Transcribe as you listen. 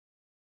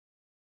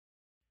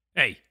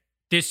Hey,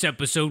 this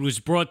episode was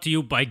brought to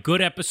you by Good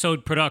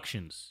Episode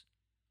Productions.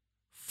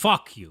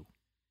 Fuck you.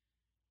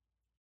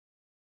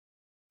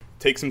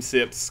 Take some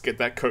sips, get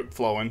that Coke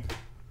flowing.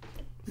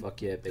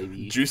 Fuck yeah,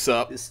 baby. Juice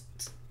up. This,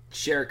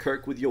 share a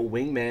Coke with your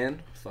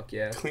wingman. Fuck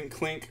yeah. Clink,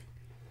 clink.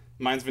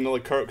 Mine's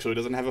Vanilla Coke, so it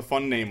doesn't have a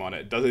fun name on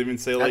it. It doesn't even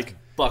say, That's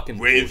fucking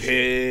bullshit.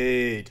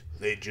 Ravehead,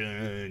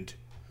 Legend.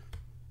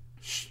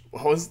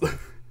 What was the...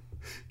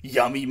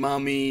 Yummy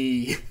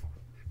Mummy.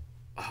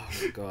 Oh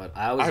my god.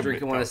 I was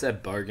drinking one that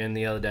said Bogan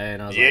the other day,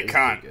 and I was Yeah, like, this is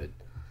can't. pretty good.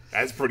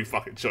 That's pretty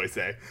fucking choice,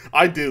 eh?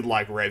 I did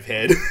like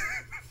Revhead.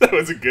 That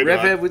was a good one.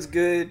 Revhead was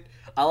good.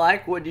 I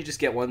like when you just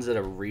get ones that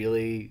are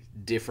really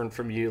different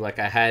from you. Like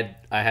I had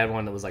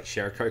one that was like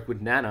share a Coke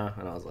with Nana,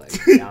 and I was like,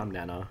 yeah, I'm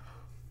Nana.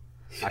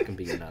 I can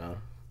be your Nana.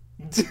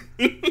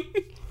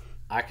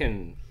 I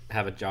can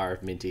have a jar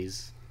of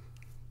Minties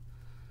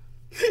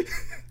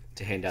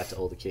to hand out to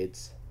all the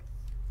kids.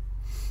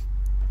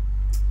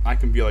 I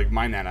can be like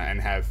my Nana and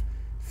have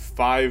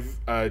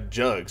 5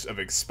 jugs of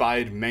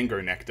expired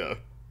mango nectar.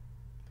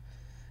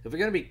 If we're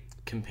gonna be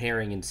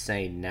comparing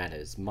insane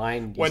nanas,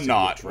 mine used We're to be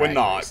not. a We're drag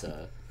not.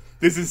 racer.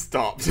 This is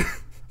stopped.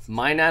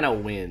 My Nana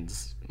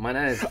wins. My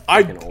Nana is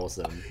I- fucking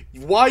awesome.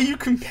 Why are you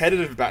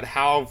competitive about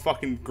how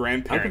fucking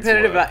grandparents I'm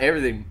competitive work? about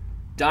everything. know.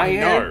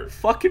 Diane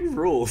fucking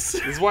rules.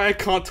 This is why I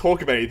can't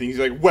talk about anything. He's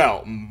like,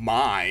 well,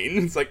 mine.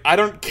 It's like, I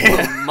don't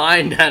care.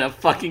 My Nana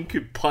fucking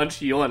could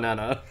punch your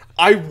Nana.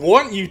 I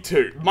want you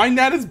to. My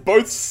nanas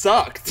both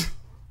sucked.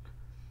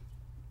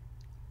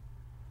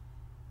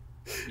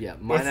 Yeah,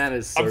 my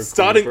Nana's so I'm cool,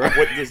 starting. bro.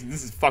 This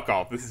is fuck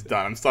off. This is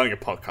done. I'm starting a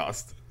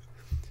podcast.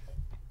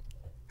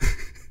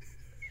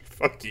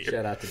 Fuck you.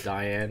 Shout out to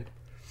Diane.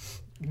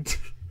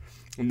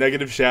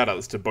 Negative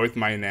shoutouts to both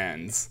my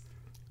nans.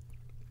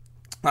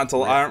 That's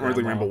all. I don't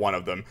really remember one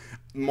of them.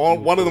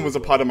 One of them was a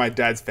part of my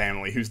dad's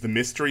family, who's the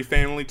mystery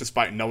family,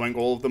 despite knowing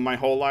all of them my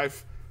whole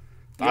life.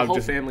 Your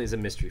whole family is a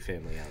mystery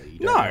family, Ali. You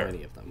don't No. know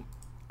any of them.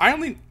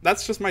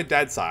 That's just my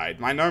dad's side.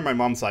 I know my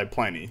mom's side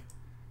plenty.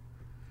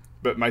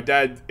 But my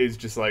dad is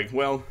just like,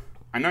 well,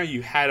 I know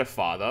you had a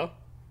father,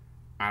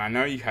 and I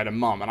know you had a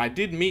mom, and I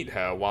did meet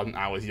her while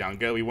I was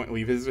younger.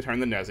 We visited her in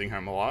the nursing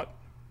home a lot.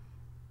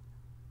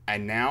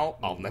 And now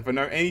I'll never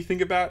know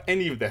anything about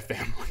any of their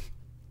family.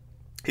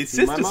 His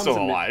sister's still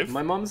alive.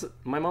 My mom's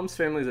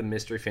family is a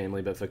mystery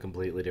family, but for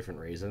completely different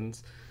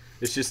reasons.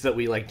 It's just that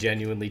we like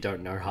genuinely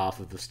don't know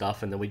half of the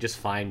stuff, and then we just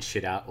find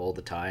shit out all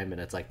the time,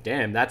 and it's like,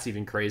 damn, that's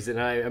even crazier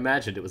than I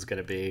imagined it was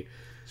gonna be.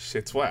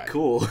 Shit's whack.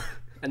 Cool.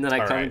 And then I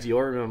come right. into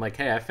your room and I'm like,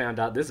 hey, I found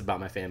out this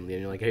about my family.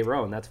 And you're like, hey,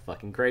 Rowan, that's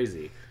fucking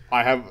crazy.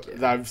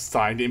 I've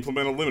signed to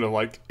implement a limit of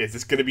like, is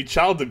this going to be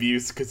child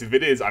abuse? Because if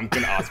it is, I'm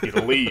going to ask you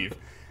to leave.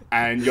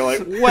 And you're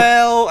like,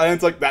 well, and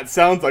it's like, that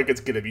sounds like it's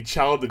going to be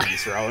child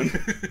abuse, Rowan.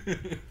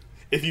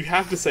 If you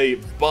have to say,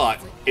 but,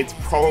 it's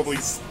probably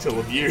still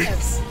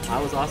abuse. I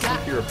was asking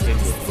for your opinion.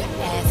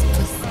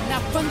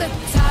 Now from the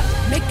top,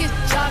 make it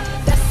drop.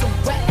 That's some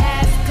wet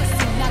ass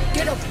pussy. Now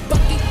get a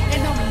bucket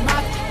and a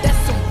mop.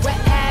 That's some wet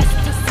ass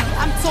pussy.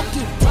 I'm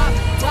talking wop,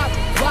 wop,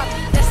 wop.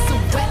 That's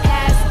some wet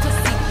ass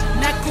pussy.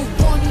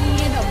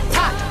 Macaroni in a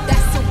pot.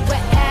 That's some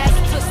wet ass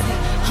pussy.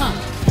 Huh.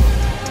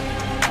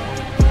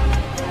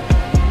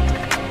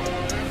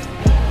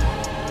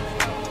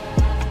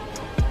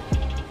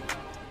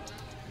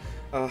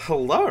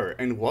 Hello,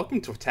 and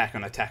welcome to Attack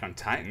on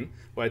Titan,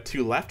 where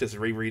two leftists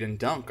reread and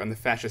dunk on the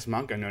fascist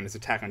manga known as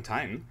Attack on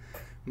Titan.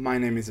 My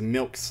name is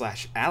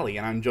Milk/Ali,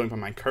 and I'm joined by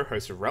my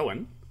co-host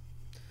Rowan.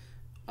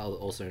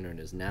 Also known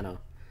as Nana.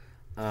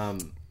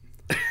 Alright.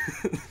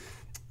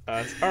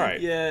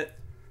 Yeah,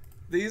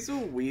 these were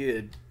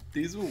weird.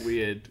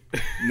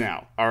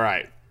 Now,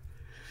 alright.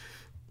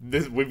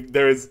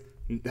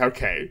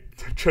 Okay,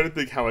 I'm trying to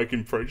think how I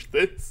can approach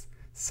this.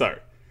 So,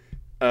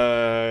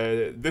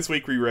 this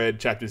week we read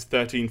chapters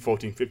 13,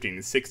 14, 15,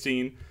 and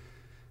 16.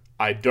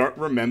 I don't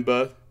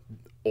remember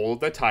all of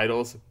their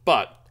titles,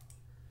 but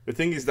the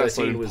thing is that's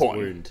not 13 was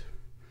important.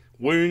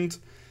 Wound.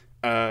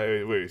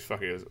 Wait,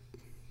 fuck it.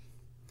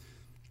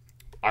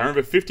 I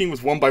remember 15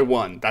 was 1 by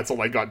 1. That's all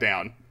I got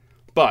down.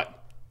 But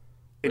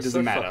it We're doesn't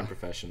so matter. fucking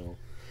professional.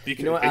 You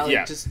You know what, Ali?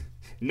 yeah. Just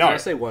No. can I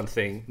say one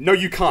thing? No,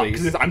 you can't,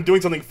 Please? because I'm doing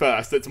something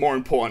first that's more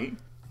important.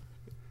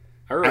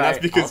 All right, And that's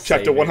because I'll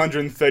chapter save it.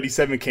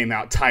 137 came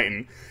out,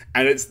 Titan,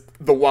 and it's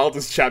the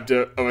wildest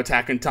chapter of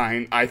Attack on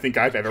Titan I think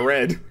I've ever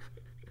read.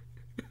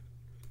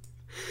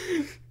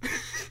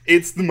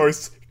 It's the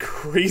most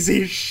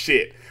crazy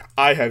shit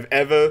I have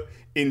ever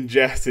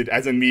ingested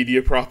as a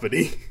media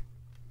property.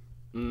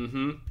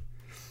 Mm-hmm.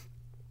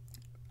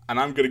 And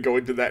I'm gonna go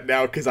into that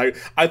now, because I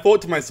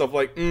thought to myself,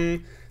 like,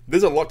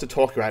 there's a lot to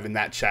talk about in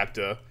that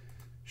chapter.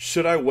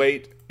 Should I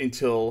wait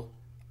until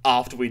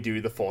after we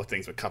do the 4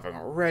 things we're covering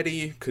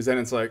already? Because then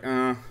it's like,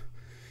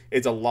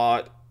 it's a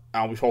lot.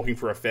 I'll be talking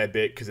for a fair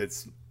bit because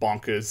it's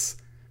bonkers.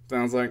 Then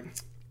I was like,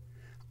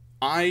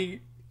 I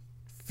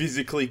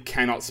physically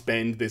cannot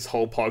spend this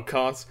whole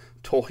podcast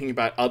talking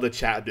about other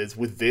chapters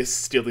with this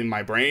still in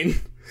my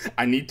brain.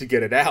 I need to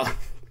get it out.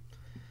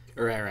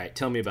 All right.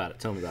 Tell me about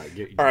it.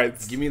 All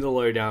right. Give me the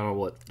lowdown on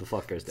what the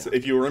fuck goes down.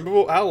 If you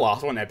remember how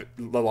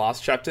the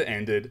last chapter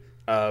ended,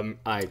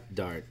 I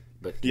don't.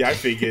 But yeah, I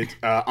figured.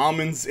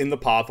 Armin's in the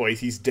pathways.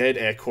 He's dead,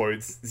 air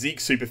quotes.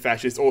 Zeke's super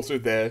fascist, also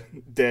there,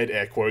 dead,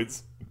 air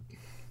quotes.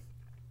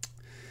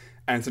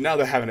 And so now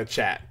they're having a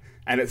chat.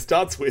 And it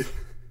starts with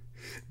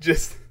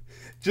just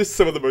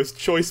some of the most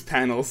choice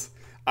panels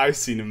I've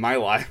seen in my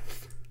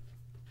life.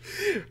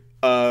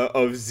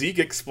 Of Zeke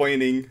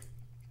explaining,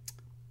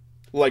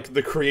 like,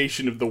 the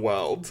creation of the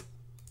world.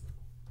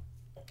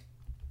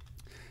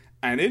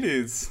 And it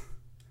is...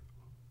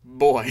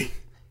 Boy...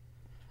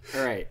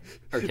 All right.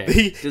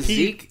 Okay. Does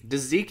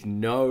Zeke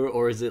know,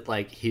 or is it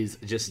like his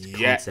just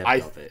concept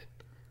of it?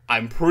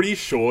 I'm pretty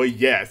sure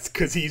yes,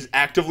 because he's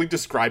actively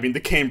describing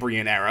the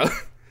Cambrian era,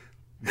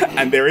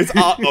 and there is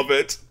art of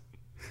it.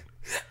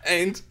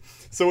 And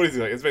so what is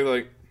he like? It's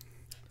basically like,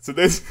 so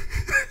there's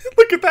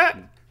look at that.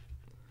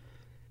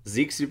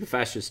 Zeke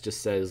Superfascist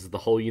just says the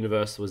whole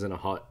universe was in a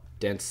hot,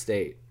 dense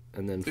state,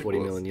 and then 40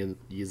 million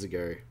years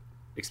ago,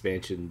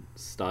 expansion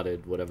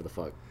started, whatever the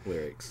fuck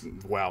lyrics.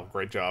 Wow,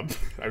 great job.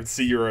 I would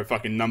see you're a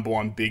fucking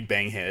 #1 Big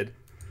Bang head.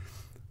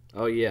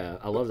 Oh yeah,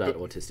 I love that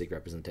autistic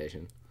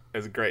representation.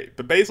 It's great.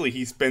 But basically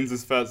he spends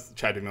his first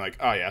chat to me like,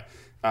 oh yeah,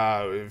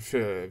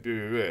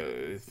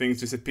 things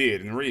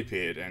disappeared and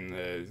reappeared, and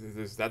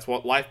that's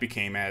what life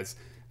became as.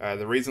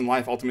 The reason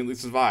life ultimately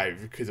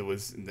survived, because it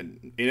was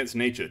in its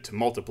nature to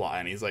multiply.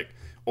 And he's like,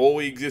 all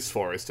we exist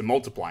for is to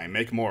multiply and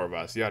make more of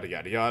us, yada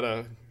yada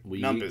yada.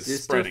 Numbers,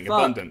 spreading,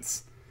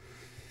 abundance.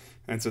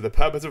 And so the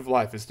purpose of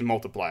life is to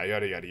multiply,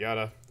 yada yada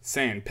yada.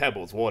 Sand,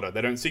 pebbles, water,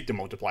 they don't seek to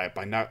multiply it.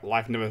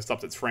 Life never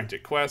stops its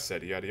frantic quest,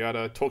 yada yada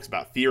yada. Talks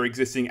about fear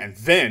existing, and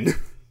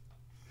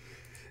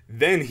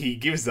then he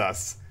gives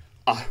us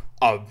a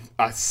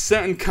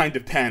certain kind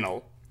of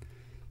panel.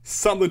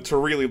 Something to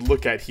really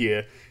look at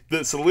here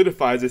that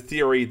solidifies a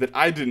theory that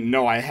I didn't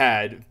know I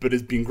had, but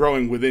has been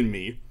growing within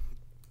me.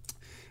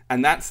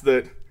 And that's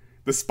that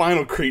the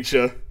spinal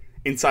creature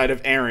inside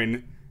of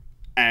Eren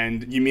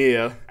and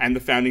Ymir and the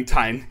Founding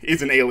Titan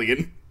is an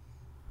alien.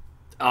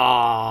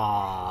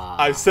 Ah,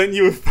 I've sent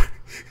you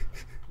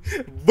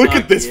look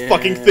at this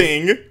fucking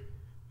thing.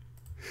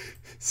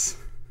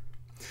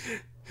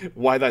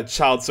 Why that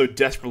child so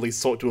desperately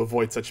sought to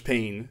avoid such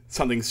pain.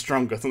 Something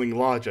stronger, something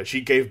larger.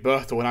 She gave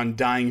birth to an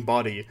undying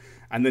body,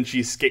 and then she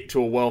escaped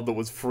to a world that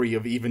was free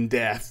of even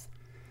death.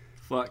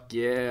 Fuck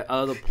yeah,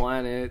 other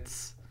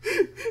planets.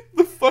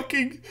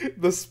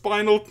 The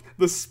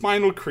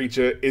spinal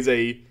creature is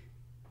a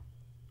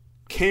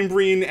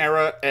Cambrian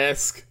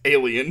era-esque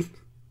alien.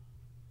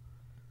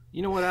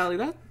 You know what, Ali?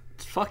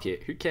 Fuck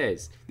it. Who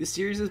cares? This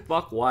series is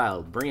buck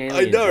wild. Bring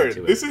aliens I know.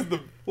 into This it.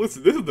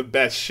 is the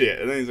best shit.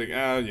 And then he's like,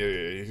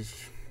 yeah.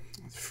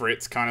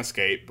 Fritz can't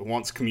escape,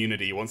 wants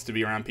community, wants to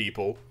be around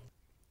people.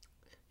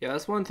 Yeah,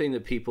 that's one thing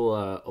that people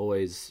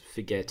always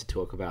forget to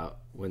talk about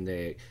when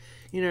they...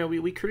 You know,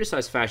 we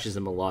criticize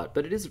fascism a lot,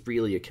 but it is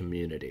really a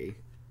community.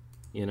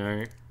 You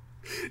know?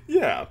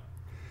 Yeah.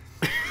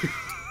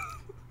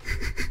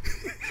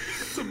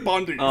 It's a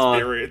bonding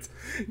experience.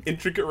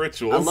 Intricate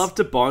rituals. I love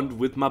to bond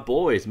with my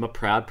boys, my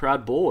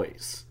proud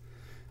boys.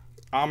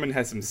 Armin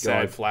has some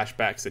sad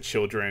flashbacks to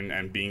children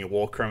and being a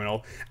war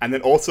criminal, and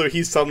then also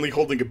he's suddenly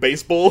holding a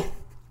baseball.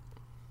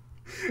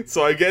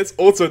 So I guess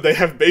also they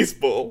have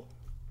baseball.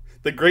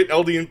 The great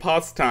Eldian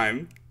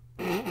pastime.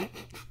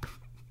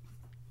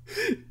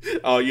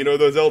 Oh, you know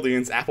those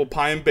Eldians, apple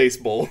pie and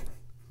baseball.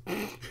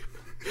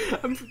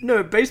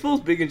 No,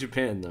 baseball's big in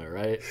Japan though,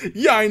 right?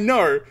 Yeah, I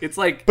know. It's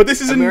like, but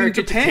this isn't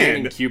America, in Japan.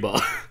 and Cuba.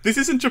 This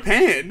isn't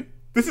Japan.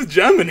 This is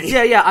Germany.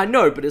 Yeah, I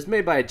know, but it's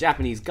made by a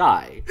Japanese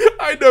guy.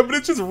 I know, but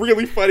it's just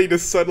really funny to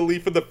suddenly,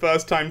 for the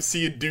first time,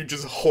 see a dude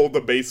just hold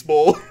a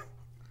baseball.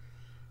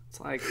 It's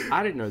like,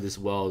 I didn't know this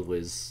world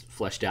was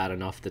fleshed out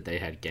enough that they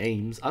had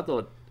games. I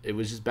thought it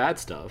was just bad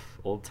stuff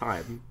all the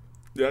time.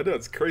 Yeah, I know,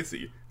 it's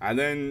crazy. And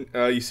then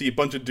you see a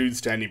bunch of dudes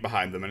standing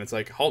behind them, and it's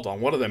like, hold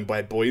on, one of them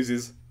bad boys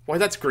is... Why,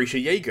 that's Grisha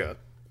Jaeger.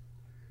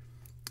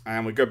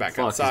 And we go back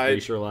outside.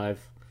 Is Grisha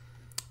alive?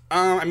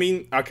 I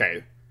mean,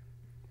 okay.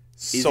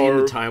 Is he in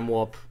the time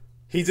warp?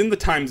 He's in the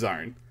time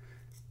zone.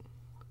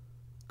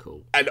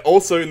 Cool. And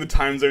also in the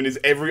time zone is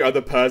every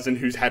other person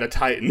who's had a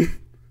Titan.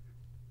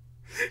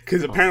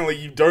 Because apparently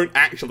you don't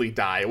actually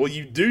die. Well,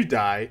 you do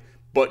die,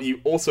 but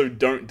you also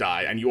don't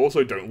die, and you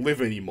also don't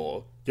live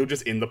anymore. You're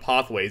just in the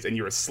pathways, and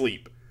you're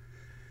asleep.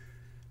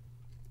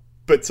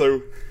 But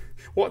so,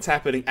 what's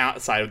happening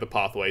outside of the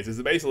pathways is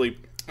that basically,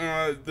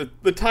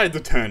 the tides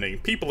are turning.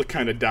 People are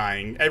kind of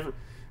dying.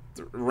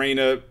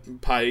 Reyna,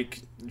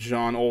 Pike,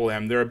 Jean, all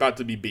them, they're about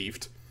to be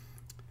beefed.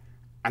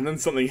 And then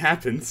something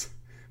happens,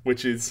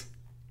 which is...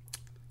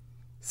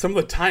 Some of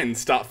the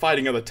Titans start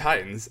fighting other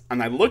Titans,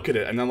 and I look at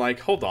it, and they're like,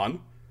 hold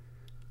on.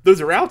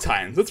 Those are our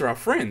Titans. Those are our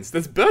friends.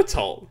 There's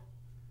Bertolt.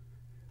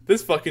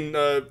 This fucking,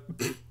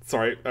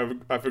 sorry,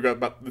 I forgot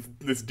about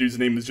this dude's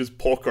name is just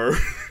Porco.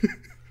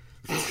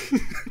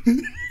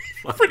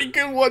 Pretty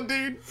good one,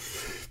 dude.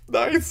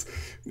 Nice.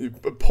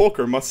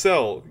 Porker,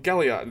 Marcel,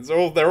 Galliard,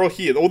 they're all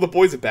here. All the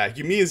boys are back.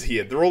 Ymir's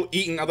here. They're all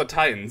eating other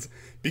Titans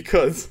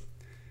because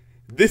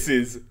this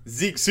is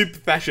Zeke Super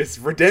Fascist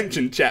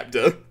Redemption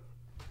chapter.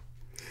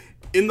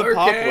 In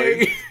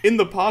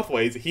the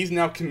pathways, he's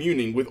now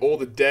communing with all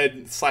the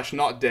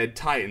dead/not dead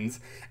Titans,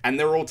 and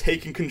they're all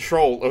taking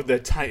control of their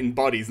Titan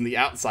bodies in the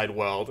outside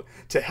world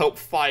to help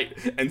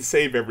fight and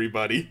save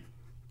everybody.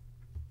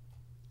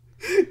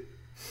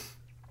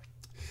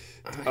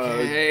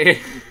 Okay.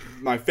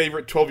 My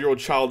favorite 12-year-old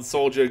child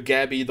soldier,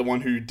 Gabby, the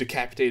one who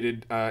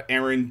decapitated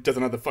Eren, does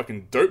another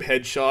fucking dope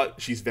headshot.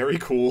 She's very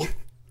cool.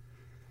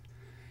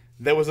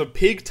 There was a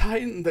pig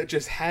titan that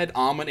just had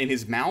Armin in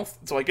his mouth,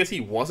 so I guess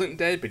he wasn't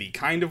dead, but he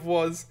kind of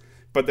was.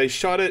 But they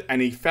shot it,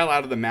 and he fell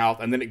out of the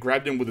mouth, and then it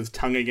grabbed him with his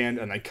tongue again,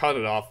 and they cut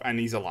it off, and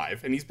he's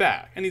alive, and he's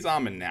back, and he's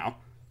Armin now.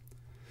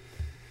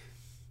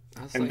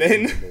 That's and like then...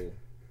 a normal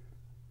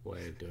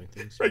way of doing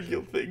things.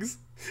 Regular things.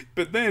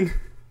 But then...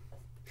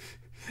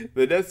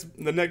 The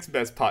next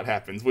best part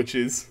happens, which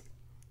is...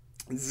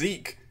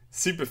 Zeke,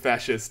 super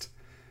fascist,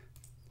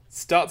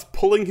 starts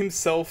pulling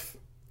himself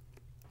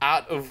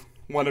out of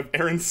one of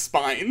Eren's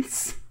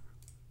spines.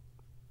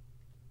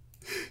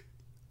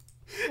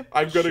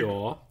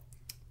 Sure.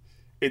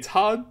 It's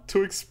hard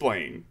to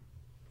explain,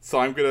 so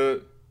I'm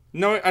gonna...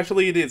 No,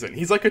 actually it isn't.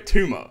 He's like a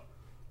tumor,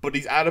 but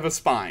he's out of a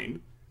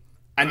spine.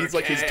 And he's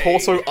like, his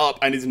torso up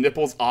and his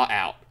nipples are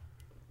out.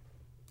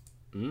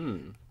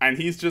 And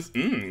he's just,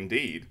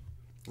 indeed.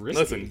 Risky.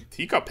 Listen,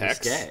 he got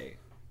pecs. Risque.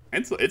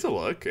 It's a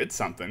look. It's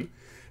something.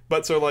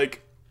 But so,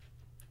 like...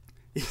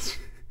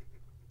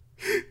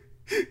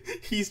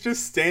 He's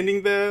just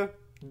standing there,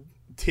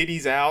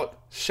 titties out,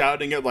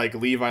 shouting at, like,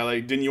 Levi,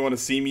 like, didn't you want to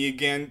see me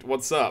again?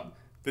 What's up?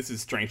 This is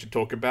strange to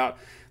talk about.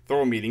 They're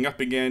all meeting up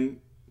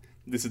again.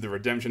 This is the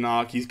redemption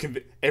arc.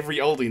 Every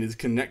Eldian is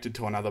connected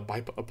to another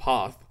by a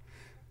path.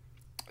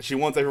 She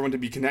wants everyone to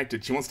be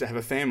connected. She wants to have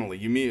a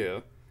family.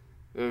 Ymir.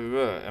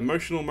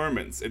 Emotional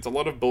moments. It's a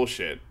lot of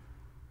bullshit.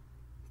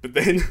 But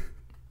then,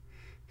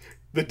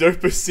 the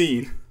dopest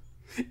scene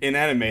in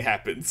anime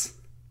happens.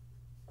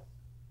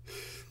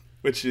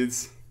 Which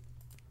is,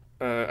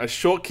 a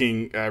Short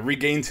King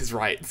regains his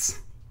rights.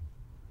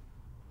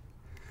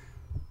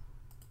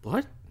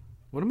 What?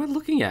 What am I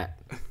looking at?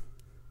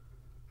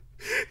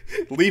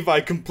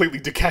 Levi completely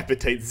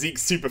decapitates Zeke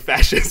super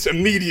fascist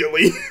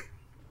immediately.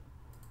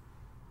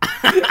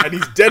 And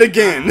he's dead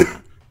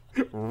again.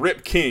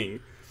 Rip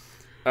King.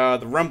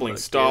 The rumbling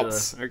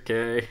stops.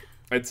 Okay.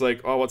 It's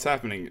like, oh, what's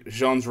happening?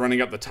 Jean's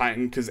running up the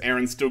Titan because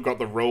Eren's still got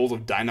the rolls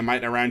of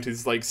dynamite around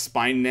his, like,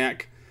 spine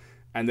neck.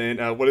 And then,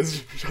 what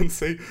does Jean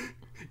say?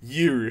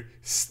 You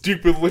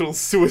stupid little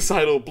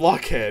suicidal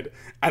blockhead.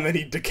 And then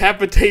he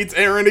decapitates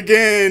Eren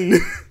again.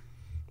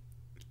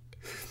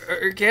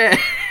 Okay.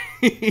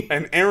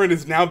 And Eren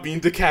is now being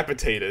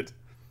decapitated.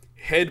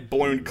 Head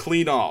blown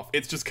clean off.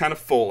 It's just kind of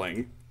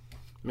falling.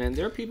 Man,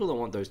 there are people that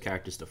want those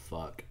characters to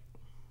fuck.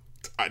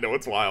 I know,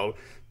 it's wild.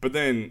 But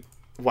then,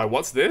 why,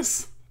 what's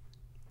this?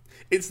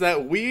 It's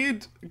that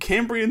weird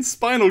Cambrian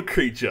spinal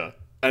creature.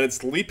 And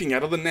it's leaping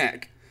out of the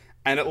neck.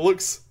 And it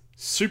looks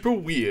super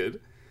weird.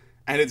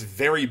 And it's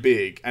very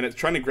big. And it's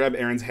trying to grab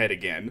Eren's head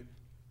again.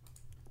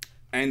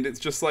 And it's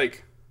just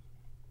like...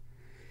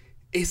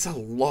 It's a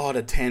lot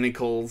of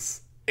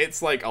tentacles.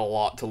 It's like a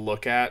lot to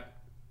look at.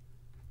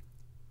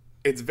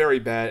 It's very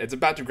bad. It's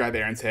about to grab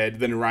Eren's head.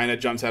 Then Reiner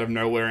jumps out of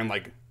nowhere and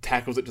like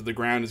tackles it to the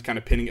ground, is kind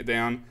of pinning it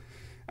down.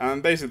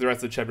 Basically, the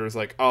rest of the chapter is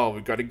like, oh,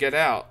 we've got to get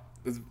out.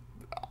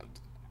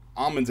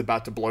 Armin's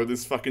about to blow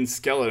this fucking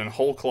skeleton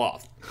whole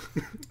cloth.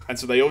 And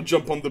so they all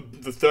jump on the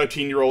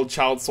 13-year-old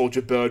child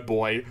soldier bird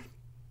boy.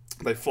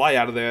 They fly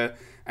out of there,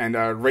 and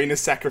Reiner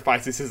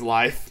sacrifices his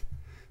life,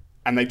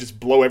 and they just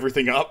blow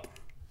everything up.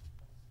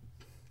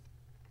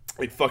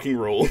 It fucking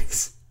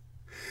rules.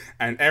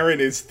 And Eren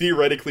is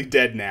theoretically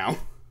dead now.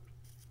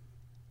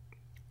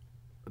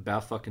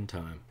 About fucking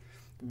time.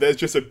 There's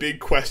just a big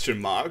question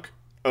mark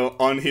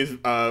on his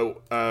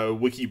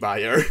wiki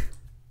bio.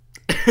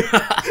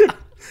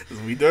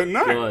 We don't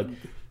know. God,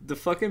 the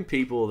fucking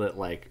people that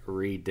like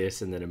read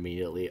this and then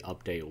immediately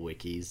update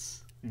wikis.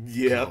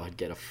 Yeah. God,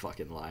 get a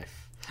fucking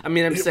life. I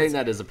mean, I'm saying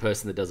that as a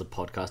person that does a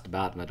podcast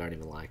about it, and I don't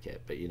even like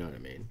it, but you know what I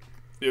mean.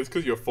 Yeah, it's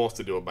because you're forced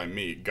to do it by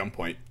me,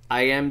 gunpoint.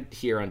 I am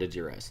here under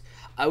duress.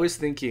 I was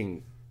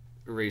thinking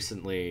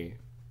recently,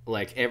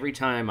 like, every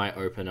time I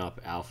open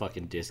up our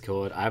fucking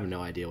Discord, I have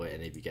no idea what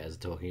any of you guys are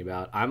talking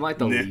about. I'm like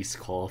the least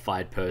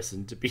qualified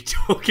person to be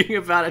talking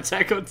about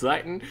Attack on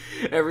Titan.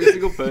 Every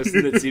single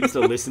person that seems to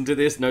listen to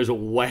this knows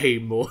way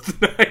more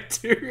than I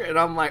do. And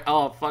I'm like,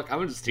 oh, fuck,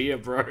 I'm just here,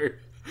 bro.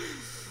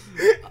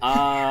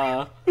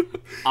 I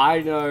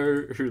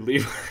know who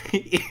Levi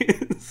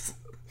is.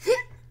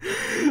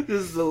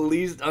 This is the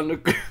least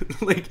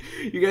like,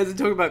 you guys are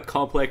talking about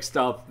complex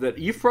stuff that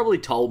you've probably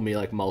told me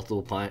like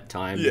multiple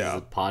times as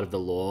a part of the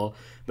lore,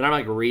 but I'm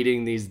like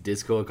reading these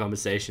Discord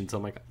conversations, so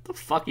I'm like, what the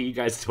fuck are you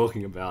guys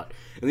talking about?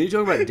 And then you're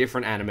talking about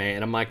different anime,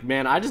 and I'm like,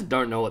 man, I just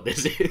don't know what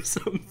this is.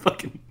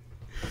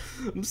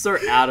 I'm so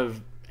out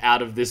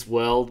of this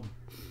world.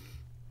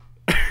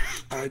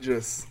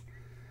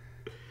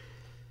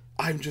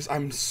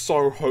 I'm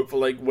so hopeful.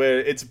 Like, where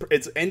it's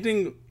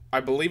ending,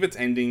 I believe it's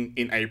ending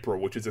in April,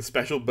 which is a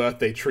special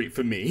birthday treat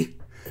for me.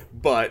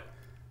 But,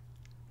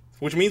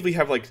 which means we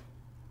have like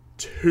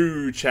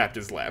 2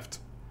 chapters left.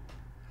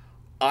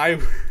 I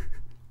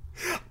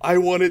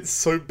want it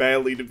so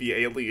badly to be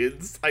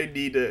aliens. I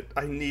need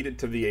it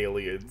to be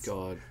aliens.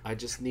 God, I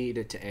just need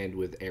it to end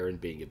with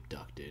Eren being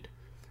abducted.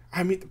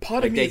 I mean,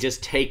 part Like, of me they is,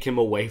 just take him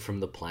away from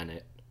the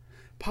planet.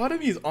 part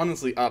of me is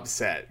honestly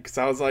upset because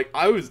I was like,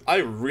 I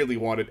really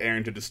wanted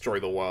Eren to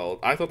destroy the world.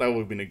 I thought that would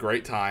have been a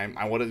great time.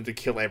 I wanted him to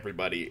kill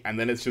everybody, and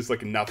then it's just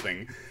like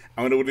nothing.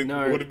 And it would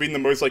have been the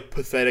most like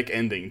pathetic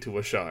ending to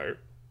a show.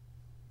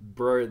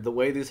 Bro, the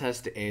way this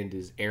has to end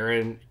is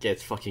Eren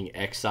gets fucking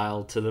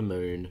exiled to the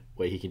moon,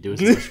 where he can do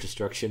as much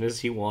destruction as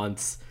he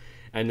wants,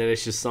 and then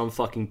it's just some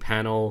fucking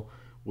panel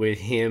with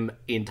him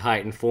in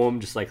Titan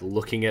form, just like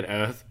looking at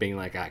Earth, being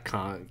like, I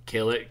can't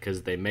kill it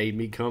because they made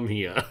me come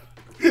here.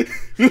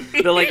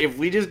 They're like, if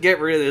we just get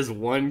rid of this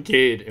one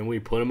kid and we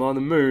put him on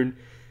the moon,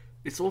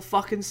 it's all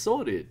fucking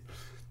sorted.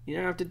 You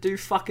don't have to do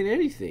fucking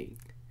anything.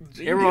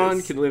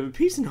 Everyone can live in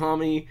peace and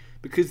harmony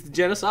because the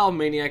genocidal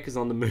maniac is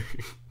on the moon.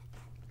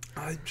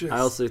 I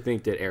also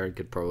think that Eren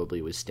could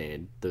probably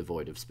withstand the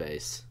void of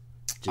space.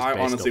 I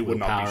honestly would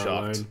not be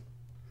shocked.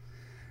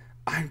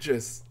 Alone.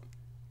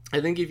 I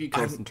think if you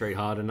concentrate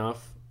hard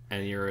enough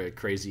and you're a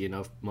crazy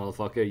enough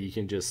motherfucker, you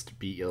can just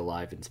be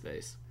alive in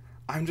space.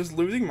 I'm just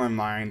losing my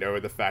mind over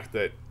the fact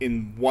that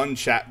in one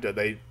chapter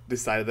they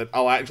decided that,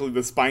 oh, actually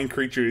the spine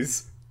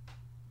creatures,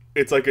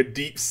 it's like a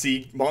deep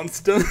sea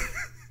monster.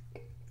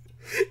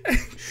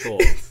 Sure.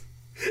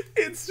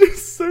 It's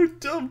just so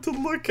dumb to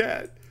look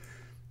at.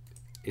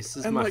 This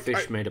is my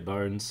fish made of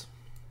bones.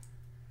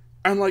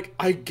 And like,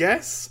 I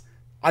guess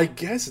that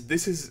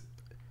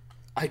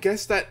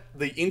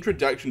the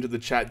introduction to the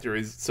chapter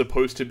is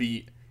supposed to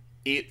be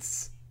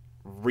its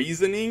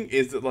reasoning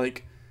is that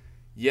like,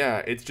 yeah,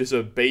 it's just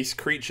a base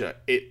creature.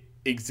 It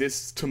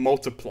exists to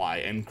multiply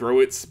and grow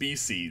its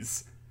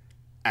species.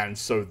 And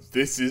so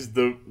this is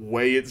the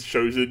way it's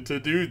chosen to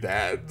do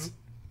that.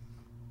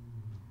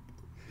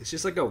 It's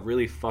just like a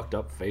really fucked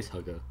up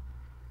facehugger.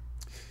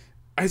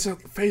 It's a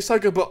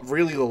facehugger, but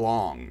really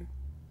long.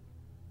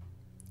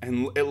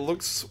 And it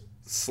looks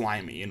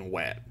slimy and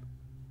wet.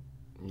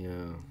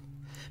 Yeah.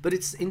 But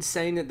it's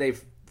insane that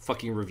they've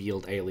fucking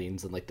revealed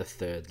aliens in like the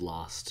third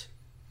last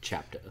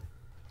chapter.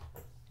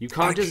 You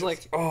can't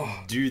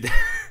do that.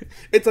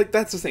 It's like,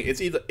 that's the thing.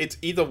 It's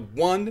either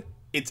 1,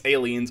 it's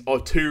aliens, or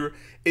 2,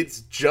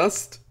 it's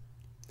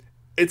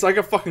like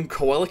a fucking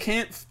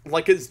coelacanth.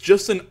 Like, it's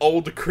just an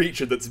old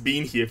creature that's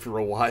been here for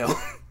a while.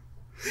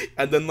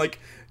 And then, like,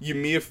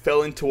 Ymir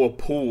fell into a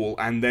pool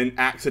and then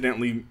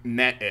accidentally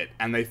met it,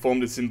 and they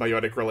formed a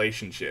symbiotic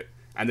relationship.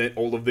 And then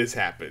all of this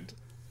happened.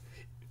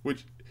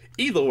 Which,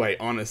 either way,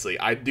 honestly,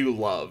 I do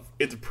love.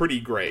 It's pretty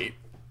great.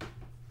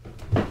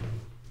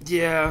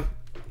 Yeah.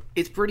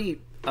 It's pretty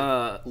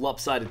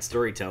lopsided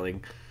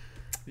storytelling.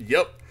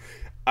 Yep.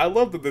 I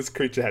love that this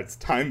creature has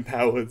time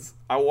powers.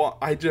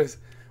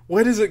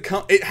 Where does it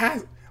come?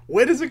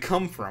 Where does it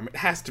come from? It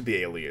has to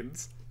be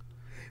aliens.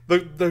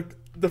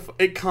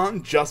 It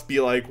can't just be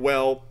like,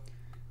 well,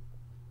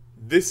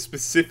 this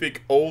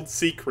specific old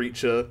sea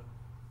creature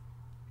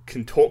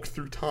can talk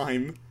through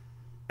time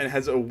and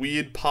has a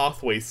weird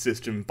pathway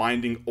system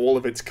binding all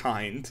of its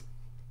kind.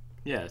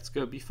 Yeah, it's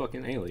gonna be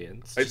fucking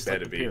aliens. It just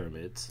better like the be.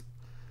 pyramids.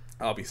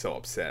 I'll be so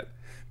upset.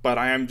 But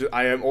I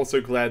am also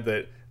glad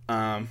that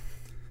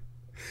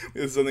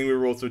there's something we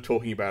were also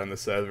talking about on the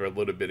server a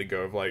little bit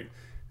ago of like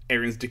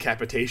Eren's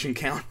decapitation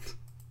count.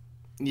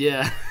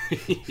 Yeah.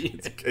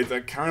 It's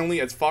currently,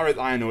 as far as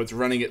I know, it's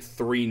running at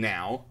 3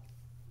 now.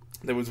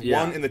 There was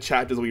 1 in the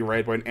chapters we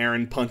read when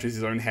Eren punches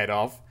his own head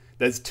off.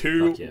 There's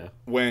 2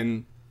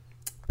 when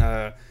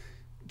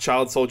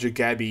child soldier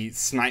Gabby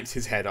snipes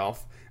his head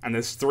off. And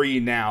there's 3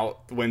 now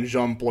when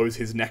Jean blows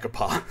his neck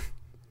apart.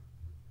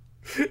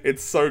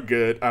 It's so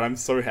good, and I'm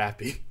so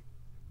happy.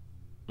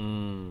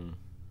 I'm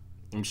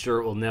sure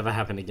it will never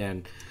happen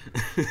again.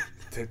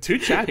 2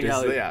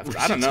 chapters there.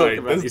 I don't know. Talk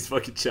about these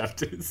fucking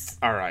chapters.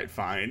 Alright,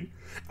 fine.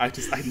 I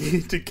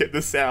needed to get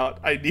this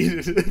out. I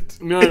needed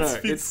it. No,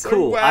 it's so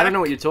cool. Whack. I don't know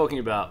what you're talking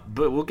about,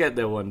 but we'll get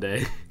there one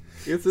day.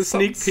 It's a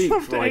sneak peek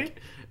for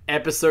like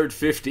episode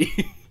 50.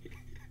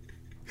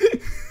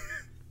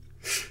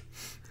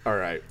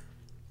 Alright.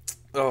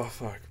 Oh,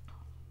 fuck.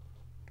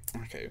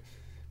 Okay.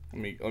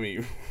 Let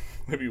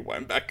me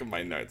wind back in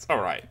my notes.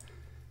 Alright.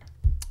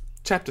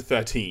 Chapter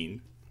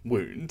 13.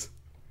 Wound.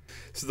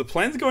 So the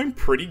plan's going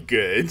pretty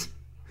good.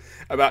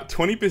 About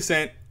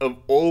 20% of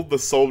all the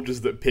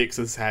soldiers that Pix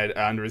has had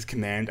under his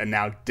command are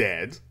now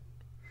dead.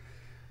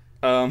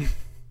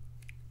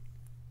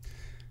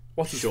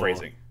 What's his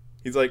phrasing?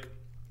 He's like,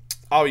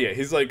 oh yeah,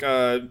 he's like,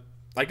 I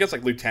guess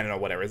like lieutenant or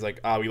whatever. He's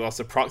like, we lost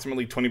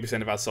approximately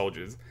 20% of our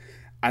soldiers.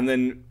 And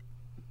then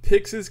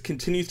Pix's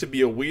continues to be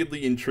a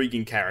weirdly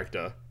intriguing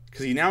character,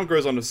 because he now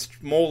goes on a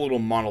small little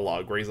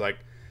monologue where he's like,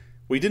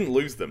 we didn't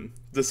lose them.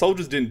 The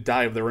soldiers didn't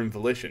die of their own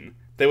volition.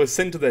 They were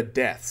sent to their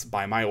deaths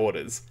by my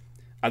orders.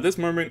 At this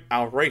moment,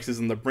 our race is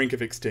on the brink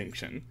of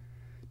extinction.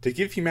 To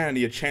give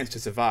humanity a chance to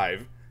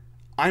survive,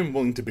 I'm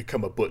willing to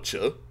become a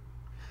butcher.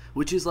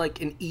 Which is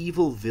like an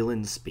evil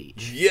villain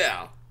speech.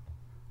 Yeah!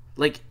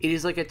 Like, it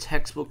is like a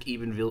textbook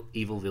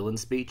evil villain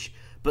speech,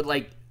 but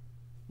like,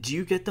 do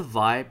you get the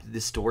vibe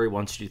this story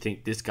wants you to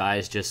think this guy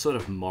is just sort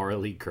of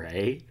morally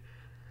grey?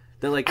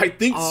 They're like, I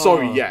think so,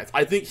 yes.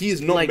 I think he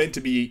is not like- meant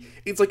to be...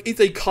 It's like,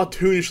 it's a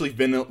cartoonishly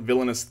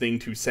villainous thing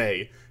to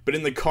say, but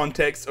in the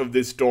context of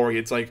this story,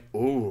 it's like,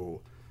 ooh,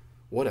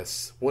 what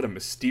a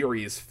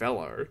mysterious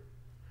fellow.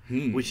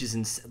 Which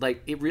is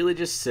like, it really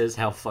just says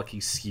how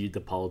fucking skewed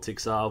the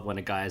politics are when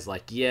a guy is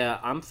like, yeah,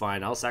 I'm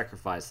fine, I'll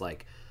sacrifice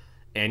like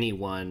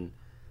anyone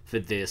for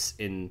this.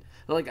 In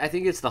like, I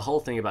think it's the whole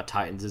thing about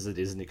Titans is it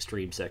is an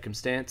extreme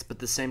circumstance, but at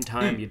the same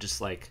time you're just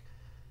like,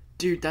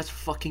 dude, that's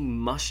fucking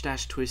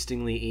mustache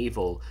twistingly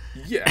evil.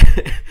 Yeah.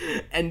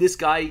 And this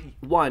guy,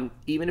 one,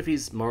 even if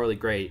he's morally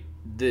great,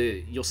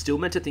 you're still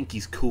meant to think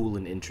he's cool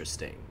and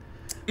interesting,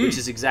 which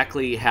is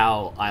exactly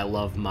how I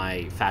love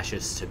my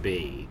fascists to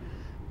be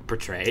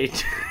portrayed.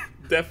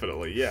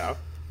 Definitely, yeah.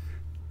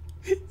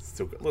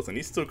 Listen,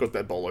 he's still got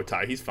that bolo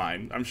tie. He's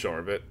fine. I'm sure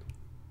of it.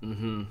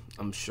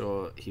 I'm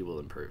sure he will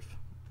improve.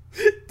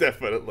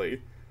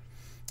 Definitely.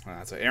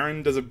 So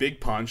Eren does a big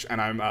punch,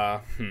 and I'm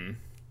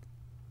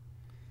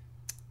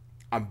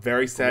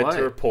very sad What?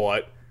 to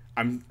report,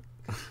 I'm,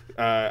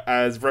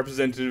 as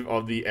representative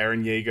of the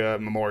Eren Yeager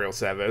Memorial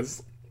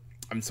Service,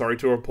 I'm sorry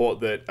to report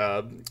that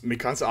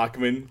Mikasa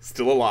Ackerman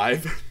still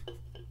alive.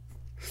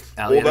 Ali,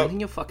 I All don't that- think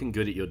you're fucking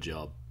good at your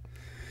job.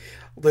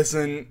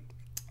 Listen,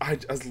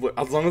 as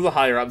long as the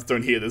higher ups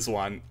don't hear this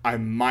one, I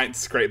might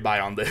scrape by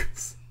on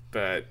this.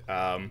 But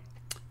I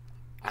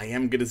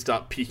am gonna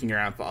start peeking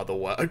around for other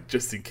work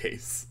just in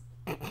case.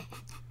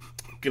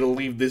 Gonna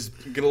leave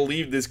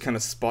this kind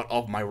of spot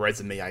off my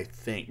resume, I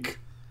think.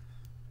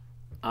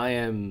 I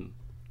am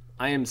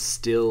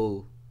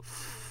still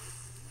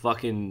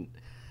fucking...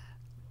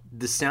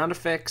 The sound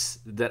effects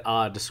that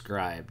are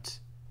described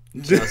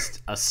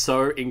just are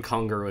so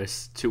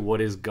incongruous to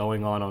what is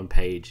going on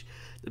page.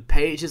 The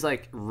page is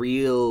like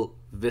real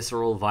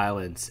visceral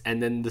violence,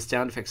 and then the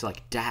sound effects are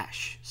like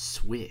dash,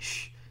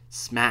 swish,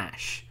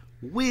 smash,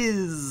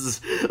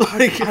 whiz.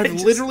 Like, I I've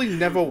just- literally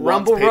never once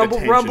rumble, paid rumble,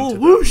 attention rumble, to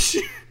them. whoosh.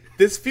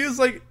 This feels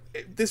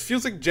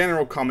like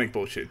general comic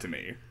bullshit to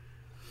me.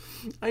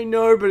 I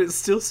know, but it's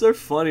still so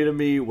funny to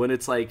me when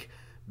it's like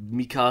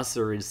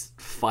Mikasa is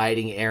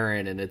fighting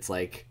Eren, and it's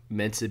like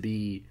meant to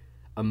be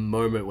a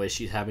moment where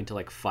she's having to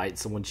like fight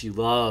someone she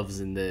loves,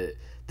 and the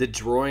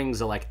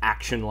drawings are like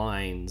action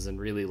lines and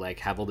really like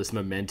have all this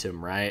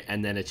momentum, right?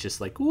 And then it's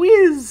just like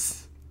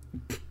whiz.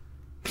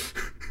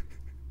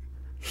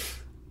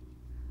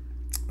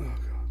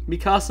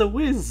 Mikasa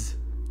whiz.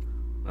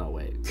 Oh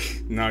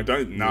wait. No,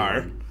 don't.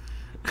 No.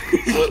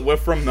 We're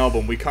from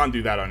Melbourne. We can't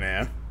do that on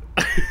air.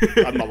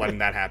 I'm not letting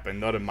that happen.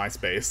 Not in my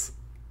space.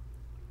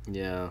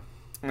 Yeah.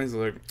 And he's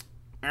like,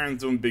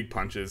 Aaron's doing big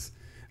punches.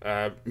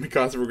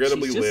 Mikasa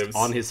regrettably She's just lives.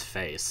 on his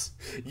face.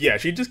 Yeah,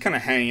 she's just kind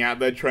of hanging out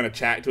there trying to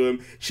chat to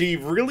him. She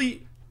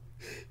really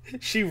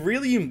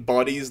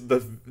embodies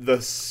the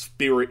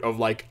spirit of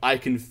like I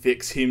can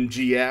fix him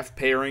GF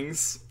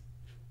pairings.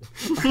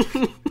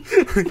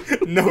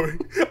 No,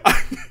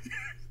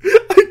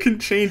 I can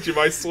change him.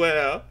 I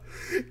swear.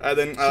 And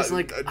then She's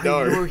like, I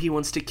no. know he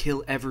wants to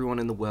kill everyone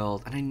in the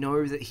world, and I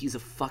know that he's a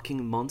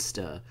fucking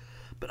monster,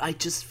 but I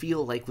just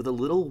feel like with a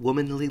little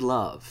womanly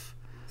love,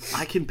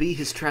 I can be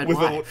his trad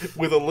wife.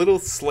 with a little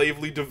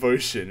slavely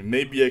devotion,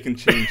 maybe I can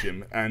change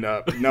him. And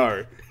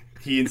no,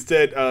 he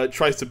instead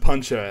tries to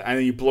punch her, and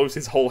he blows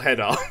his whole head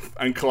off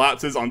and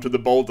collapses onto the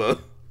boulder.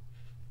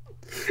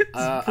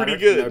 I pretty don't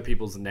good. know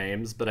people's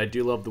names, but I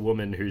do love the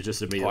woman who's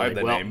just immediately I like,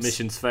 have well, their names.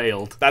 mission's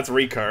failed. That's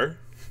Rico.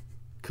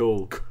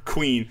 Cool.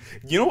 Queen.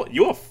 You know what?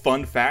 You know a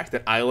fun fact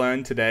that I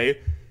learned today?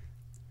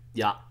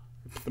 Yeah.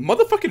 The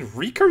motherfucking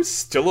Rico's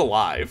still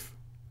alive.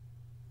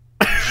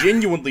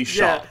 Genuinely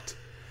shocked.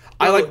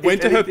 I Well, like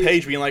went to if her anything-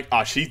 page being like,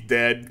 "Oh, she's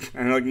dead,"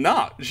 and I'm like,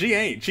 "Nah, she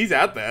ain't. She's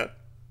out there,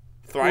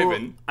 thriving."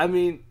 Well, I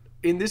mean,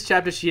 in this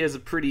chapter, she has a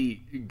pretty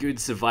good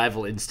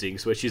survival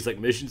instincts where she's like,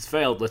 mission's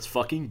failed, let's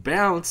fucking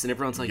bounce. And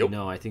everyone's like, Yup.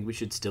 no, I think we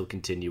should still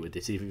continue with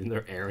this, even though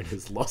Eren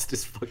has lost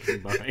his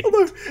fucking mind.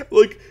 Although,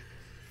 like,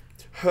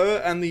 her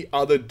and the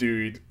other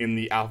dude in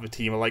the Alpha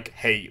team are like,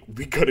 "Hey,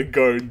 we gotta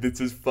go. This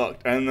is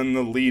fucked." And then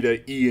the leader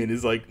Ian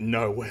is like,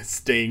 "No, we're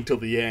staying till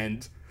the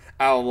end.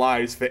 Our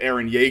lives for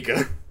Eren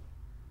Yeager."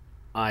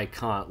 I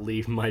can't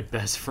leave my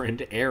best friend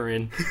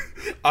Eren.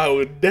 I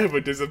would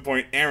never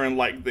disappoint Eren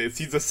like this.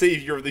 He's the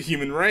savior of the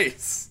human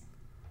race.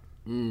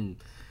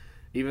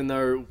 Even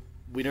though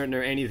we don't know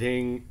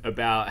anything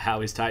about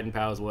how his Titan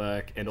powers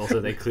work, and also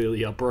they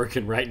clearly are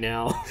broken right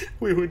now.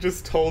 We were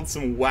just told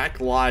some whack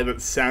lie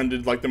that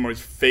sounded like the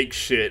most fake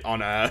shit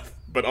on Earth.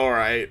 But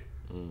alright.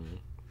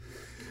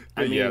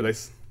 I mean, yeah,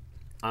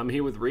 I'm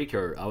here with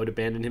Rico. I would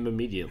abandon him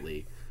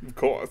immediately. of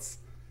course.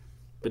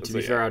 But to So,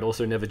 be fair, yeah. I'd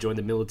also never join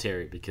the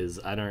military because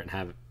I don't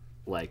have,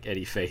 like,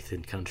 any faith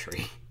in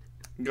country.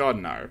 God,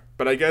 no.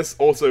 But I guess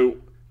also,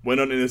 we're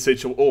not in a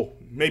situation, or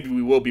maybe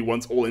we will be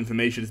once all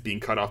information is being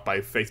cut off by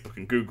Facebook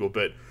and Google,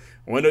 but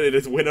we're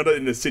not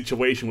in a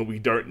situation where we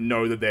don't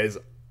know that there's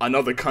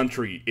another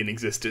country in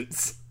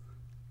existence.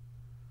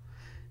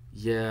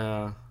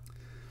 Yeah.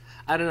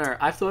 I don't know.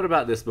 I've thought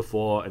about this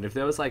before, and if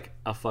there was like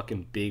a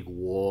fucking big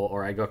war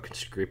or I got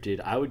conscripted,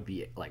 I would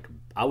be like,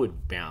 I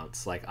would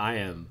bounce. Like, I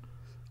am.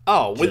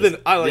 Oh, the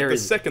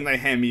is- second they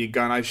hand me a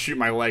gun, I shoot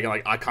my leg and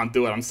like, I can't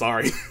do it. I'm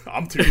sorry.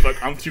 I'm too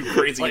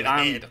crazy in the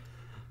head.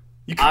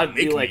 You can't I'd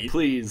be make like, me.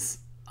 please,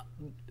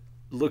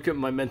 look at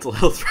my mental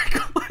health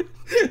record.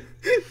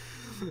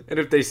 And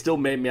if they still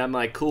made me, I'm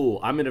like, cool.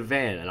 I'm in a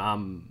van and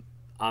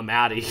I'm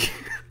out of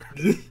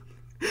here.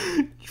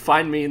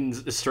 Find me in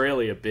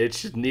Australia,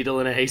 bitch. Needle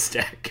in a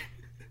haystack.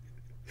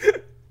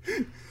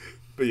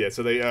 But yeah,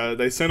 so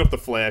they send off the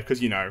flare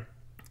because, you know,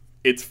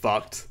 it's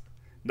fucked.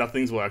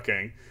 Nothing's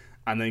working.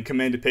 And then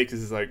Commander Pictus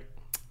is like,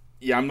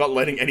 yeah, I'm not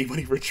letting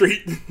anybody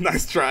retreat.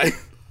 Nice try.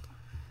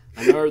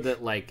 I know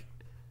that, like,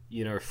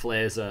 you know,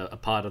 flares are a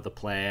part of the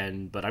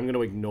plan, but I'm going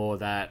to ignore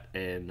that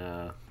and,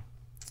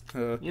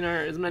 you know,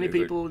 as many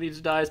people need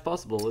to die as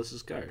possible. Let's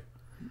just go.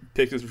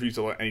 Pictus refused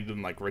to let any of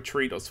them, like,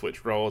 retreat or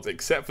switch roles,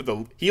 except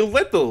for he'll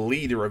let the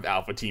leader of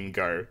Alpha Team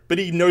go, but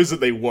he knows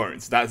that they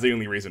won't, so that's the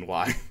only reason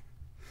why.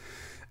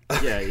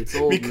 Yeah, it's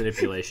all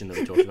manipulation that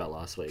we talked about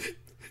last week.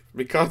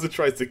 Mikasa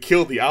tries to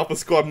kill the Alpha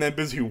Squad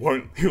members who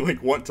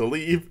want to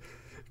leave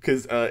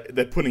because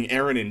they're putting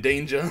Eren in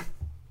danger.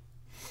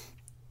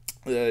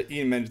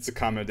 Ian manages to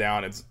calm her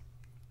down. It's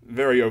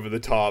very over the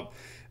top.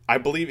 I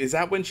believe is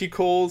that when he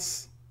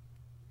calls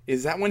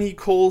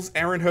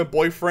Eren her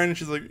boyfriend?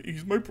 She's like,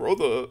 he's my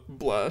brother,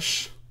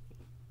 blush.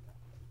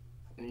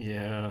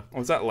 Yeah, Or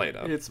was that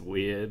later? it's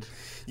weird.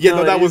 Yeah,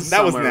 no, it that is was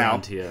now. somewhere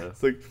around here.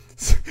 It's like,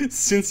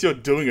 since you're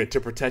doing it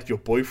to protect your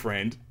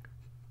boyfriend, ...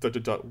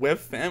 we're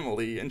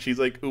family. And she's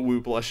like,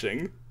 ooh,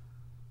 blushing.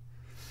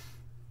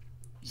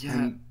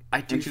 Yeah,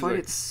 I do she's find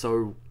like- it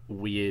so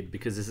weird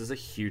because this is a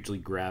hugely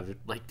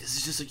this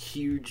is just a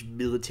huge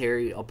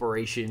military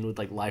operation with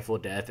like life or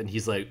death, and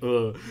he's like,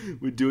 "Oh,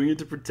 we're doing it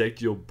to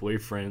protect your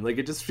boyfriend." Like,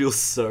 it just feels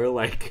so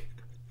like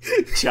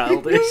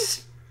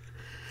childish.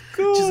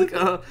 God. She's like,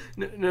 "Oh,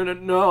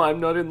 no, I'm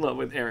not in love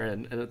with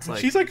Eren," and it's like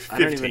She's like I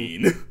don't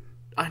 15.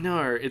 I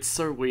know, it's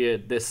so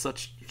weird. They're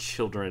such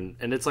children,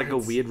 and it's like a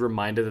weird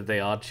reminder that they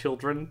are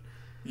children.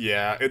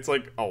 Yeah, it's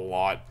like a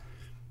lot.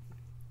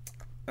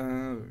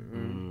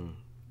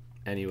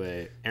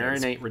 Anyway,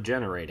 Eren ain't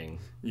regenerating.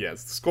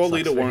 Yes, the squad Sucks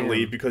leader for won't him.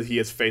 leave because he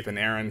has faith in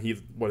Eren.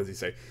 What does he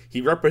say?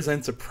 He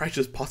represents a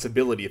precious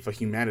possibility for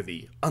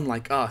humanity.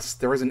 Unlike us,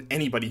 there isn't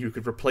anybody who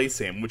could replace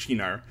him, which, you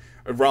know,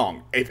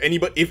 wrong. If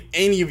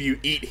any of you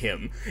eat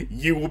him,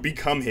 you will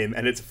become him,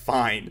 and it's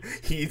fine.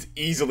 He's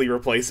easily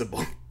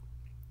replaceable.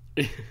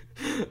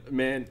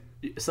 Man,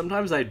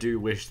 sometimes I do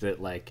wish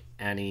that like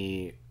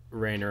Annie,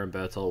 Rainer, and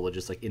Bertolt were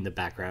just like in the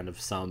background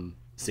of some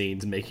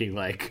scenes making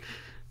like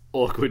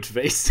awkward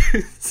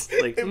faces.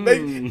 Like,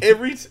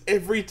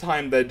 Every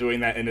time they're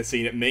doing that in a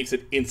scene, it makes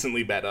it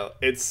instantly better.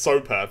 It's so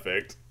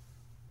perfect.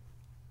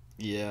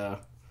 yeah.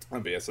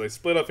 But yeah, so they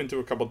split up into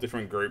a couple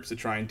different groups to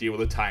try and deal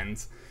with the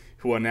Titans,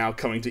 who are now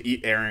coming to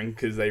eat Eren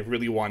because they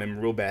really want him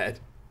real bad.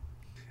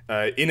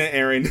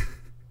 Eren's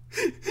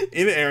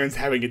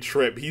having a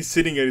trip. He's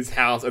sitting at his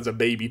house as a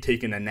baby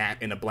taking a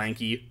nap in a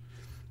blankie.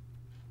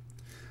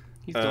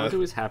 He's gone to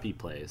his happy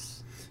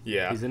place.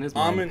 Yeah. He's in his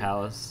mind Armin,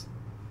 palace.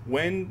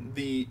 when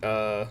the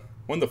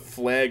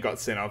flare got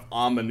sent off,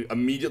 Armin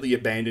immediately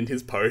abandoned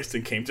his post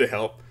and came to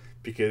help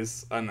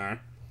because, I don't know,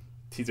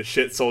 he's a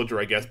shit soldier,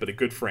 I guess, but a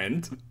good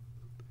friend.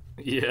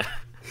 Yeah.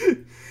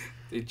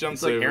 He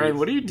jumps It's like, over. Eren,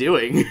 what are you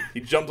doing?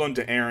 He jumped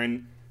onto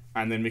Eren,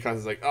 and then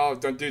Mikasa's like, "Oh,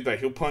 don't do that.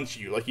 He'll punch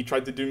you like he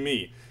tried to do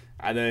me."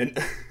 And then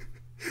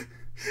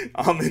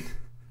Armin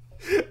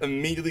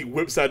immediately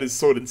whips out his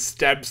sword and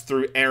stabs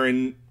through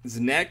Eren's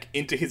neck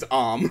into his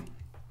arm.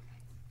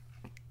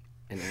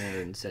 And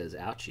Eren says,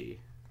 ouchie.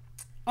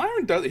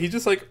 Eren does it. He's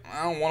just like,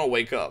 I don't want to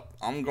wake up.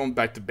 I'm going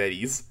back to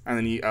Betty's. And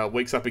then he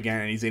wakes up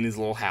again, and he's in his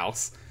little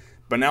house.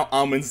 But now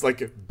Armin's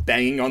like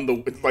banging on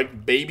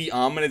baby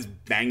Armin is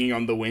banging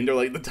on the window.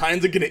 Like, the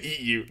Titans are gonna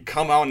eat you.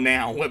 Come on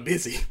now. We're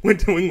busy. We're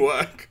doing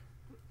work.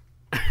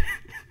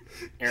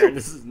 Eren,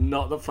 this is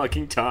not the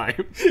fucking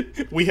time.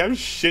 We have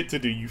shit to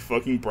do, you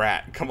fucking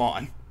brat. Come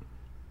on.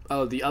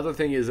 Oh, the other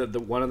thing is that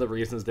one of the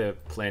reasons their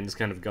plan is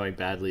kind of going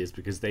badly is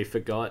because they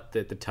forgot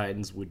that the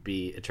Titans would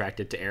be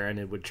attracted to Eren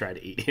and would try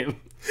to eat him.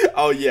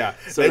 Oh yeah,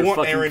 So they want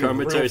fucking Eren real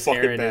comatose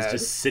fucking Eren bad. is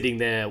just sitting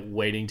there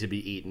waiting to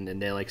be eaten, and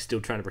they're like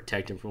still trying to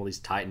protect him from all these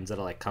Titans that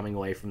are like coming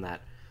away from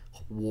that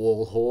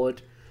wall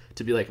horde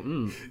to be like,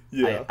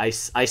 Yeah. I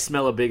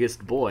smell a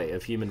biggest boy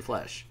of human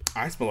flesh.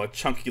 I smell a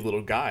chunky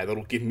little guy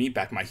that'll give me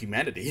back my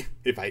humanity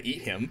if I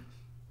eat him.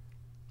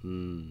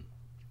 And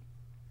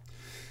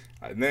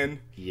then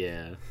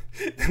Yeah.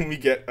 we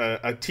get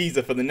a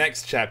teaser for the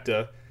next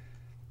chapter.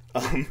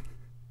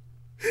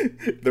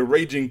 The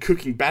Raging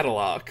Cooking Battle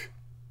Arc.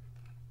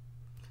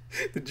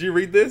 Did you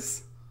read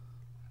this?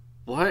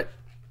 What?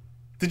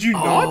 Did you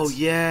not? Oh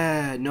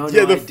yeah, no,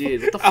 Yeah, I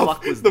did. What the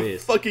fuck was the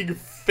this? fucking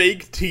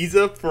fake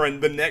teaser for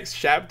the next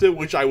chapter,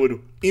 which I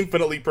would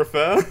infinitely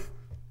prefer.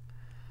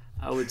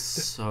 I would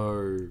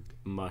so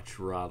much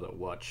rather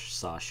watch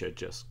Sasha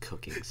just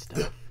cooking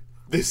stuff.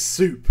 This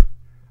soup.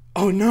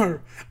 Oh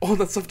no, all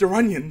that's left are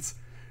onions.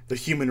 The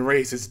human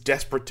race is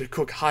desperate to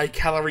cook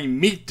high-calorie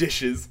meat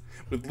dishes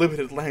with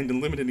limited land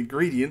and limited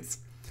ingredients.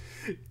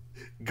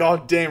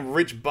 Goddamn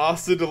rich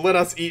bastard to let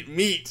us eat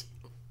meat.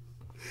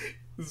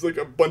 There's like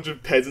a bunch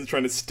of peasants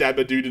trying to stab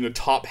a dude in a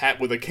top hat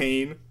with a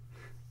cane.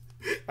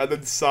 And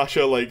then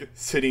Sasha, like,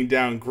 sitting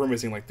down,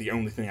 grimacing like the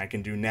only thing I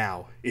can do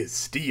now is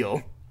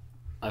steal.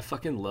 I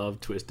fucking love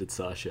Twisted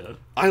Sasha.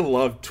 I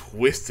love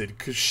Twisted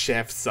because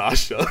Chef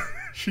Sasha.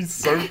 She's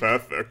so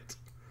perfect.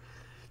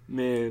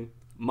 Man,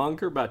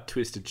 manga about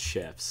twisted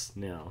chefs.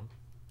 Now,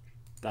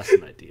 that's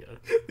an idea.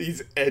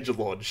 These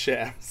edgelord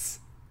chefs.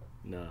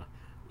 Nah.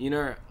 You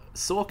know,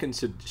 Sorkin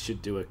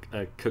should do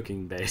a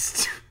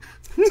cooking-based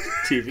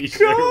TV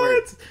show where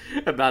it's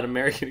about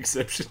American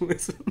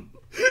exceptionalism.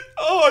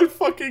 Oh, I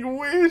fucking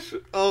wish.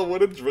 Oh,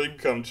 what a dream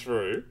come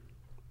true.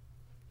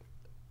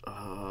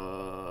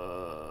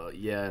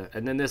 Yeah.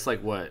 And then there's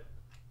like, what?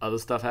 Other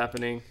stuff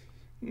happening?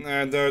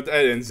 Nah, that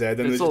ends there.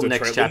 Then It's there's all just a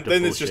next trailer. chapter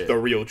Then it's just bullshit. the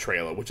real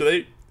trailer, which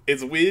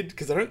it's weird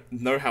because I don't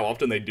know how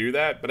often they do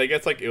that, but I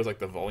guess like it was like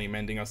the volume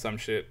ending or some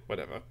shit.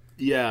 Whatever.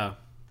 Yeah.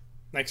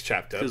 Next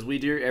chapter. Because we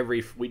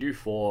do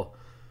 4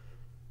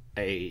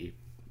 a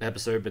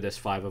episode, but there's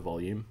 5 a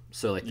volume.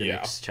 So like the Yeah.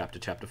 next chapter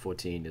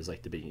 14 is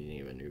like the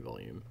beginning of a new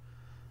volume.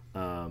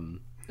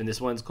 And this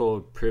one's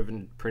called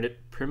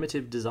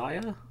Primitive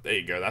Desire. There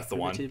you go. That's the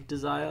one. Primitive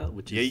Desire,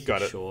 which is Yeah, you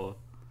got it. sure.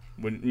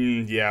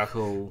 Yeah.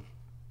 Cool.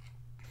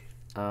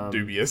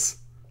 Dubious.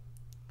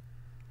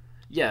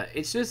 Yeah,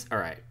 it's just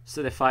alright.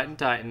 So they're fighting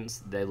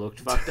titans. They looked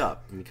fucked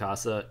up.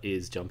 Mikasa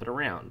is jumping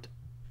around.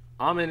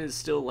 Amin is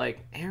still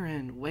like,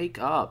 Eren, wake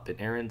up. And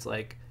Eren's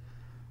like,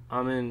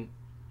 Amin,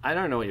 I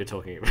don't know what you're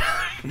talking about.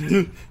 My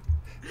He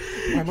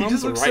mom's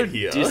just looks right so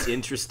here.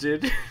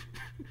 disinterested.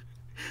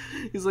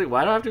 He's like,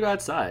 why do I have to go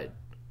outside?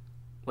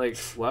 Like,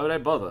 why would I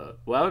bother?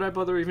 Why would I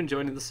bother even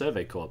joining the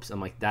Survey Corps? I'm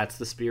like, that's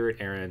the spirit,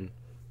 Eren.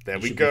 There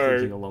You we should be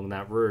thinking go. along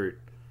that route.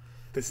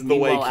 This is the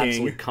way, Meanwhile, King.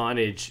 absolute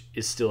carnage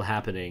is still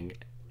happening,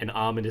 and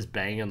Armin is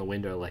banging on the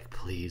window like,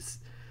 please,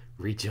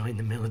 rejoin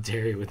the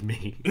military with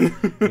me.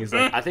 He's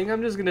like, I think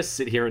I'm just gonna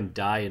sit here and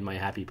die in my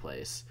happy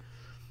place.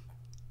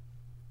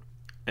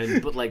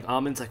 But like,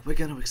 Armin's like, we're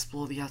gonna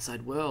explore the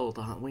outside world,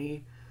 aren't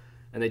we?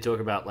 And they talk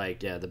about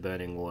like, yeah, the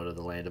burning water,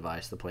 the land of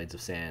ice, the plains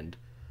of sand.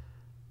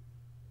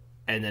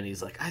 And then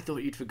he's like, I thought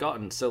you'd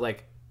forgotten. So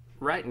like,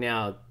 right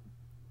now,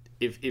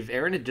 if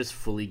Eren had just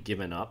fully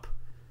given up,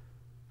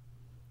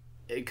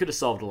 it could have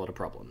solved a lot of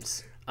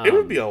problems. It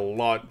would be a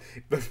lot.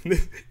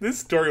 This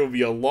story would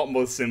be a lot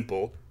more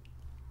simple.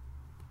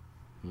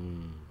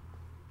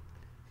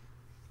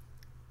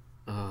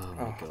 Oh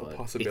my the god,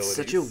 possibilities. it's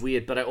such a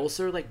weird. But I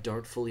also like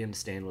don't fully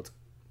understand what's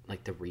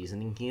like the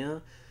reasoning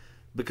here,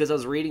 because I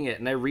was reading it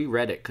and I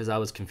reread it because I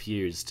was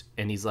confused.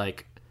 And he's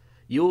like,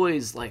 "You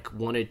always like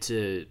wanted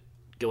to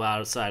go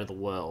outside of the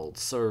world,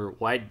 so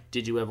why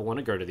did you ever want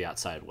to go to the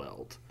outside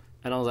world?"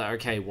 And I was like,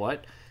 "Okay,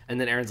 what?" And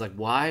then Aaron's like,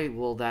 "Why?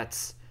 Well,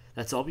 that's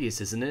obvious,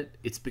 isn't it?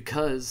 It's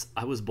because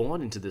I was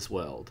born into this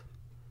world."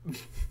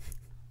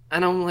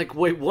 And I'm like,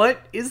 wait,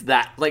 what is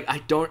that? Like, I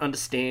don't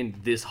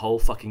understand this whole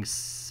fucking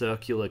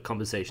circular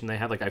conversation they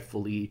have. Like, I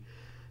fully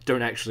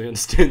don't actually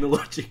understand the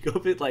logic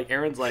of it. Like,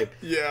 Aaron's like,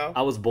 Yeah.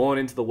 I was born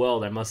into the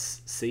world. I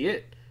must see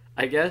it,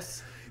 I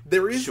guess.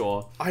 There is.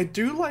 Sure. I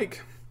do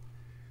like.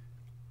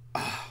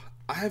 I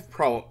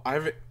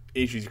have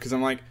issues because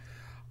I'm like,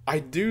 I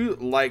do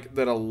like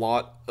that a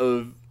lot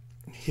of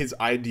his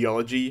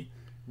ideology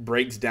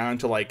breaks down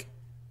to like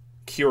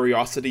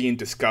curiosity and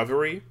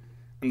discovery,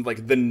 and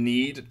like the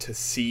need to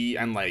see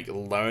and like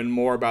learn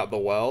more about the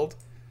world.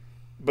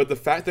 But the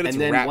fact that it's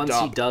And then wrapped once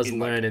up he does in,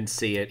 learn like, and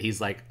see it, he's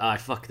like, ah,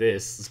 fuck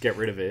this. Let's get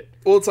rid of it.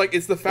 well, it's like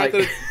it's the fact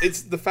Like- that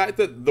it's the fact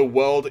that the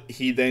world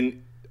he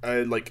then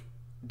like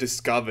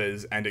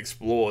discovers and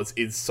explores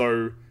is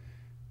so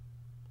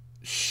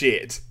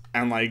shit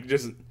and like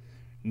just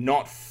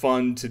not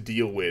fun to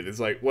deal with. It's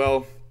like,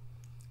 well,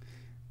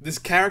 this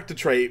character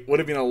trait would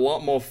have been a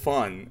lot more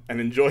fun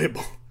and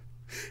enjoyable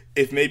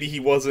if maybe he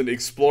wasn't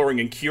exploring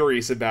and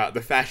curious about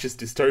the fascist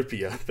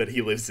dystopia that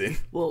he lives in.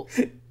 Well,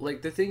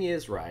 like, the thing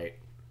is, right,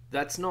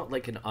 that's not,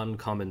 like, an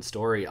uncommon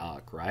story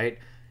arc, right?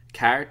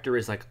 Character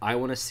is like, I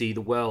want to see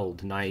the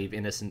world, naive,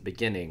 innocent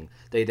beginning.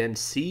 They then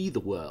see the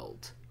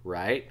world,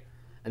 right?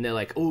 And they're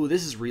like, oh,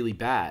 this is really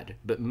bad.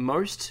 But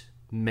most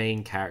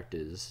main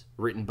characters,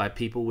 written by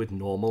people with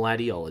normal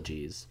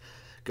ideologies,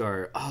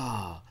 go,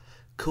 ah,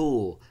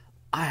 cool,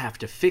 I have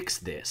to fix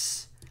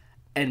this.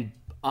 And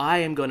I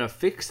am going to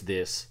fix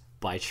this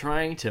by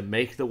trying to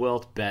make the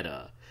world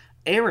better.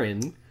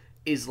 Eren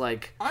is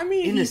like, I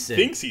mean, innocent,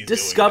 he thinks he's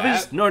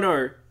discovers doing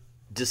that.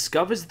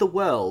 discovers the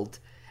world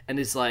and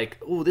is like,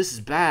 oh, this is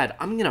bad,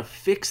 I'm gonna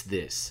fix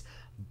this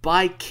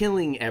by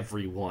killing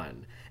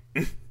everyone.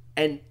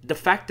 And the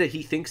fact that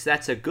he thinks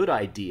that's a good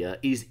idea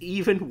is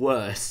even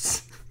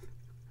worse.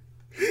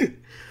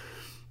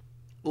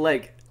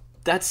 Like,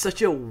 that's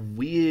such a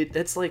weird...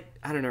 That's like,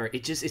 I don't know,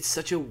 it's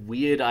such a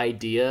weird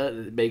idea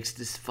that makes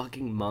this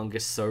fucking manga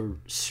so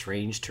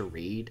strange to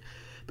read.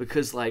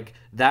 Because, like,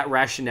 that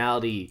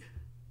rationality...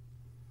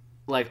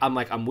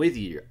 I'm with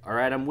you,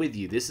 alright? I'm with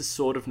you. This is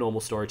sort of normal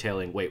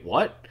storytelling. Wait,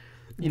 what?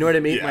 You know what I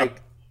mean? Yeah.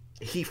 Like,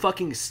 he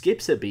fucking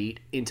skips a beat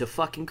into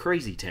fucking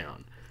Crazy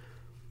Town.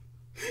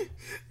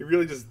 He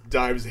really just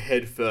dives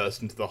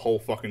headfirst into the whole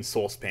fucking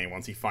saucepan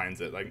once he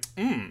finds it. Like,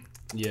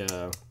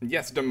 Yeah.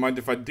 yes, don't mind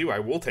if I do. I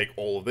will take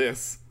all of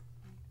this.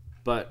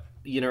 But,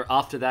 you know,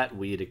 after that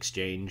weird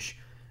exchange,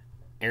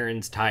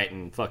 Aaron's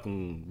Titan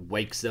fucking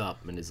wakes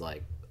up and is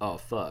like, oh,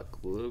 fuck,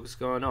 what's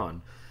going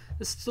on?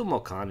 There's still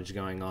more carnage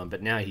going on,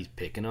 but now he's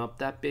picking up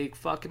that big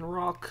fucking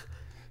rock.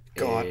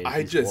 God, and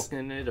I he's just...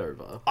 walking it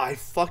over. I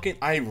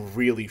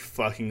really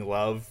fucking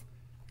love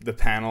the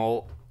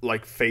panel,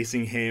 like,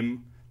 facing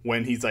him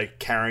when he's, like,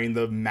 carrying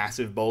the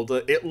massive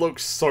boulder. It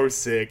looks so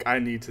sick, I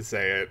need to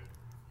say it.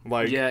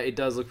 Like, Yeah, it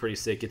does look pretty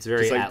sick. It's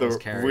very just, like, Atlas the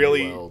carrying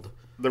really... world.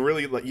 The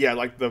really, like, yeah,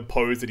 like, the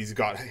pose that he's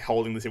got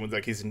holding this in with,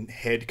 like, his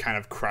head kind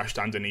of crushed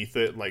underneath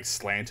it, like,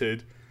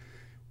 slanted.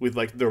 With,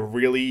 like, the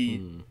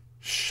really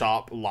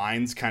sharp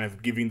lines kind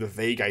of giving the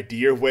vague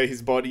idea of where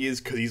his body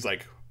is, because he's,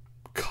 like,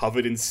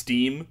 covered in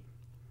steam.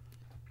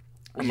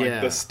 And, like,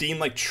 Yeah. the steam,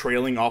 like,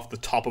 trailing off the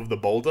top of the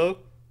boulder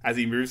as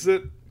he moves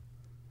it.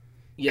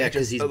 Yeah,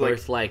 because just, he's like-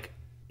 both, like,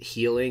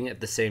 healing at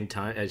the same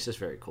time. It's just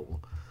very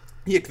cool.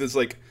 Yeah, because,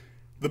 like,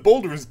 the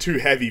boulder is too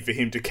heavy for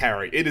him to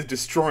carry. It is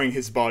destroying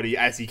his body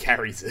as he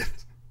carries it.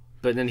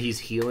 But then he's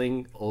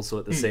healing also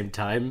at the same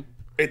time.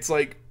 It's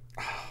like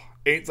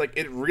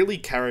it really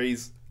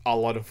carries a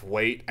lot of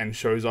weight and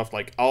shows off,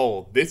 like,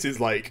 oh, this is,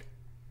 like,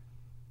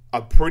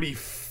 a pretty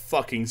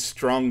fucking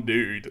strong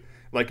dude.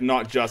 Like,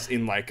 not just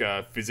in, like,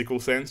 a physical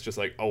sense, just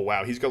like, oh,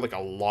 wow, he's got, like, a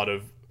lot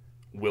of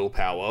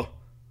willpower.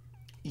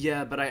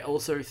 Yeah, but I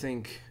also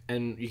think,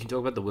 and you can talk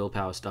about the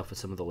willpower stuff for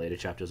some of the later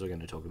chapters we're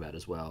going to talk about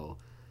as well,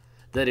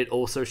 that it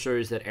also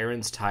shows that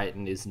Aaron's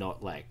Titan is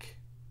not, like,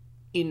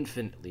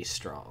 infinitely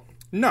strong.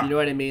 No. You know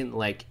what I mean?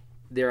 Like,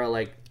 there are,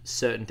 like,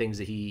 certain things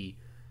that he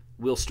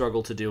will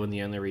struggle to do, and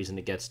the only reason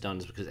it gets done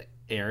is because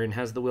Aaron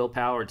has the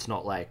willpower. It's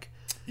not like...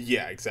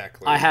 Yeah,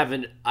 exactly.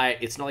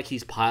 It's not like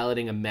he's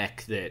piloting a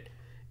mech that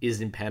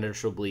is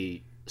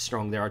impenetrably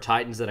strong. There are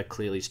Titans that are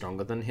clearly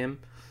stronger than him.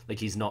 Like,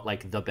 he's not,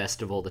 like, the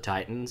best of all the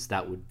Titans.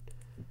 That would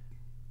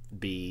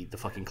be the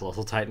fucking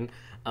Colossal Titan.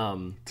 I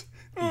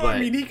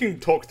mean, he can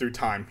talk through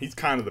time. He's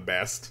kind of the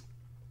best.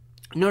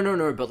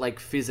 No, but,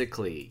 like,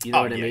 physically. You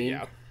know what I yeah, mean?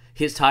 yeah.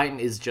 His Titan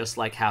is just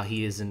like how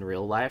he is in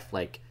real life.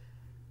 Like,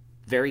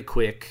 very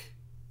quick.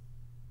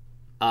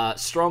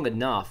 Strong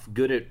enough.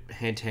 Good at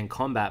hand-to-hand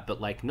combat,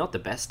 but, like, not the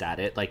best at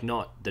it. Like,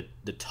 not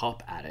the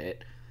top at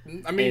it.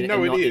 I mean, and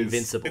it not is.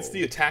 invincible. It's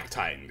the attack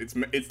titan.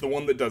 It's the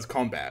one that does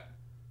combat.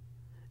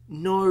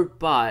 No,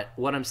 but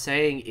what I'm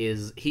saying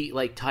is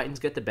Titans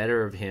get the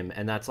better of him,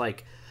 and that's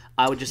like,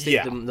 I would just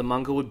think Yeah. the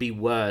manga would be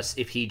worse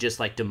if he just,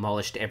 like,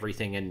 demolished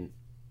everything and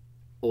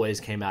always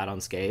came out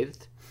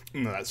unscathed.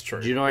 No, that's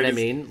true. Do you know what I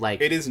mean?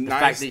 Like, it is the nice.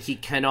 fact that he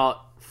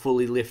cannot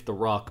fully lift the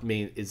rock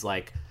is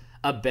like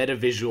a better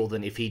visual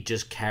than if he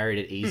just carried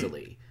it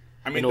easily.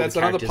 I mean, And all that's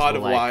the another characters part were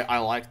of like- why I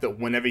like that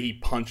whenever he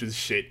punches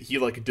shit, he,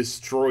 like,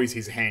 destroys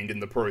his hand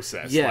in the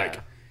process. Yeah. Like,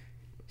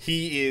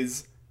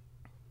 he's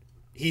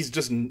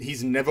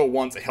never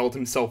once held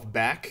himself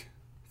back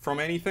from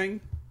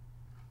anything.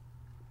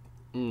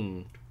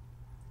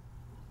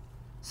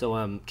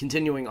 So,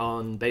 continuing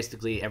on,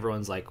 basically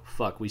everyone's like,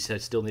 fuck, we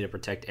still need to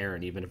protect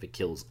Eren even if it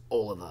kills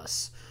all of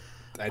us.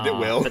 And it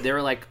will. But there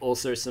are, like,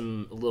 also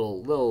some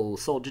little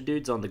soldier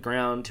dudes on the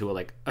ground who are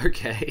like,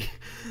 okay,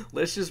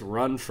 let's just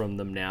run from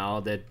them now.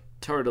 They're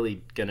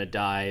totally gonna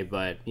die,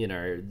 but, you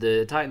know,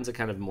 the Titans are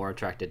kind of more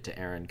attracted to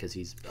Eren because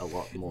he's a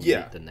lot more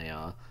Yeah. meat than they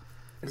are.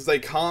 Because they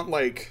can't,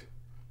 like...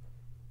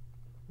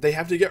 They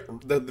have to get...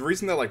 The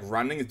reason they're, like,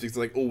 running is because,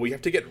 like, oh, we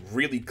have to get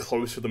really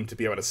close for them to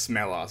be able to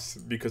smell us.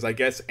 Because I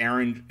guess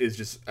Eren is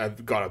just...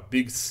 got a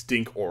big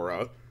stink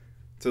aura.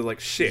 So, like,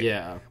 shit.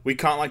 Yeah. We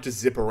can't, like, just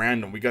zip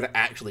around them. We gotta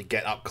actually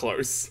get up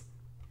close.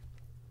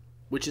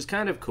 Which is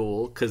kind of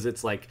cool, because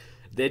it's like,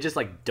 they're just,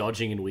 like,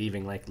 dodging and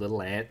weaving like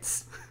little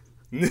ants.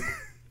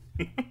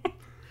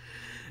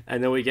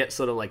 And then we get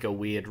sort of, like, a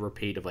weird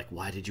repeat of, like,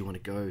 why did you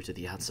want to go to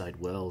the outside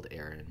world,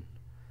 Eren?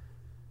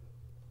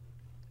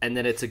 And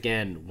then it's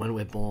again, when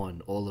we're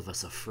born, all of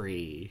us are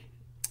free.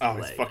 Oh,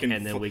 his Like, fucking...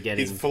 and then we get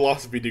his in-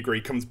 philosophy degree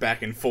comes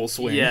back in full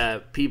swing. Yeah,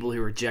 people who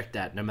reject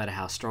that, no matter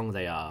how strong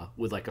they are,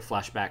 with, like, a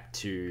flashback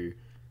to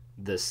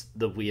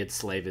the weird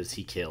slavers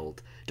he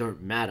killed,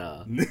 don't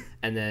matter.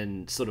 And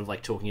then sort of,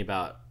 like, talking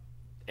about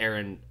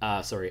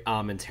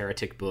Armin's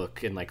heretic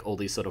book and, like, all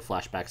these sort of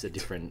flashbacks at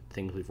different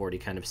things we've already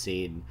kind of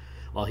seen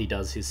while he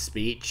does his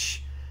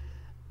speech.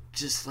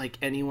 Just, like,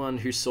 anyone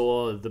who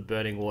saw the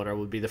burning water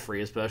would be the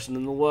freest person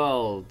in the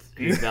world,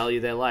 who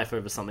value their life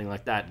over something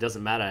like that. It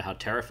doesn't matter how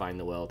terrifying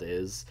the world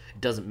is.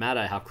 It doesn't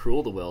matter how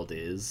cruel the world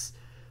is.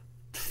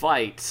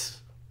 Fight.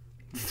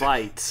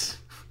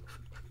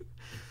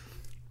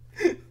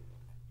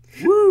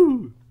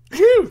 Woo!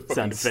 Fucking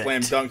Sound effect.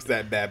 slam dunks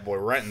that bad boy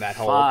right in that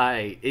hole.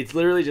 Fight. It's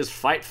literally just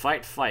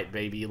fight,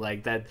 baby.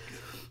 Like that.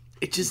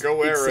 It just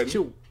Go it's Aaron. such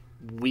a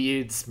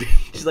weird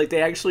speech. Like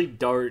they actually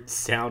don't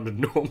sound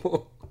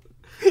normal.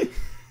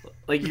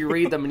 Like you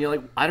read them and you're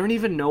like, I don't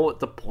even know what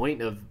the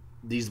point of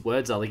these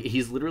words are. Like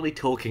he's literally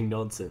talking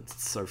nonsense.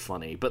 It's so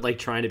funny, but like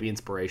trying to be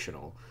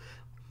inspirational.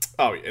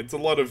 Oh, yeah, it's a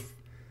lot of.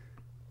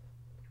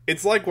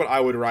 It's like what I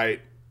would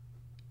write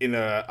in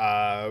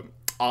a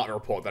art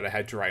report that I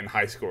had to write in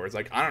high school. It's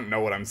like, I don't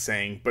know what I'm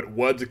saying, but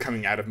words are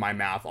coming out of my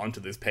mouth onto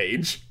this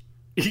page.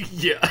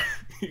 Yeah,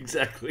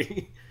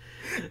 exactly.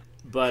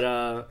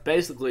 But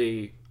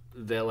basically,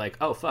 they're like,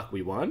 "Oh fuck,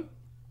 we won!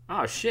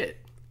 Oh shit!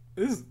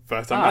 This is the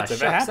first time that's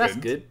ever happened. That's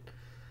good."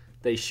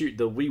 They shoot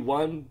the "we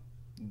won"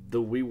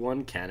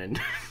 cannon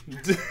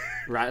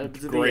right up to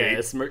the Great.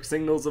 air. Smoke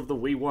signals of the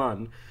 "we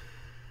won,"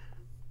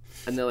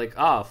 and they're like,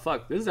 "Oh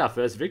fuck, this is our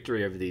first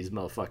victory over these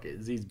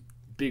motherfuckers. These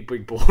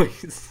big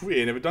boys." We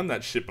ain't never done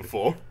that shit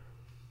before.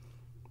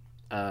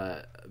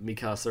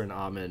 Mikasa and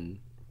Armin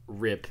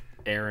rip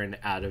Eren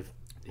out of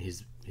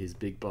his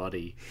big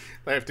body.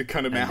 They have to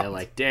cut him And out. they're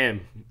like,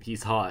 damn,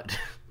 he's hot.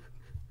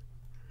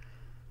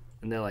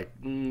 And they're like,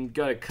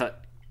 gotta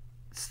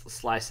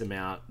slice him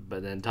out.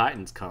 But then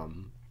Titans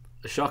come.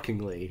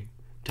 Shockingly,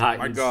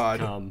 Titans God.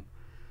 come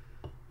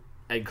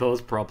and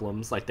cause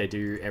problems like they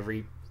do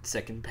every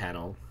second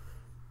panel.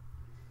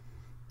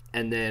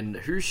 And then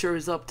who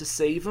shows up to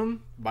save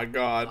him? My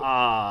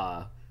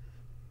God.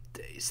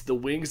 It's the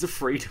Wings of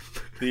Freedom.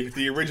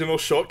 The original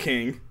Short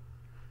King.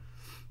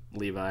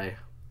 Levi.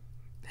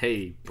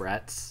 Hey,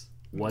 brats.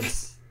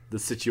 What's the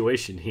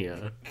situation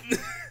here?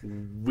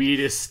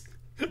 Weirdest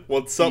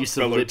What's up, use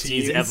of fellow ellipses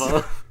teens?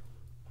 ever.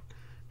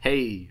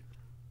 Hey,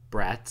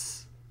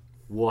 brats.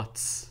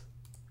 What's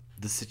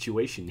the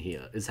situation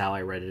here? Is how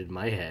I read it in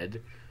my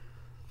head.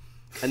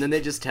 And then they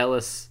just tell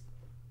us,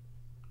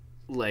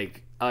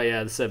 like, oh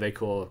yeah, the Survey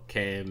Corps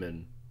came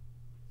and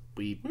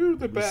we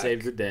they're back.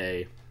 saved the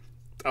day.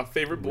 Our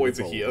favorite boys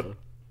are with here. Boulder.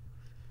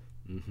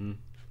 Mm-hmm.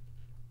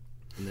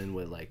 And then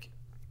we're like,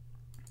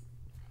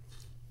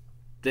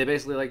 they're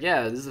basically like,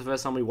 yeah, this is the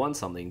first time we won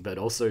something, but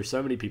also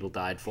so many people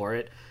died for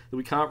it that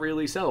we can't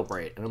really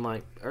celebrate. And I'm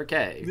like,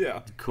 okay,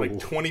 Yeah, cool. like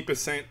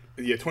 20%.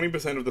 Yeah,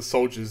 20% of the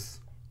soldiers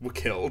were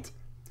killed,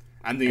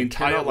 and the I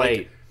entire cannot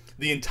wait.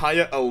 the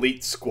entire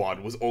elite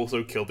squad was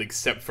also killed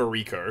except for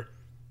Rico.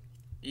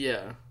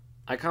 Yeah.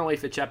 I can't wait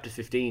for chapter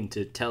 15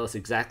 to tell us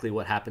exactly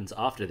what happens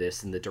after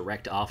this in the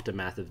direct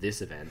aftermath of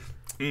this event.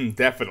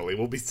 Definitely,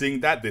 we'll be seeing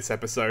that this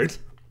episode.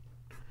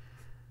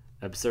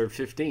 Episode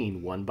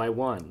 15, one by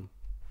one.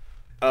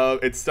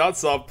 It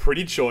starts off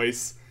pretty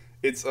choice.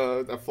 It's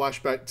a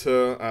flashback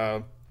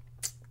to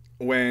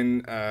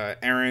when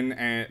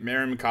Eren,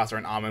 Mikasa,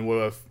 and Armin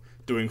were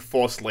doing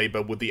forced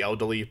labor with the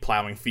elderly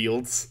plowing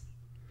fields.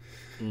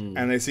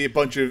 And they see a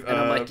bunch of... And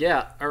I'm like,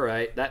 yeah,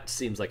 alright, that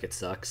seems like it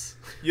sucks.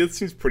 Yeah, it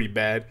seems pretty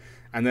bad.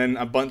 And then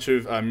a bunch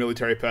of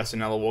military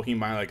personnel are walking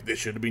by like, this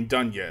should have been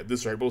done yet.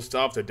 This road will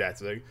starve to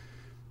death. It's like,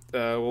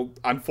 well,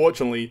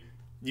 unfortunately,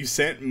 you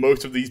sent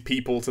most of these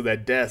people to their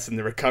deaths in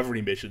the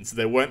recovery mission, so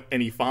there weren't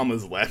any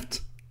farmers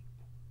left.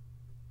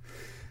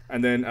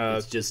 And then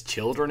It's just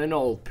children and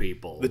old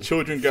people. the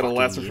children get a Fucking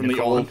lesson from the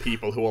unicorn. old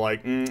people who are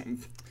like,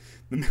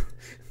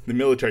 the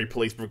military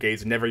police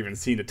brigades have never even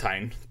seen a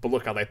Titan, but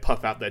look how they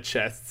puff out their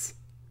chests.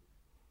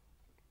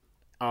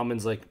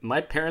 Armin's like,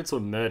 my parents were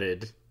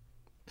murdered,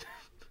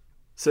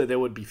 so there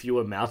would be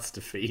fewer mouths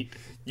to feed.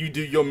 You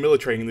do your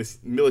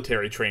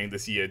military training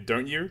this year,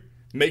 don't you?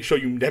 Make sure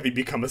you never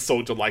become a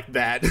soldier like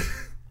that.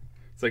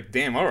 It's like,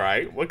 damn,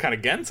 alright. We're kind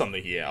of getting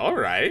something here.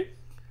 Alright.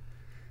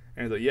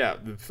 And he's like, yeah,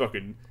 the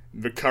fucking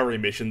recovery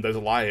mission, those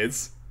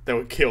liars, they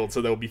were killed,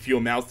 so there will be fewer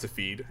mouths to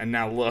feed. And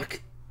now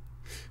look.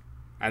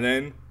 And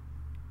then,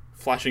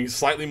 flashing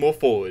slightly more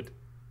forward,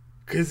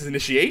 because it's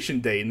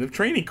initiation day in the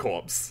training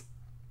corps.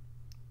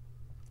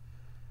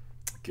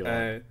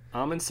 God.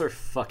 Armin's so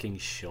fucking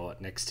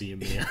short next to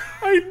Ymir.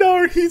 I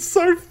know, he's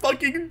so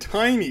fucking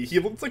tiny. He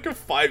looks like a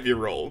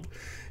 5-year-old.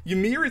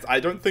 Ymir is,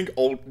 I don't think,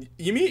 old.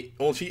 Ymir,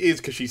 well, she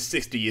is because she's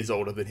 60 years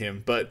older than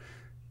him, but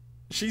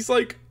she's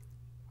like,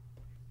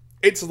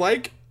 it's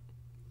like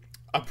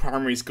a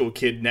primary school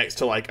kid next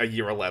to like a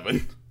year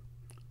 11.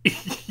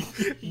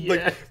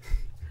 Yeah.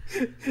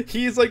 Like,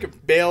 he's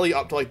like barely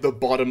up to like the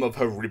bottom of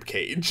her rib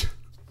cage.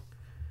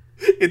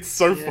 It's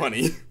so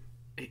funny.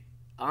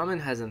 Armin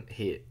hasn't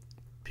hit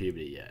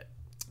puberty yet.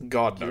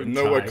 God, no, Even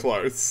nowhere try.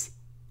 close.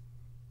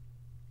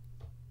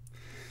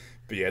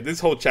 But yeah, this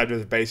whole chapter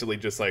is basically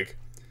just like,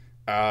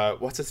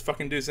 what's this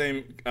fucking dude's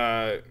name?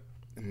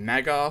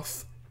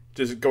 Magoth?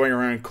 Just going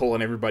around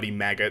calling everybody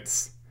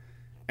maggots.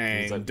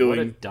 And It's like, doing... what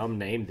a dumb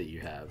name that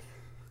you have.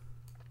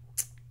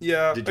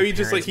 Yeah, Did I your mean,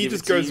 just like, parents he give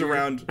just it to goes you?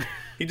 around...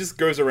 He just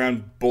goes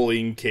around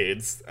bullying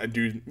kids and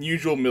do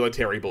usual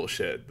military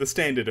bullshit. The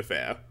standard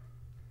affair.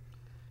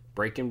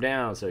 break him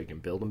down so he can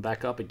build him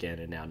back up again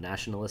in our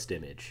nationalist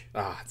image.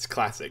 It's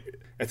classic.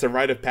 It's a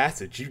rite of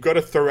passage. You've got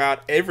to throw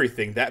out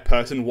everything that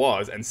person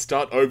was and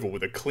start over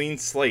with a clean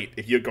slate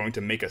if you're going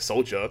to make a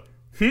soldier.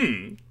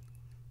 Damn,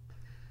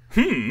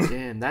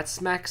 that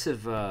smacks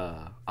of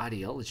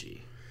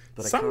ideology.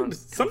 But Something to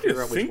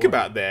figure out which think one.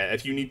 about there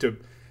if you need to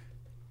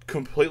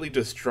completely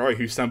destroy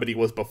who somebody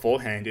was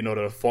beforehand in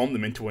order to form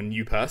them into a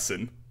new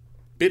person.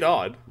 Bit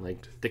odd.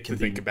 Like, that can to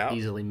be think about.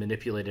 easily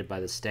manipulated by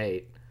the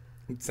state.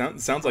 It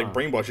sounds like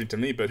brainwashing to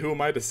me, but who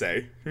am I to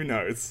say? Who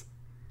knows?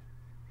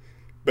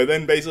 But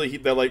then basically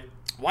they're like,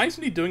 why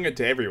isn't he doing it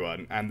to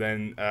everyone? And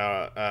then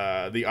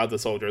the other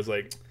soldier is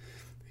like,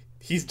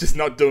 he's just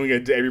not doing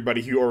it to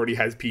everybody who already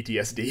has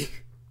PTSD.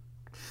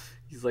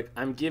 He's like,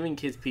 I'm giving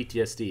kids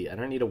PTSD. I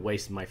don't need to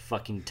waste my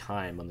fucking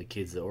time on the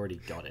kids that already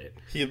got it.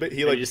 He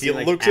just see,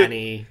 like, looks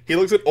Annie, at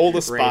all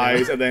the Reyna.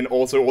 spies and then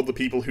also all the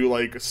people who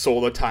like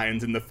saw the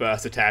Titans in the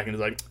first attack and is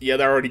like, yeah,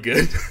 they're already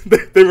good.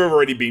 They've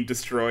already been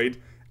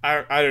destroyed.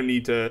 I don't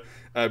need to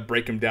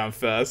break them down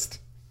first.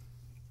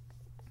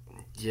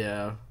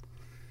 Yeah,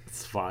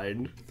 it's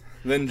fine.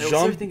 Then I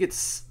also Jean, think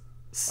it's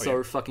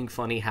so fucking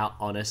funny how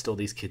honest all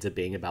these kids are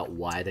being about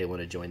why they want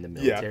to join the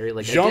military.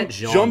 Like, I get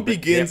Jean but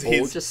begins they're all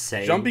his just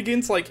saying, Jean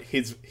begins like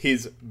his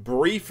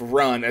brief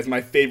run as my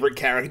favorite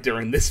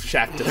character in this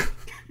chapter.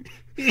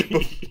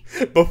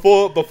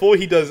 before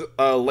he does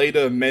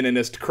later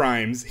Meninist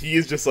crimes, he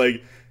is just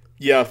like,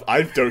 yeah,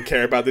 I don't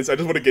care about this. I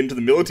just want to get into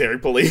the military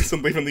police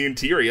and live in the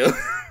interior.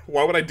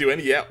 Why would I do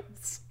any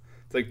else?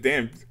 It's like,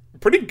 damn,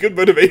 pretty good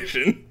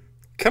motivation.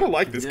 Kind of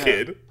like this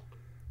kid.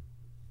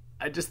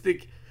 I just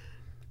think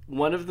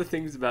one of the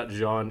things about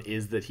Jean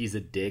is that he's a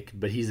dick,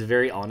 but he's a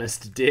very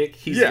honest dick.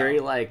 He's very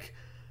like,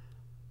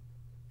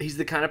 he's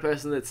the kind of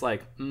person that's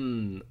like,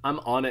 I'm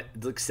on it,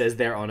 like, says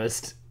they're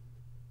honest,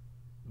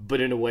 but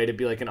in a way to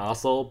be like an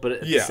asshole. But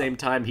at the same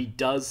time, he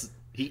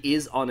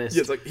is honest.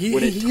 Yeah, it's like he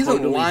when it isn't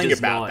totally lying does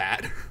about not.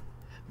 that.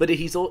 But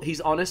he's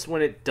honest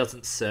when it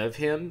doesn't serve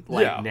him.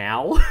 Like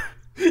now,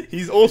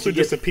 He's also he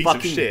just a gets piece of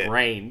fucking shit.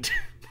 brained.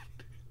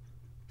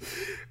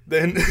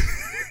 Then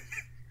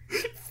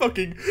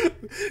fucking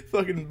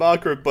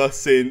Marco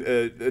busts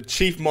in,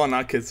 Chief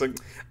Monarchist,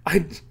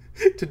 like,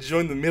 to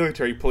join the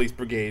military police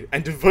brigade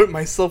and devote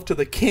myself to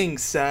the king,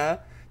 sir.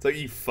 It's like,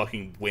 you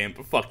fucking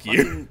wimp, fuck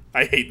you.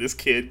 I hate this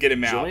kid, get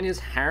him out. Join his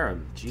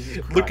harem. Jesus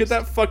Christ. Look at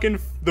that fucking,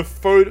 the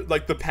photo,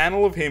 like the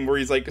panel of him where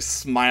he's like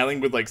smiling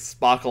with like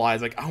sparkle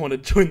eyes, like, I want to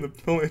join the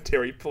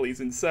military police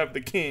and serve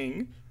the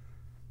king.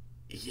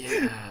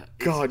 Yeah.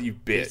 God, you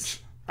bitch.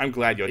 I'm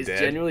glad you're It's dead.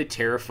 genuinely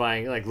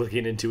terrifying, like,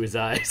 looking into his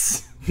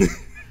eyes.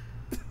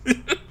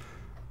 And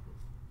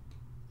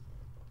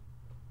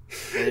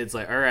it's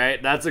like,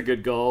 alright, that's a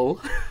good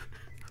goal.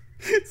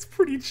 It's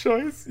pretty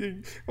choice.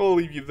 I'll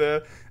leave you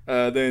there.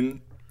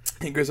 Then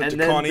he goes up And to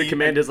then Connie. the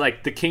commander's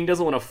like, the king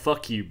doesn't want to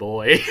fuck you,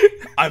 boy.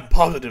 I'm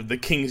positive the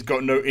king's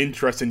got no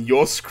interest in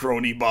your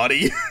scrawny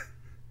body.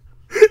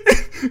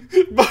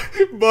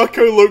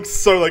 Marco looks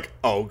so like,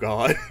 oh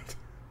god.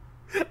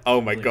 Oh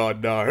my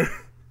god, no.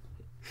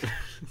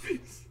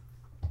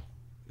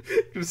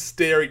 Just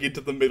staring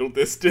into the middle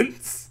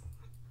distance.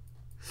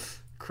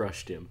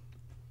 Crushed him.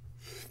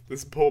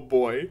 This poor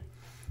boy.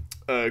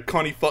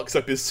 Connie fucks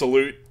up his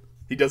salute.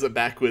 He does it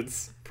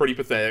backwards. Pretty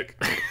pathetic.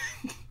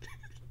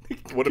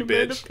 What a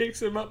Commander bitch.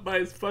 picks him up by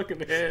his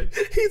fucking head.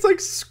 He's like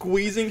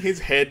squeezing his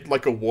head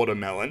like a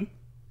watermelon.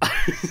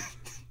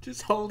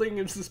 Just holding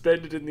him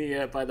suspended in the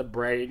air by the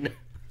brain.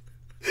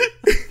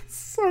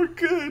 So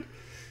good.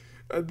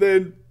 And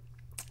then,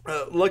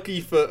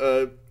 lucky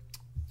for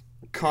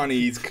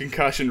Connie's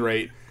concussion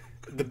rate,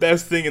 the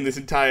best thing in this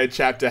entire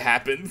chapter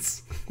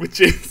happens,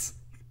 which is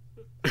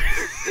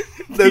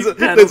there's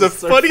a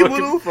funny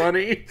little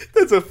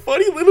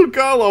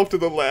girl off to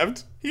the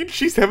left.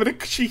 She's having a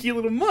cheeky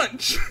little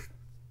munch.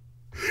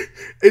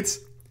 It's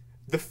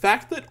the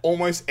fact that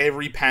almost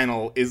every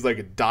panel is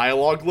like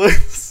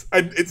dialogueless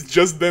and it's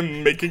just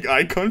them making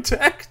eye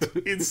contact.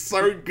 It's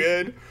so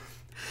good.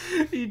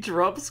 He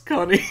drops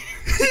Connie.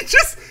 He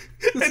just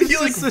and he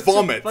like This is such a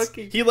vomits.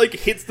 fucking- He like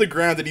hits the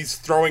ground and he's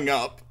throwing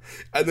up,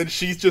 and then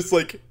she's just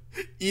like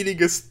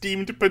eating a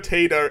steamed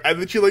potato, and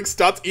then she like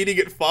starts eating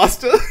it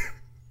faster.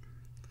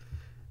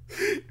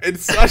 And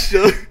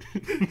Sasha,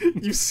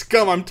 you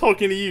scum! I'm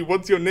talking to you.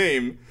 What's your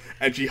name?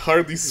 And she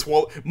hurriedly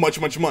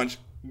munch.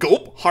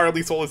 Gulp!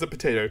 Hurriedly swallows a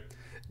potato.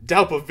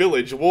 Dalpa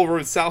Village, Wall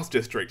Road South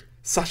District.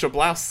 Sasha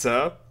Blouse,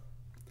 sir.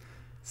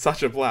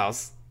 Sasha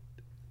Blouse.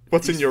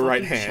 What's in your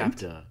right hand?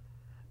 Chapter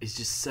is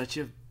just such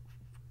a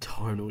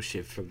tonal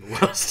shift from the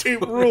last It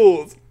one.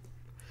 rules.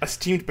 A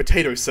steamed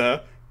potato,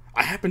 sir.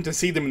 I happened to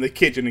see them in the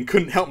kitchen and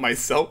couldn't help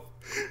myself.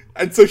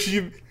 And so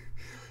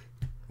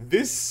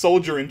this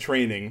soldier in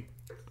training,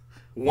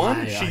 one,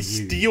 Why she are you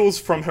steals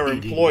from her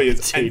eating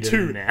employers, and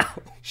potato two, now?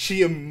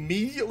 she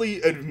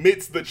immediately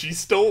admits that she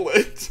stole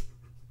it.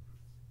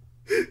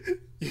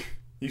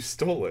 You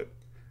stole it.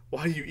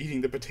 Why are you eating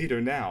the potato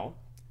now?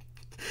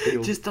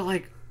 Just to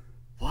like,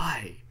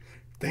 why?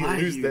 They Why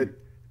lose you- their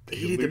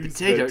Eating the lose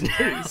potato their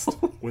now. taste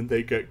when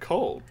they get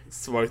cold.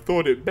 So I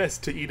thought it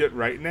best to eat it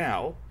right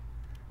now.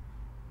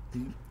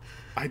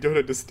 I don't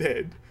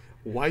understand.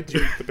 Why do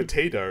you eat the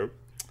potato?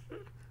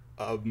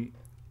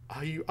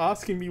 Are you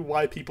asking me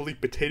why people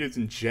eat potatoes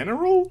in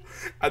general?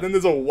 And then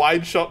there's a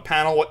wide shot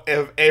panel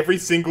of every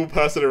single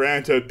person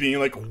around her being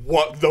like,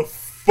 what the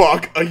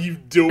fuck are you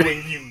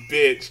doing, you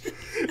bitch?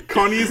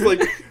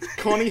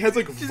 Connie has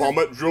like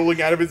vomit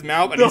drooling out of his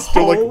mouth and he's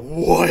still like,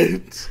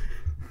 what?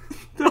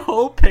 The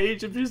whole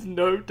page of just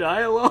no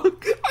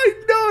dialogue. I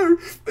know!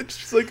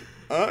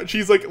 And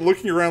she's like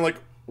looking around like,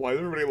 why does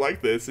everybody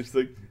like this? And she's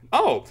like,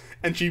 oh.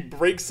 And she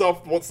breaks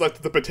off what's left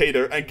of the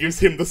potato and gives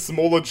him the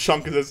smaller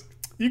chunk and says,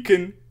 you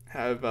can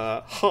have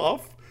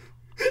half.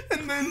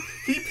 And then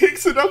he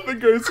picks it up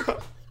and goes,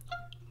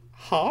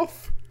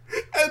 half?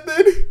 And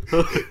then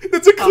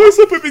there's a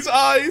close-up of his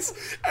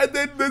eyes, and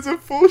then there's a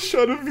full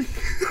shot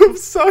of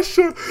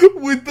Sasha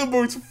with the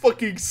most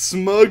fucking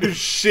smug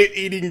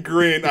shit-eating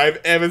grin I've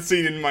ever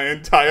seen in my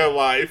entire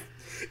life.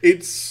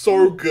 It's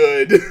so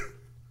good.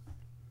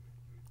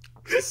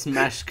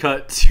 Smash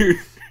cut to...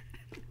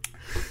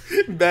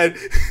 Mad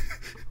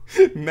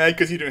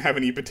because you don't have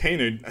any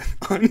potato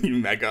on you,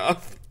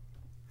 Magath.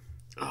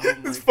 Oh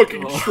This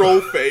fucking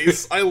troll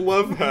face. I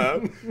love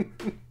her.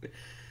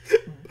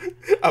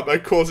 Am I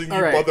causing you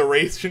Alright.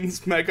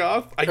 botherations,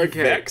 Magath? Are you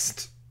Okay.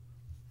 vexed?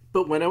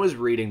 But when I was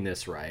reading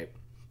this, right,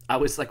 I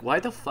was like, why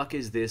the fuck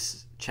is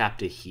this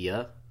chapter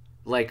here?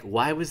 Like,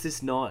 why was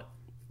this not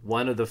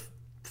one of the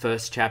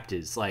first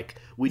chapters? Like,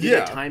 we did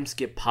Yeah. a time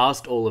skip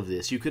past all of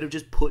this. You could have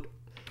just put...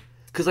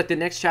 Because, like, the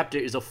next chapter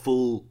is a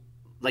full...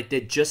 Like,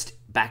 they're just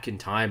back in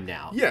time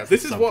now. Yeah, for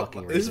this is some what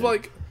fucking this is reason.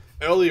 like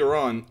earlier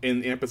on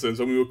in the episodes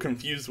when we were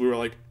confused. We were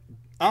like,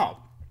 "Oh,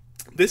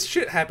 this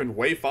shit happened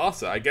way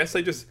faster." I guess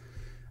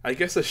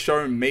the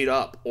show made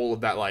up all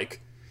of that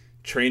like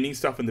training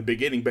stuff in the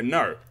beginning, but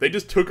no, they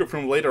just took it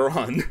from later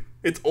on.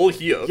 It's all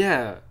here.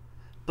 Yeah,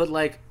 but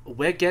like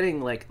we're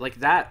getting like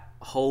that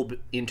whole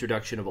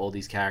introduction of all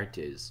these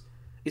characters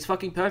is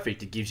fucking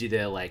perfect. It gives you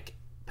their like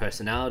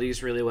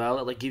personalities really well.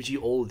 It like gives you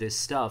all this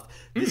stuff.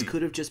 This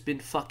could have just been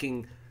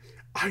fucking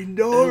I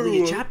know.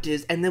 earlier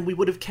chapters, and then we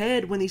would have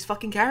cared when these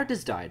fucking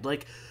characters died.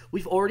 Like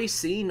we've already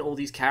seen all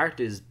these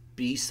characters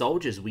be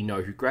soldiers. We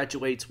know who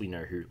graduates. We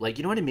know who like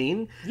you know what I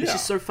mean. It's Yeah.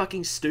 just so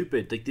fucking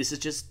stupid. Like this is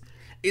just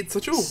It's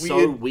such a so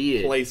weird,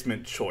 weird.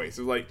 placement choice.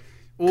 It's like,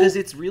 well, because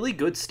it's really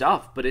good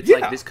stuff, but it's Yeah.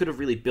 like this could have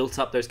really built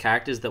up those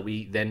characters that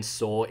we then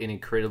saw in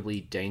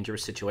incredibly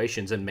dangerous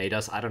situations and made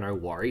us, I don't know,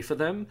 worry for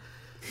them.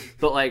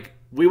 But like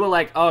we were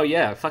like, oh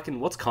yeah,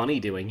 fucking what's Connie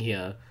doing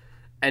here?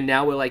 And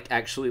now we're like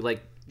actually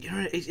like you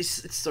know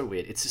it's so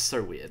weird. It's just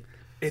so weird.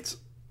 it's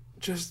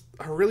just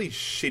a really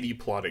shitty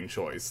plotting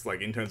choice,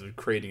 like in terms of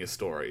creating a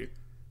story.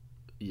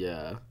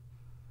 Yeah.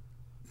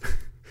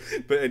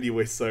 But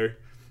anyway, so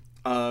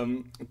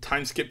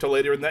time skip to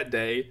later in that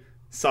day.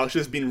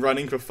 Sasha's been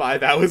running for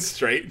 5 hours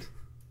straight.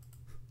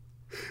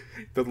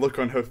 The look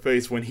on her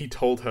face when he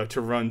told her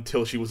to run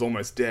till she was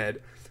almost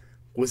dead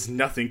was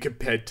nothing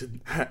compared to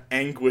her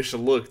anguished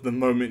look the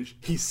moment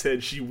he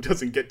said she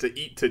doesn't get to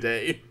eat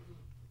today.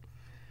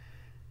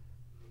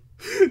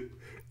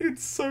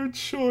 It's so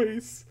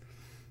choice.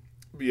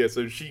 But yeah,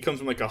 so she comes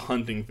from like a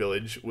hunting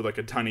village with like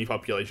a tiny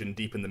population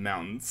deep in the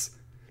mountains.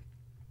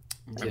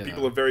 And Yeah.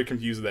 people are very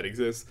confused that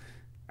exists.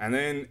 And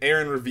then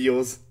Aaron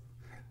reveals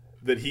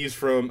that he's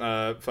from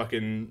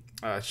fucking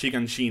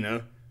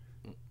Shiganshina,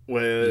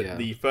 where Yeah.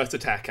 the first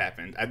attack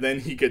happened. And then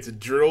he gets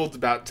drilled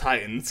about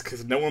Titans,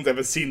 because no one's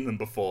ever seen them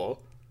before.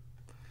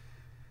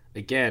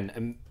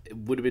 Again, it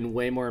would have been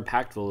way more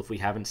impactful if we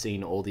haven't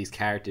seen all these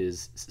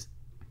characters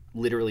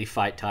literally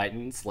fight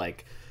Titans.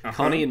 Like,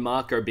 Connie and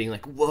Marco being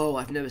like, whoa,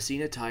 I've never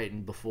seen a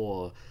Titan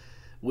before.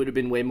 Would have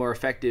been way more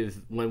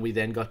effective when we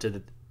then got to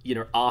the, you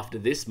know, after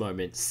this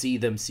moment, see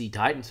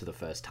Titans for the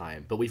first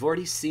time. But we've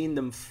already seen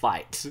them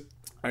fight.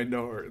 I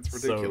know, it's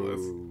ridiculous.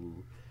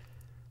 So,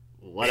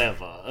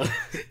 whatever.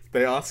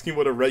 They ask him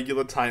what a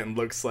regular Titan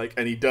looks like,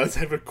 and he does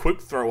have a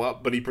quick throw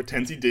up, but he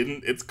pretends he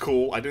didn't. It's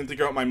cool. I didn't think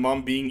about my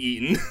mom being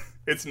eaten.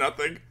 It's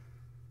nothing.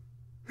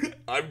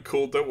 I'm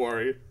cool, don't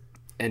worry.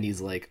 And he's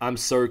like, I'm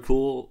so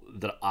cool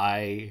that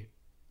I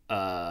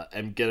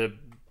am gonna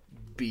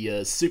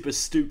be super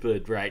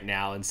stupid right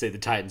now and say the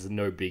Titans are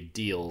no big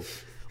deal.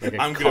 Like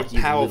a I'm gonna cocky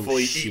little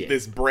powerfully shit. eat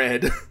this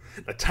bread.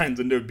 The Titans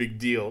are no big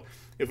deal.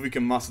 If we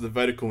can master the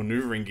vertical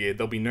maneuvering gear,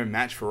 there'll be no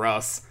match for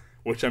us.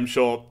 Which I'm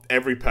sure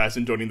every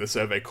person joining the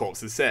Survey Corps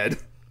has said.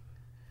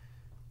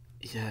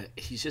 Yeah,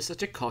 he's just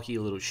such a cocky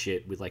little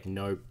shit with like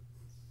no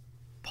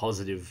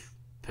positive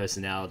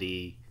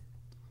personality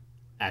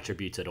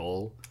attributes at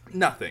all.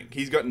 Nothing.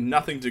 He's got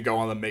nothing to go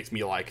on that makes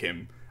me like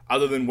him,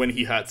 other than when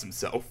he hurts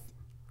himself.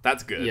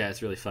 That's good. Yeah,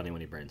 it's really funny when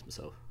he brains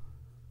himself.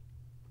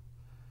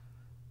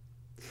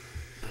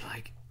 But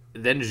like,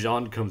 then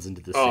Jean comes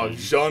into the Oh, scene.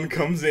 Jean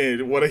comes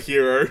in. What a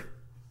hero.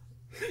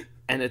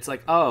 And it's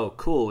like, oh,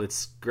 cool.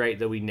 It's great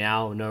that we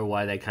now know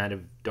why they kind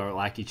of don't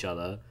like each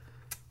other.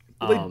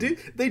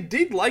 They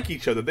did like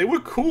each other. They were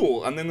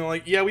cool. And then they're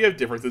like, yeah, we have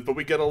differences, but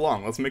we get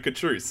along. Let's make a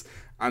truce.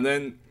 And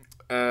then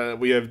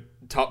we have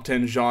top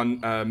 10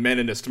 Jean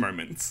Meninist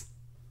moments.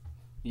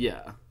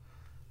 Yeah.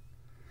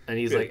 And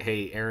he's Yeah. like,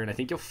 hey, Aaron, I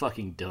think you're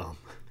fucking dumb.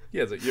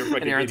 Yeah, it's like, you're a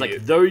fucking And Aaron's idiot.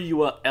 like, though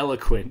you are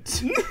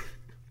eloquent.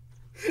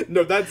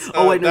 No, that's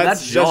Oh, wait, no, that's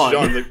that's just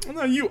Jean. Like,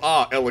 no, you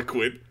are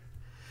eloquent.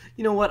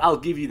 You know what? I'll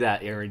give you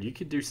that, Aaron. You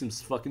can do some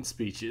fucking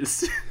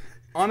speeches.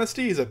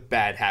 Honesty is a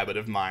bad habit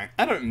of mine.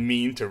 I don't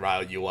mean to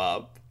rile you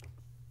up.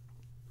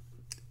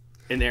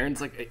 And Aaron's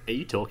like, are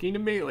you talking to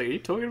me? Like, are you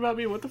talking about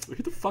me? Who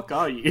the fuck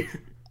are you?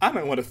 I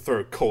don't want to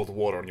throw cold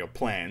water on your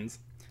plans.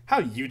 How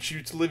you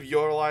choose to live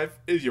your life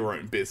is your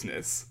own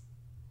business.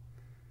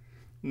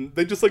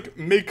 They just like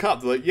make up.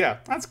 They're like, yeah,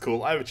 that's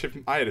cool. I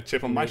had a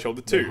chip on my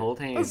shoulder too. hold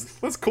hands.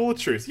 Let's call the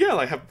truth. Yeah,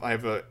 I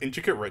have an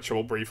intricate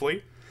ritual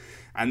briefly,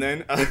 and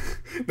then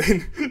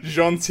then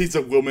Jean sees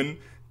a woman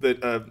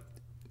that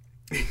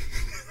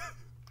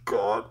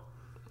God.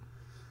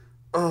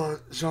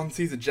 Jean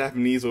sees a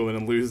Japanese woman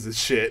and loses his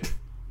shit.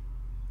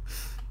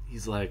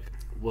 He's like,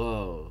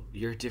 whoa,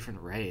 you're a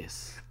different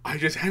race. I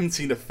just hadn't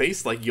seen a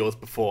face like yours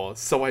before,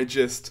 so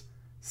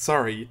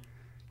sorry,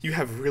 you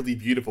have really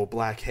beautiful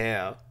black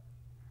hair.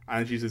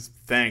 And she says,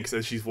 thanks,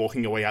 as she's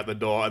walking away out the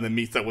door, and then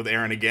meets up with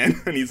Aaron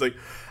again, and he's like,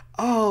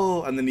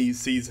 oh, and then he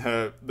sees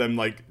them,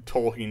 like,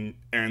 talking.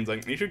 Aaron's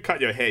like, you should cut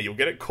your hair, you'll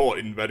get it caught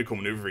in vertical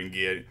maneuvering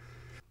gear.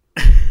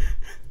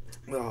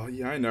 Oh,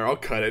 yeah, I know, I'll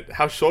cut it.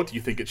 How short do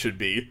you think it should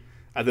be?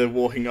 And they're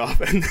walking off,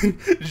 and then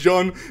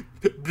Jean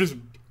just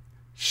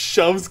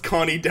shoves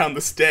Connie down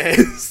the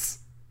stairs.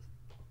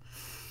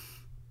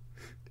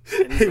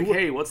 And he's like,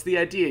 hey, what's the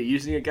idea?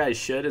 Using a guy's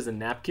shirt as a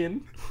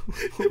napkin?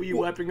 What were you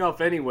wiping off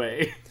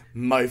anyway?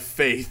 My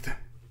faith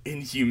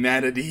in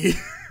humanity.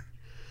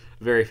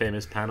 Very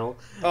famous panel.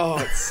 Oh,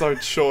 it's so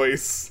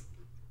choice.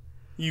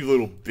 You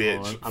little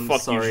bitch. I'm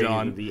Fuck sorry you,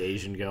 Jean. the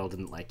Asian girl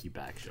didn't like you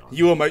back, Jean.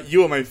 You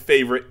are my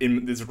favorite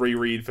in this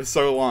reread for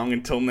so long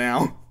until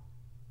now.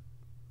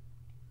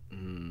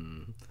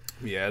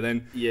 Yeah,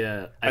 then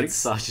Yeah, I think I'd-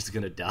 Sasha's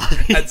gonna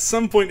die. at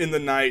some point in the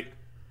night,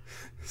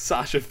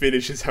 Sasha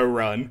finishes her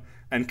run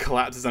and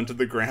collapses onto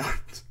the ground.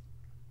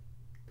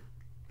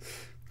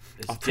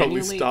 It's I'll probably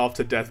genuinely- starve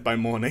to death by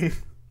morning.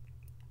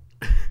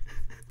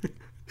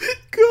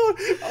 God,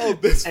 oh,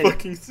 this And-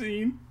 fucking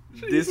scene.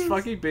 This Jesus.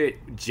 fucking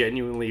bit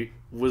genuinely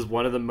was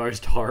one of the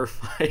most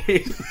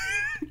horrifying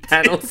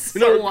panels It's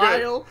in so a good.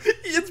 while.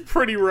 It's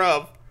pretty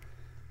rough.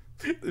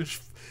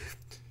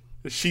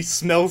 She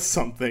smells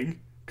something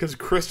because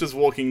Krista's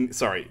walking.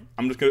 Sorry,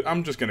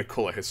 I'm just gonna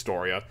call her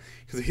Historia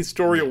because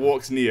Historia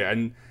walks near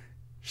and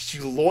she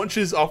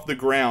launches off the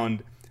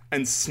ground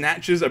and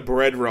snatches a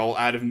bread roll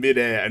out of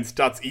midair and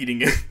starts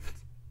eating it.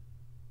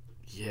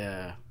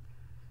 Yeah.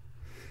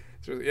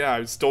 She goes, yeah,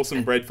 I stole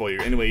some bread for you.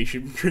 Anyway, you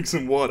should drink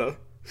some water.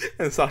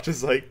 And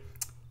Sasha's like,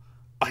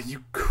 are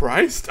you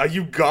Christ? Are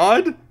you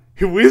God?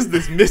 Who is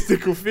this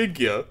mystical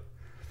figure?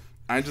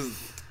 This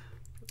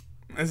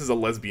is a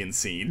lesbian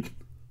scene.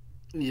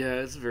 Yeah,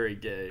 it's very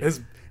gay.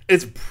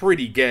 It's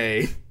pretty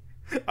gay.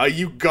 Are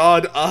you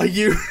God? Are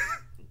you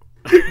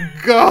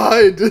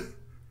God?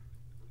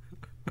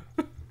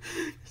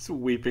 Just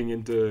weeping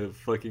into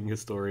fucking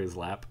Historia's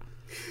lap.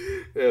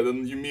 Yeah,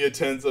 then Yumiya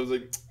turns up,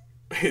 like,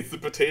 it's the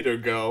potato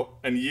girl,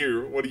 and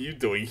you, what are you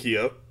doing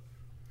here?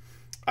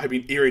 I've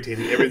been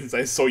irritated ever since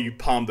I saw you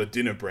palm the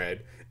dinner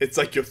bread. It's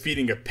like you're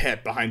feeding a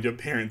pet behind your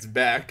parents'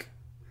 back.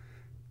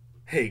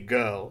 Hey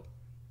girl,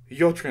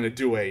 you're trying to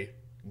do a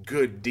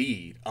good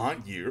deed,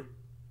 aren't you?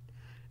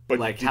 But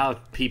Like how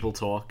people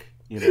talk,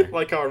 you know.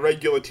 like our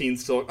regular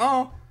teens talk.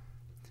 Oh,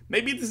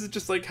 maybe this is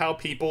just like how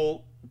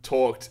people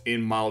talked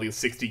in Mali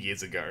 60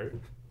 years ago.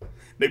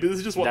 Maybe this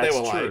is just what That's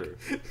they were true.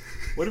 like.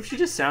 What if she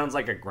just sounds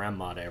like a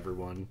grandma to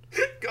everyone?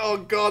 Oh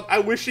god, I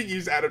wish she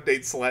used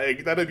out-of-date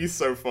slang. That'd be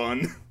so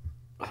fun.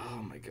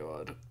 Oh my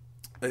god.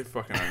 They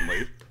fucking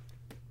only.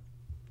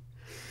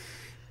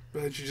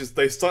 But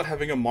they start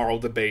having a moral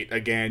debate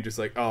again, just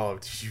like, oh,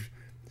 did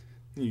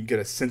you get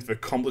a sense of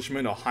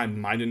accomplishment or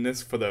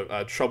high-mindedness for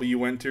the trouble you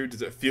went to?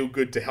 Does it feel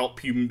good to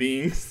help human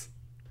beings?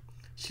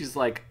 She's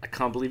like, I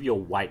can't believe you're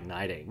white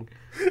knighting.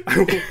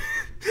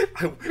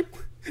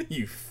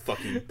 You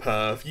fucking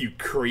perv, you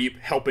creep,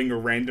 helping a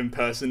random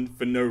person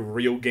for no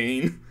real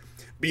gain.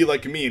 Be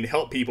like me and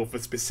help people for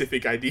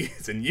specific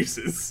ideas and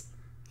uses.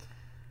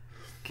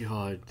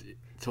 God,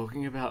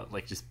 talking about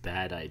like just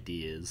bad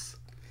ideas.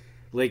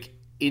 Like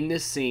in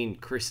this scene,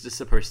 Krista's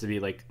supposed to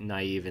be like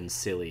naive and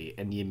silly,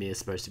 and Ymir's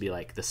supposed to be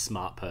like the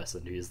smart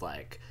person who's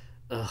like,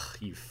 ugh,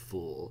 you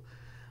fool.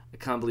 I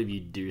can't believe you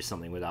do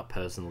something without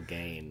personal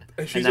gain.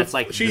 And that's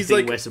like the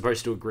thing we're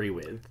supposed to agree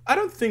with. I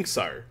don't think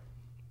so.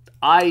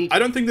 I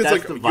don't think there's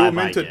that's like the you're vibe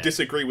meant I to get.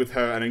 disagree with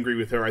her and agree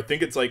with her. I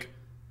think it's like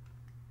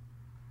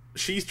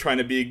she's trying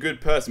to be a good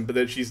person, but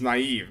then she's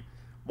naive.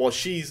 While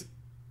she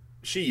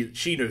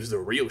knows the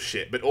real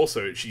shit, but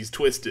also she's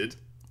twisted.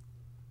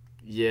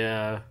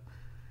 Yeah.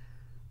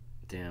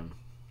 Damn.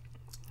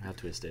 How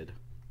twisted.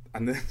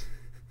 And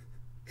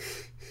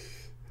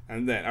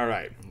then all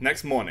right.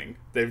 Next morning,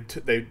 they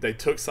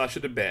took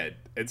Sasha to bed.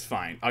 It's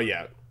fine. Oh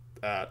yeah.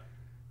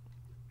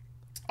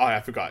 Oh, I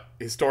forgot.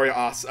 Historia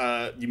asks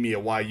Yumiya,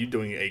 why are you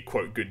doing a,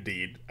 quote, good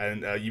deed?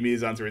 And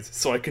Yumiya's answer is,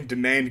 so I can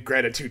demand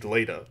gratitude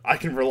later. I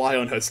can rely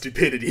on her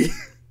stupidity.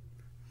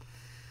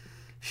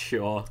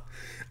 Sure.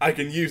 I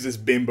can use this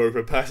bimbo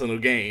for personal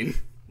gain.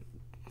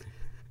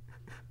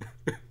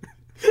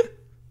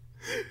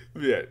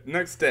 Yeah,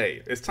 next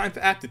day. It's time for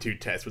aptitude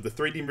test with the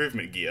 3D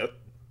movement gear.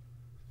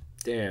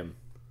 Damn.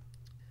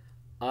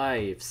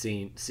 I've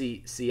seen...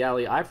 See,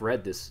 Ali, I've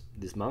read this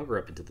manga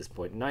up until this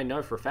point, and I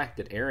know for a fact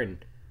that Eren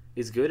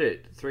is good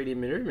at 3D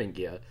movement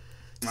gear.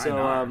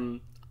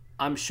 So,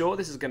 I'm sure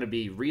this is going to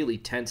be really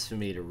tense for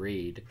me to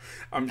read.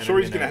 I'm sure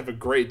he's going to have a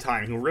great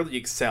time. He'll really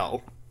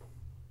excel.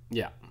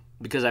 Yeah,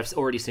 because I've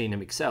already seen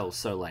him excel,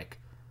 so, like,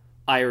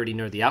 I already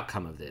know the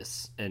outcome of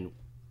this, and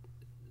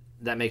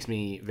that makes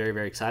me very,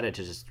 very excited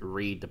to just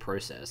read the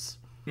process.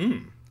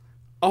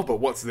 Oh, but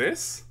what's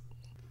this?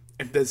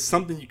 If there's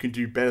something you can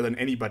do better than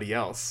anybody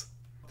else,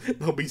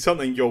 there'll be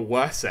something you're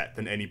worse at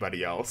than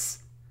anybody else.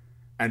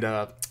 And,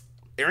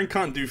 Eren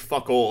can't do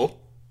fuck all.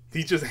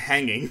 He's just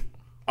hanging,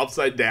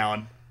 upside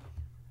down,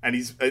 and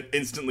he's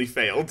instantly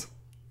failed.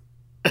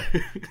 And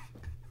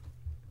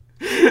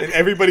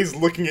everybody's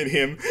looking at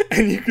him,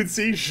 and you can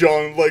see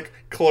Jean, like,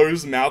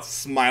 closed mouth,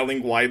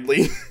 smiling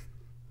widely.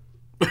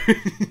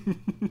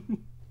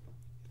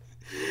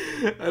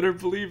 I don't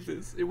believe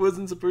this. It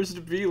wasn't supposed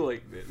to be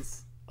like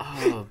this.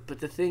 Oh, but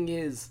the thing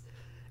is,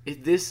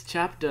 if this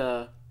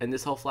chapter and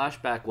this whole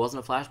flashback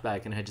wasn't a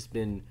flashback and had just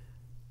been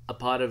a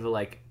part of a,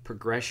 like,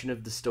 progression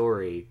of the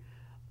story,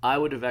 I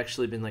would have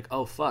actually been like,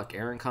 oh fuck,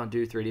 Eren can't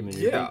do 3D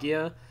movement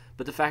gear.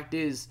 But the fact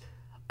is,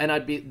 and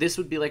this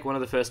would be like one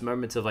of the first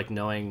moments of, like,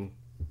 knowing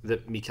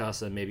that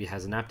Mikasa maybe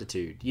has an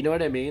aptitude. You know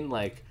what I mean?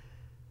 Like,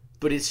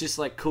 but it's just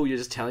like, cool, you're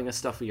just telling us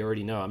stuff we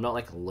already know. I'm not,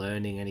 like,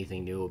 learning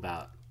anything new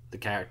about the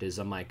characters.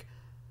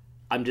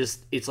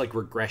 It's like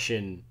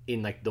regression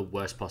in, like, the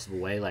worst possible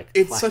way. Like,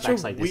 it's flashbacks such a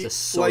like this are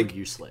so like,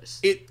 useless.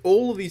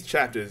 All of these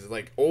chapters,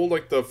 like, all,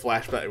 like, the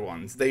flashback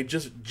ones, they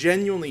just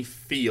genuinely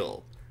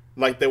feel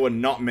like they were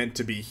not meant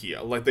to be here.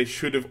 Like, they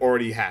should have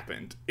already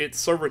happened. It's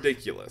so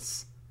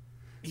ridiculous.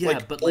 Yeah,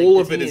 like, but, like, all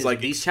the of it thing is, like,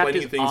 these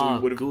explaining chapters things we are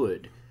would have...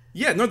 good.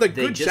 Yeah, no, they're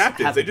They good just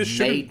chapters. have They just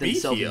shouldn't made be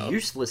themselves here.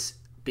 useless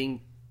being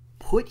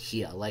put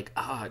here. Like,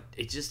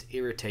 it just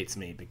irritates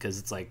me because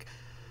it's like,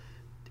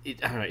 I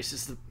don't know, it's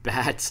just the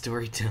bad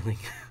storytelling.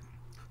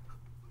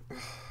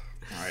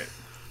 Alright,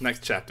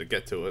 next chapter,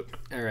 get to it.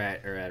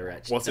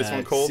 Alright. What's this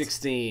one called?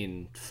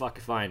 16. Fuck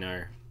if I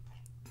know.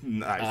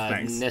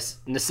 Nice, thanks.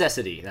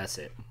 Necessity, that's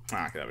it.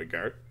 There we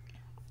go.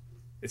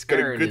 It's got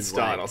Eren a good is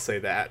start, like- I'll say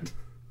that.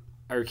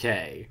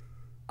 Okay,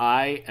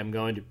 I am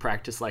going to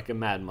practice like a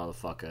mad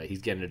motherfucker.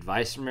 He's getting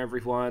advice from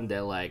everyone.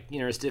 They're like,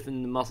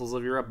 stiffen the muscles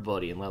of your upper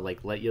body and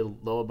let your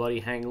lower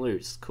body hang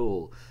loose.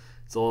 Cool.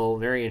 It's all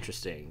very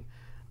interesting.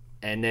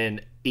 And then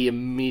he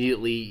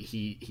immediately,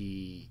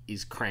 he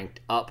is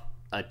cranked up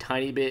a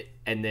tiny bit,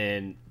 and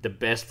then the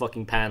best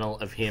fucking panel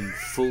of him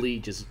fully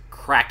just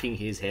cracking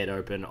his head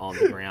open on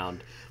the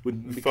ground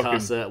with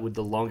Mikasa with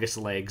the longest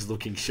legs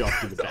looking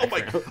shocked in the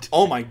background.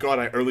 Oh my god,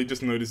 I only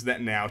just noticed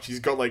that now. She's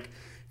got, like,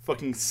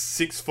 fucking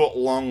 6 foot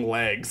long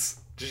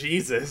legs.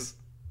 Jesus.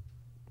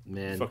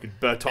 Man. Fucking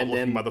Bertot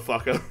looking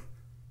motherfucker.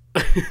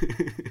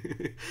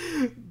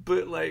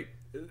 But, like,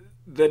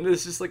 then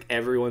there's just, like,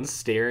 everyone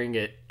staring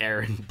at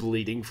Eren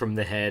bleeding from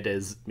the head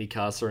as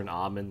Mikasa and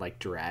Armin, like,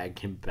 drag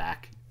him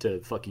back to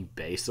fucking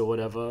base or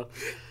whatever.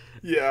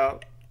 Yeah.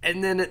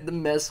 And then at the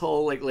mess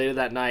hall, like, later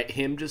that night,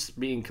 him just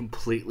being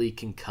completely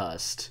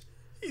concussed.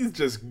 He's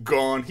just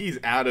gone. He's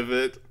out of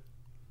it.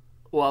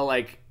 While,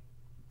 like,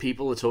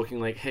 people are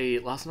talking like, hey,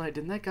 last night,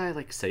 didn't that guy,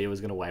 like, say he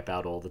was going to wipe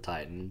out all the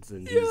Titans?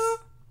 And he's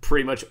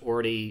pretty much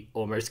already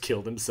almost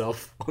killed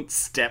himself on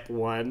step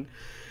 1.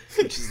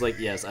 Which is like,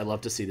 yes, I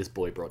love to see this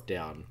boy brought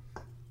down.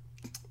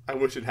 I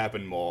wish it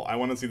happened more. I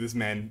want to see this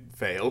man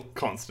fail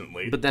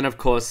constantly. But then, of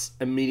course,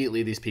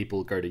 immediately these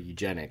people go to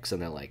eugenics,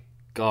 and they're like,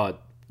 God,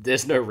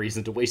 there's no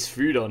reason to waste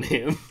food on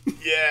him.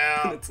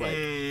 Yeah. It's like,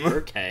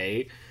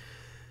 okay.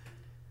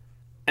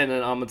 And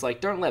then Armin's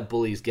like, don't let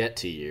bullies get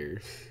to you.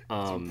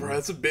 Bro,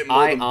 that's a bit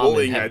more than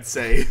bullying, I'd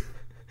say.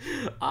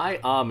 I,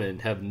 Armin,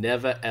 have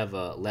never,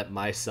 ever let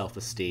my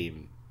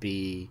self-esteem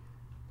be,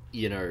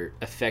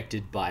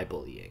 affected by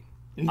bullying.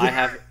 I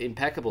have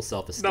impeccable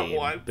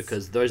self-esteem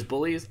because those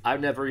bullies, I've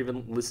never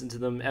even listened to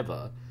them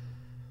ever.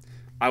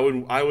 I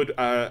would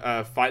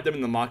fight them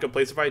in the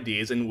marketplace of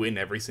ideas and win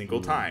every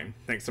single time,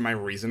 thanks to my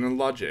reason and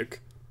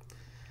logic.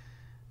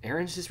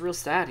 Eren's just real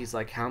sad. He's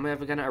like, how am I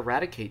ever going to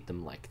eradicate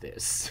them like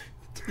this?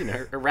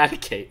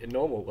 Eradicate, a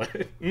normal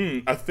word.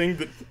 A thing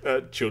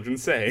that children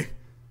say.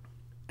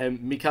 And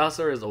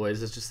Mikasa is always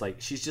just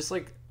like, she's just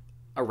like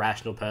a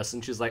rational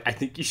person. She's like, I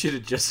think you should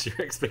adjust your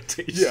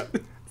expectations. Yeah.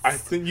 I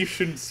think you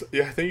should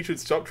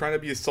stop trying to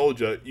be a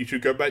soldier. You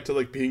should go back to,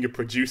 like, being a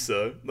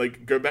producer.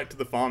 Like, go back to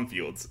the farm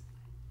fields.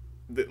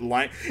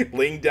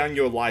 Laying down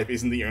your life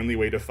isn't the only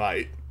way to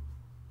fight.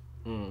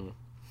 I'm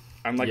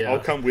like, Yeah. I'll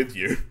come with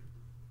you.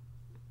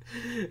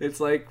 It's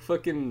like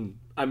fucking,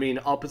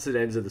 opposite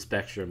ends of the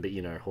spectrum, but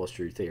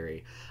horseshoe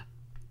theory.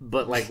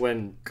 But like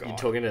when you're God.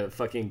 talking to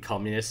fucking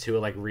communists who are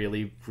like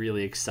really,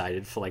 really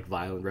excited for like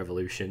violent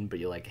revolution, but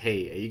you're like,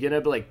 hey, are you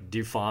gonna like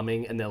do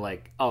farming? And they're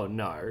like, oh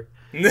no.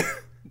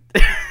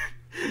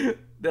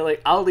 They're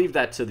like, I'll leave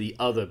that to the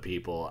other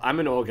people. I'm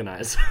an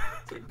organizer.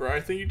 Bro,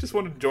 I think you just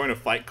want to join a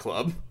fight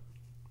club.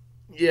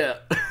 Yeah.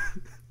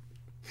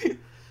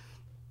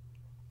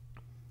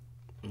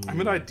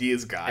 I'm an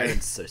ideas guy.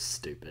 Aaron's so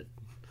stupid.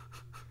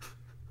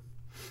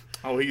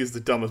 Oh, he is the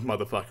dumbest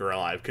motherfucker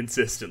alive,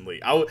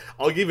 consistently. I'll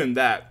give him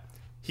that.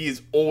 He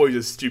is always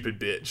a stupid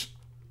bitch.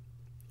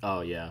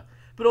 Oh, yeah.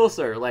 But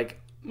also, like,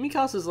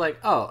 Mikasa's like,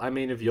 oh, I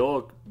mean, if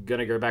you're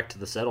gonna go back to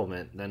the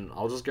settlement, then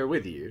I'll just go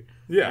with you.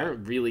 Yeah. I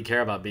don't really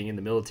care about being in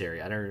the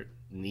military. I don't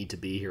need to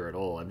be here at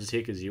all. I'm just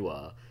here because you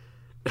are.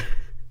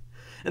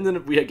 And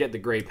then we get the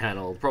great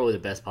panel, probably the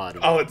best part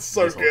of It's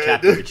so this whole good.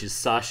 chapter, which is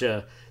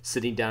Sasha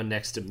sitting down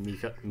next to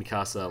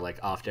Mikasa, like,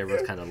 after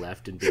everyone's kind of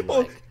left and being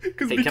like,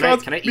 Because hey, can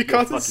I eat your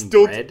fucking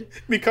still bread?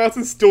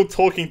 Mikasa's still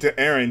talking to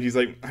Eren. He's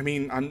like, I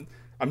mean, I'm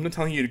not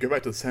telling you to go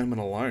back to the settlement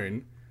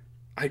alone.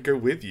 I'd go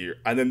with you.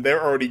 And then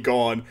they're already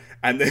gone.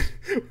 And then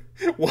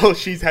while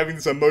she's having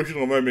this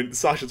emotional moment,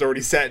 Sasha's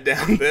already sat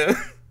down there.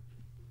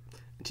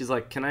 And she's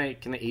like, can I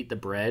eat the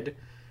bread?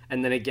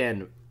 And then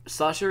again,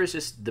 Sasha is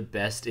just the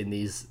best in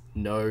these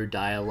no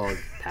dialogue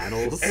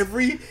panels.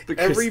 Every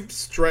Because-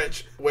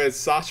 stretch where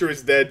Sasha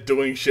is there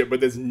doing shit, but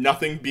there's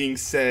nothing being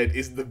said,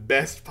 is the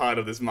best part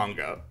of this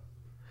manga.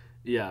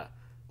 Yeah,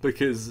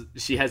 because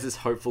she has this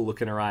hopeful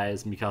look in her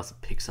eyes. Mikasa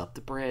picks up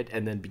the bread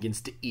and then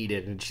begins to eat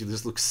it, and she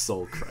just looks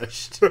soul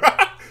crushed.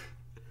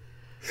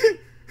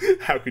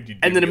 How could you do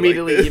And then me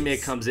immediately like Ymir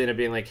this? comes in and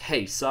being like,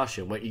 "Hey,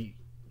 Sasha, when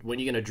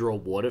you gonna draw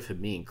water for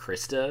me and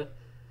Krista?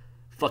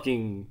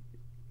 Fucking,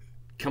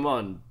 come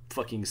on,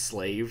 fucking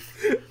slave."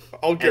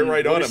 I'll get And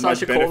right what on does it. My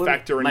Sasha call him?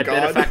 benefactor and My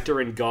God. benefactor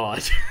and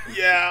God.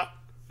 Yeah.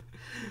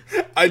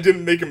 I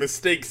didn't make a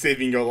mistake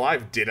saving your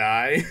life, did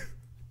I?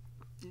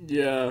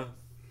 Yeah.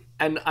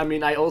 And I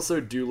mean, I also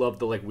do love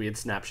the like weird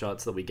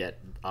snapshots that we get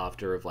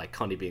after of like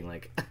Connie being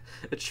like,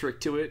 a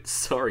trick to it?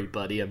 Sorry,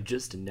 buddy, I'm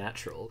just a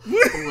natural.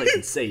 All I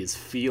can say is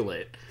feel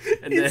it.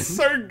 And It's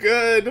so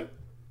good.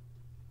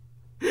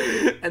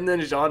 and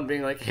then Jean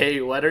being like, hey,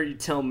 why don't you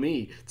tell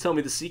me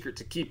the secret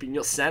to keeping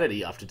your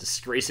sanity after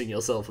disgracing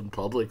yourself in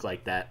public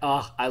like that.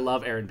 Oh, I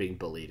love Eren being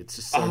bullied. It's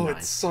just so nice.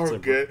 It's so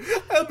good.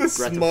 And the of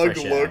smug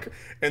fresh look air.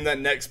 in that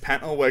next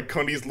panel where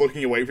Connie's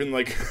looking away from him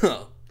like,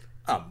 huh.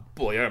 Oh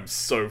boy, I'm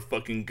so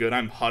fucking good.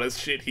 I'm hot as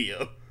shit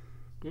here.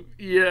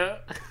 Yeah.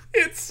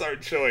 It's so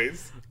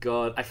choice.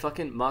 God,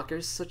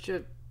 Marco's such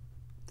a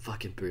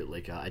fucking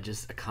bootlicker. I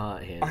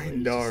can't handle it. I He's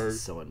know.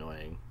 just so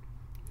annoying.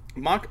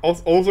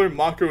 Also,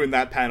 Marco in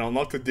that panel,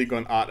 not to dig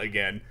on art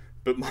again,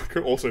 but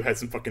Marco also has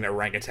some fucking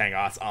orangutan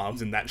ass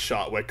arms in that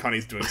shot where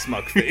Connie's doing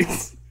smug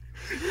face.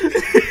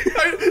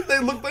 They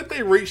look like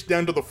they reached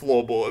down to the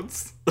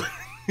floorboards.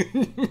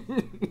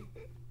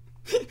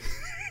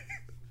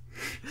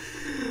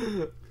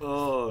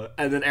 Oh,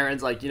 and then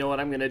Eren's like, you know what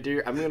I'm gonna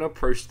do? I'm gonna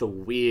approach the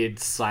weird,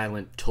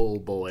 silent, tall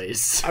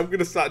boys. I'm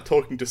gonna start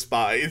talking to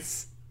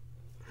spies.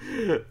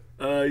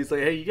 He's like,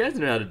 hey, you guys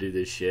know how to do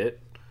this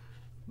shit.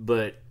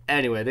 But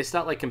anyway, they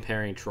start like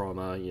comparing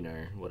trauma, you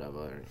know, whatever.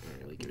 I don't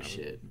really give a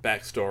shit.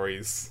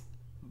 Backstories.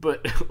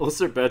 But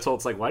also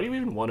Bertolt's like, why do you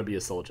even want to be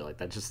a soldier? Like,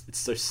 it's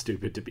so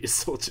stupid to be a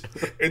soldier.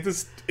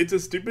 It's a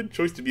stupid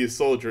choice to be a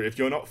soldier if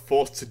you're not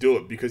forced to do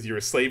it because you're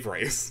a slave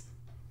race.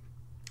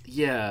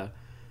 Yeah.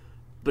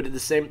 But at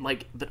the same,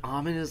 like, but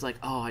Armin is like,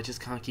 oh, I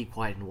just can't keep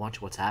quiet and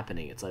watch what's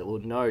happening. It's like, well,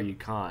 no, you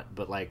can't.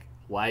 But, like,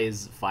 why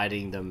is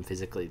fighting them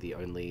physically the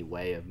only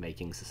way of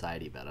making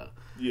society better?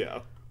 Yeah.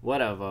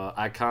 Whatever.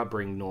 I can't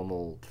bring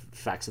normal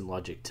facts and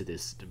logic to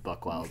this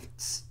Buckwild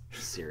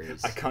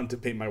series. I can't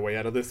debate my way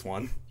out of this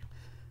one.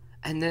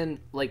 And then,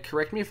 like,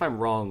 correct me if I'm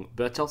wrong,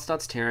 Bertolt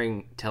starts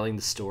telling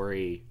the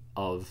story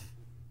of,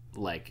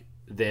 like,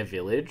 their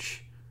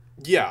village.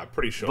 Yeah,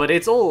 pretty sure. But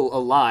it's all a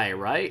lie,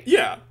 right?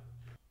 yeah.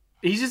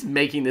 He's just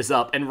making this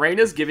up, and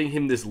Reyna's giving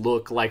him this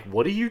look like,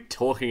 what are you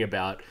talking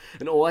about?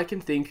 And all I can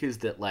think is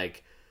that,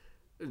 like,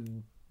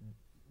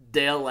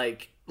 they're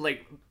like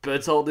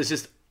Bertolt is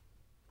just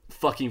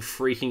fucking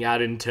freaking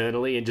out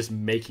internally and just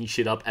making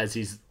shit up as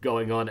he's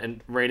going on,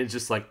 and Reyna's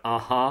just like,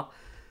 uh-huh,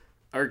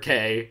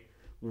 okay,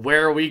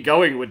 where are we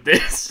going with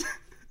this?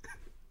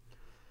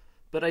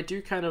 But I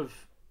do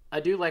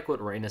like what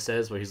Reyna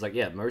says, where he's like,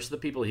 yeah, most of the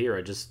people here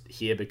are just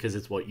here because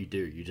it's what you do.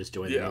 You just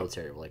join the Yeah.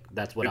 military. Like,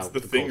 that's what It's our the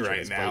thing culture of right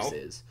this now. place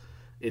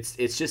is.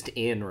 It's just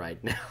in right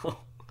now.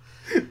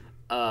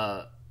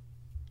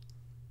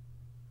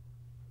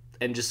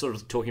 And just sort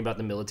of talking about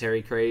the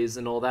military craze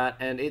and all that.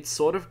 And it's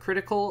sort of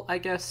critical, I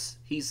guess.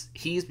 He's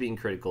being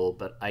critical,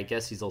 but I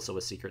guess he's also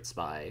a secret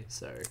spy,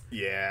 so...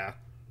 Yeah.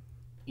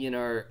 You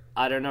know,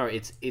 I don't know.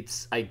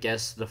 It's I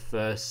guess the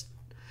first.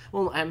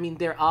 Well, I mean,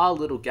 there are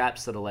little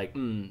gaps that are like,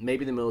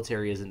 maybe the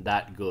military isn't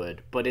that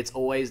good, but it's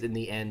always in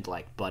the end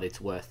like, but it's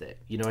worth it.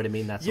 You know what I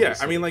mean? That's Yeah,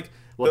 always I mean, like,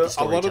 what the a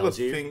story lot of tells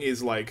the you. thing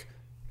is, like,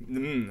 the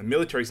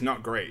military's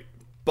not great,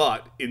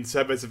 but in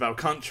service of our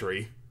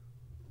country,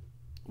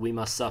 We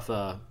must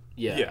suffer.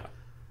 Yeah.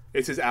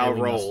 It is our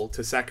And we role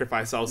to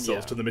sacrifice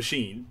ourselves Yeah. to the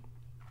machine.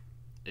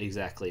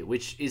 Exactly,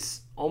 which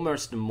is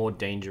almost a more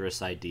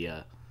dangerous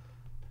idea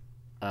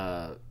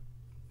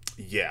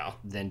Yeah.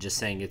 than just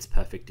saying it's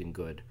perfect and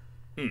good.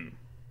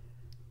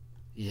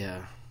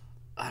 Yeah.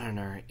 I don't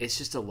know. It's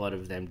just a lot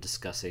of them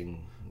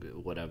discussing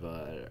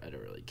whatever. I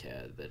don't really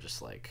care. They're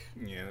just like...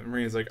 Yeah,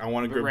 Marina's like, I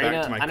want to go Marina,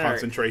 back to my I don't know.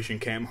 concentration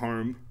camp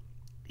home.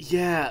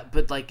 Yeah,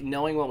 but like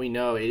knowing what we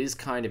know, it is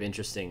kind of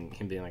interesting.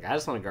 Him being like, I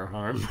just want to go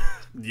home.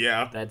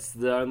 Yeah. That's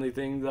the only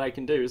thing that I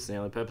can do. It's the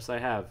only purpose I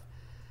have.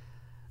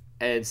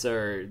 And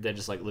so they're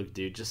just like, look,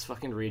 dude, just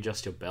fucking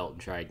readjust your belt and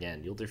try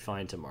again. You'll do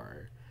fine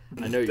tomorrow.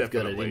 I know you've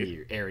got it in Definitely.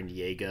 you, Aaron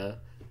Yeager.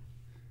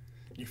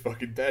 You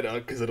fucking better,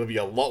 because it'll be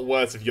a lot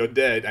worse if you're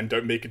dead and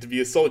don't make it to be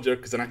a soldier,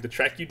 because then I have to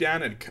track you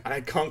down and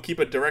I can't keep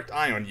a direct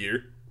eye on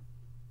you.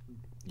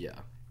 Yeah.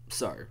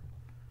 So,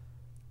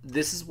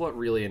 this is what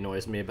really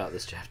annoys me about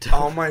this chapter.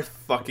 Oh my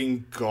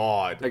fucking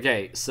god.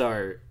 Okay,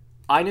 so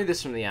I knew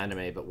this from the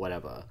anime, but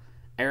whatever.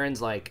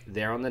 Aaron's like,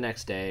 there on the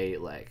next day,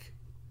 like,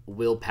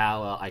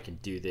 willpower, I can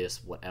do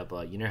this,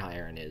 whatever. You know how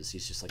Aaron is.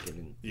 He's just like, he's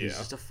Yeah.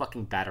 just a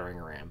fucking battering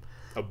ram.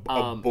 A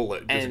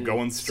bullet just and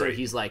going straight. So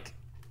he's like,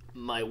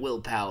 my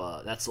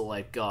willpower, that's all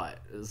I've got.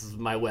 This is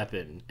my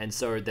weapon. And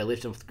so they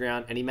lift him off the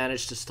ground, and he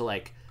managed just to,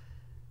 like,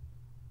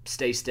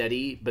 stay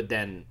steady, but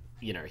then,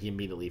 you know, he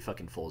immediately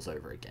fucking falls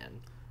over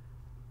again.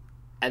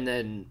 And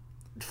then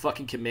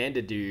fucking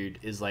commander dude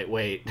is like,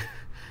 wait,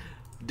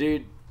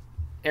 dude,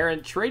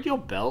 Aaron, trade your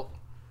belt.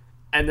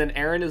 And then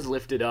Aaron is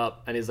lifted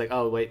up, and he's like,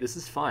 oh, wait, this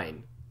is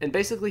fine. And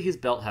basically his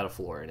belt had a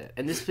flaw in it.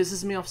 And this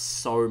pisses me off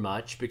so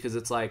much, because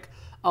it's like,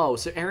 oh,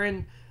 so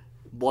Aaron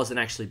wasn't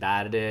actually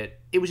bad at it.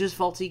 It was just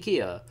faulty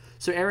gear.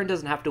 So Aaron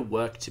doesn't have to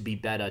work to be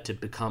better to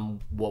become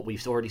what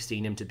we've already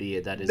seen him to be.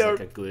 That is No. like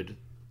a good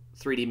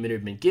 3D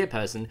movement gear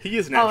person. He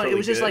is Oh, naturally it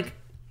was just good. like,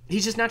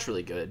 he's just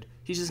naturally good.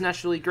 He's just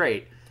naturally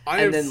great. I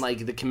And have- then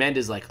like the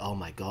commander's like, oh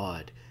my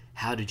god,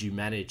 how did you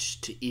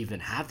manage to even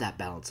have that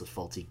balance of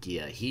faulty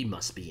gear? He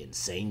must be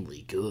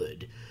insanely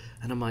good.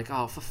 And I'm like,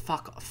 oh, for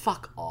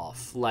fuck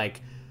off.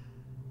 Like,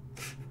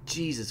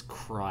 Jesus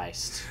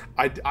Christ.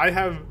 I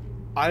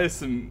have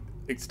some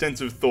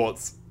extensive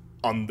thoughts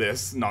on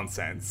this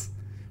nonsense,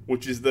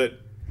 which is that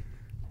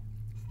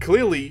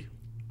clearly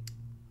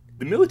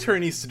the military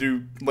needs to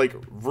do like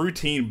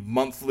routine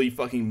monthly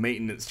fucking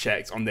maintenance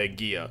checks on their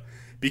gear,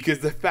 because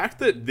the fact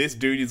that this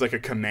dude is like a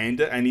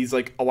commander and he's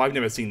like, oh, I've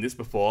never seen this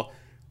before,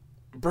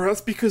 bro,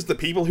 that's because the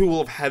people who will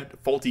have had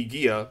faulty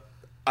gear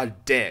are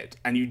dead,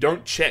 and you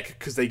don't check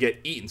because they get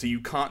eaten, so you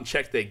can't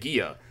check their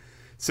gear.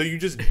 So you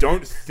just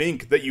don't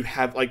think that you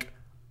have like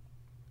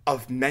a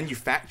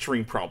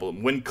manufacturing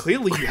problem when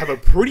clearly you have a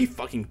pretty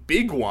fucking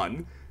big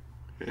one.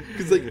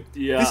 Because like,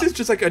 Yeah. this is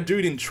just like a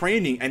dude in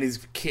training and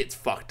his kit's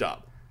fucked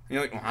up. And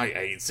you're like, well, I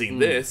ain't seen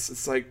this.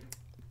 It's like,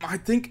 I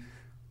think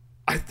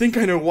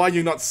I know why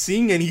you're not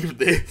seeing any of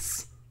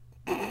this.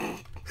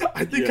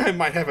 I think I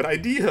might have an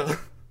idea.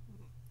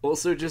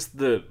 Also, just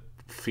the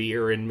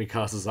fear in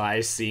Mikasa's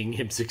eyes seeing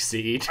him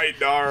succeed. I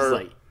know. It's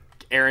like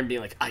Aaron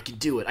being like, I can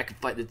do it. I can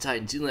fight the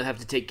Titans. You don't have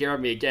to take care of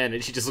me again.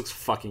 And she just looks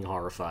fucking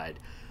horrified.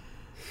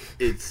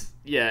 It's,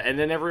 yeah, and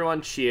then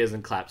everyone cheers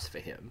and claps for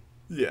him.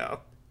 Yeah.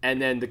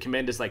 And then the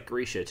commander's like,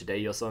 Grisha, today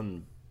your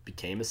son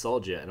became a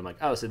soldier. And I'm like,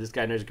 oh, so this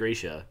guy knows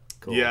Grisha.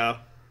 Cool. Yeah.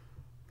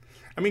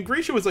 I mean,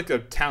 Grisha was like a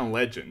town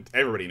legend.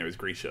 Everybody knows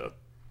Grisha.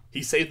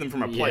 He saved them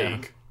from a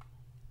plague.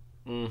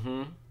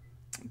 Mm-hmm.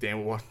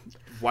 Damn,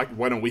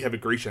 why don't we have a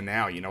Grisha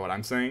now? You know what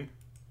I'm saying?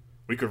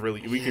 We could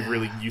really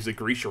use a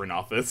Grisha in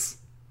office.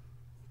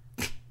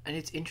 And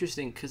it's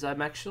interesting because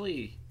I've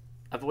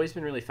always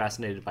been really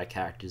fascinated by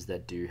characters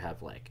that do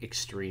have like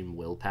extreme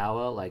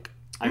willpower. Like,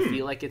 I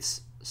feel like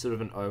it's sort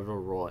of an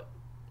overwrought,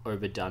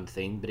 overdone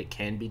thing, but it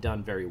can be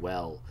done very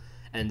well.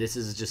 And this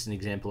is just an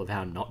example of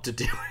how not to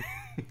do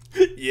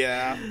it.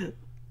 Yeah.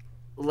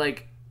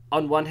 Like,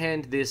 on one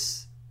hand,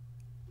 this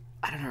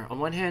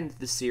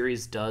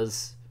series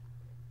does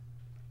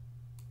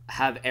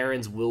have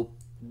Aaron's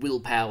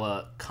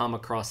willpower come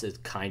across as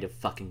kind of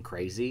fucking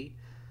crazy.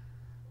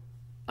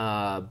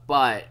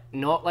 But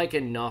not like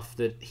enough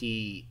that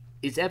he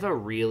is ever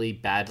really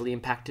badly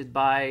impacted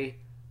by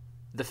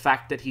the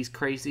fact that he's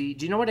crazy.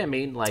 Do you know what I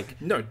mean?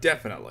 Like, No,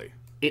 definitely.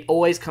 it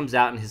always comes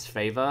out in his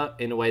favor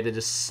in a way that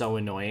is so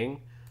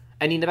annoying.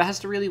 And he never has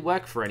to really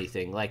work for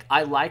anything. Like,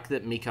 I like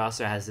that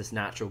Mikasa has this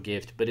natural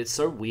gift, but it's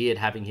so weird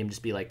having him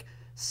just be, like,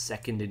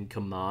 second in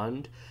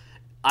command.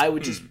 I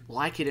would just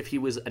like it if he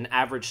was an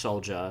average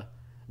soldier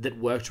that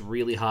worked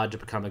really hard to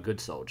become a good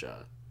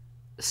soldier,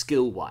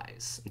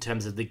 skill-wise, in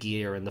terms of the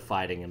gear and the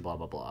fighting and blah,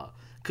 blah, blah.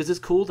 Because it's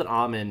cool that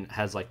Armin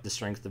has, like, the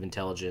strength of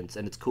intelligence,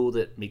 and it's cool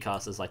that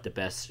Mikasa's, like, the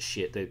best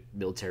shit the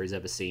military's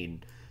ever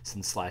seen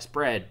since sliced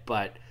bread,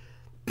 but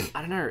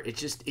I don't know, it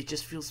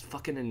just feels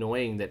fucking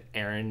annoying that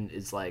Aaron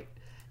is like,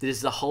 this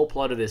is the whole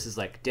plot of this is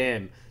like,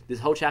 damn, this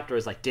whole chapter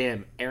is like,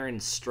 damn,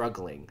 Aaron's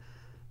struggling.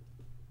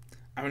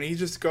 I mean, he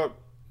just got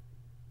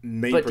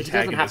main But he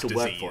doesn't have protagonist to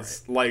work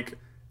disease. for Like,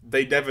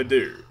 they never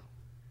do.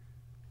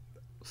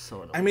 So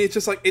annoying. I mean, it's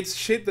just like, it's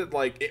shit that,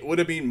 like, it would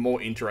have been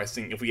more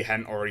interesting if we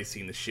hadn't already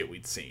seen the shit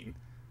we'd seen.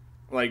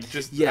 Like,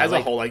 just as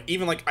a whole, like,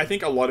 even, like, I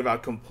think a lot of our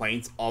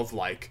complaints of,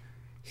 like,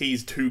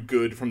 he's too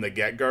good from the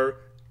get-go,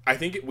 I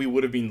think we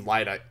would have been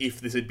lighter if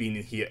this had been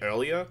in here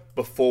earlier,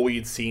 before we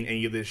had seen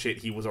any of the shit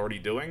he was already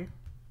doing.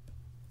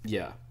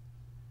 Yeah.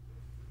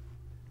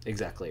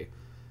 Exactly.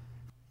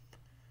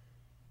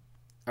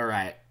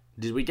 Alright.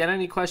 Did we get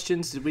any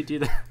questions? Did we do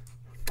that?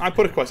 I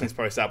put a questions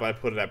post up, but I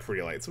put it up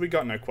pretty late, so we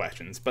got no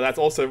questions. But that's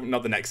also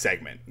not the next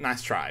segment.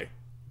 Nice try.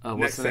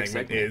 What's the next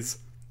segment? Is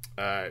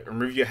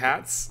remove your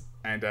hats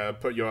and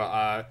put your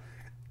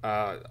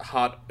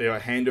heart, your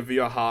hand over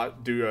your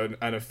heart. Do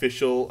an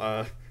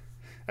official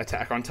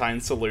Attack on Titan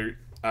salute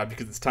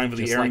because it's time for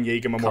the Eren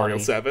Yeager Memorial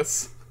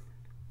Service.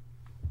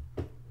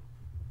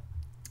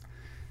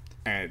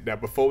 And now,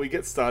 before we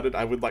get started,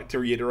 I would like to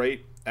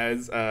reiterate,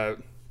 as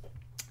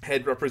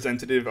head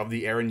representative of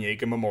the Eren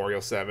Yeager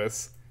Memorial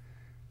Service,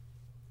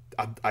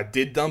 I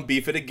did dumb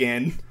beef it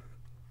again.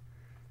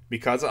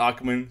 Because of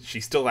Aquaman,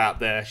 she's still out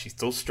there, she's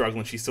still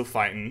struggling, she's still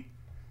fighting.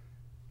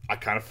 I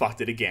kind of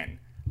fucked it again.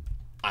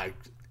 I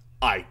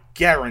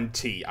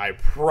guarantee, I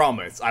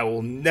promise, I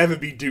will never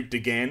be duped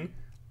again.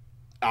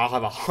 I'll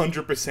have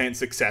 100%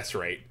 success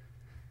rate.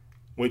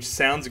 Which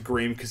sounds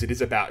grim because it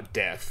is about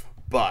death,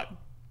 but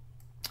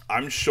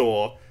I'm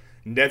sure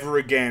never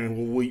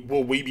again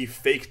will we be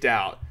faked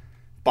out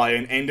by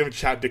an end of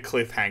chapter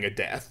cliffhanger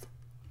death.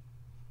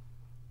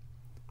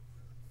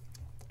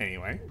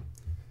 Anyway.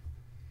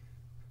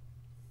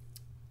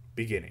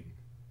 Beginning.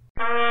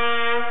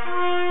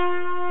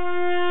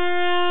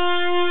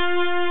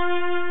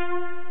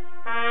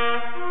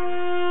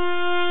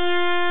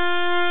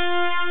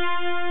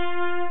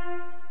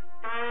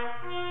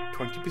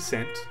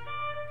 .20%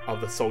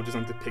 of the soldiers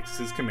under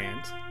Pixis'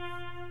 command.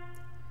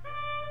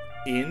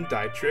 Ian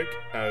Dietrich,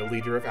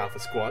 leader of Alpha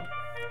Squad.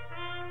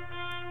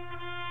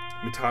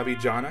 Mitavi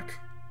Janak,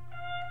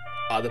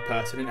 other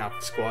person in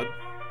Alpha Squad.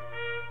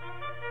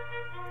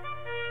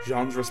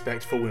 Jean's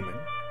respect for women.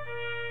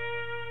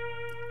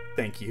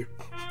 Thank you.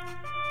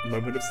 A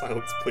moment of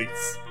silence,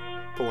 please.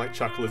 Polite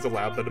chuckle is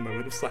allowed, but a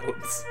moment of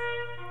silence.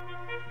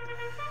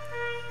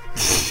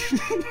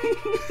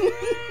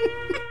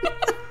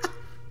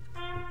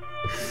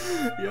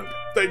 Yep,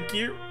 thank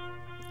you.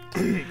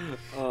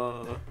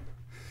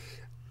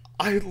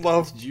 I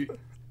love you.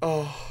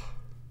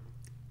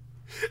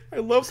 I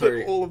love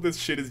that all of this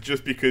shit is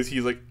just because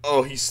he's like,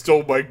 oh, he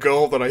stole my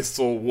girl that I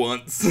saw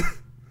once.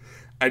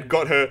 and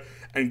got her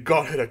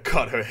to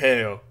cut her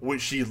hair,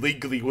 which she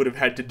legally would have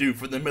had to do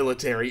for the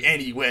military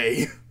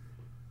anyway.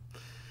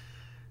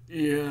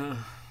 Yeah.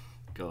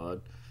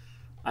 God.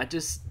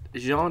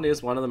 Jean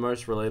is one of the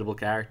most relatable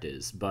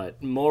characters,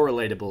 but more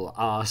relatable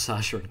are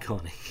Sasha and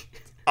Connie.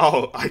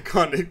 Oh,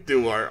 iconic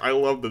duo. I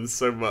love them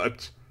so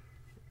much.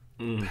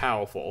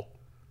 Powerful.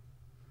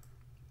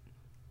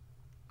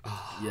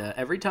 Yeah,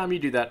 every time you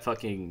do that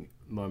fucking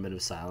moment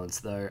of silence,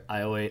 though,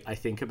 I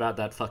think about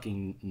that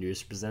fucking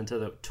news presenter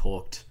that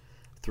talked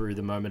through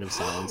the moment of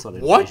silence on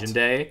Invasion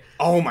Day.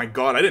 Oh my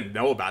god, I didn't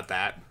know about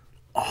that.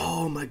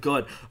 Oh my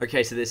god.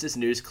 Okay, so there's this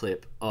news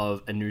clip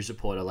of a news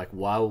reporter, like,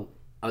 while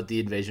at the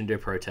Invasion Day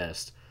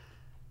protest,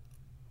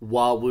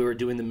 while we were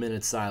doing the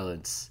minute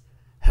silence,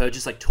 her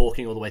just, like,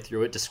 talking all the way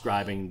through it,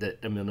 describing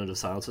that a minute of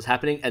silence was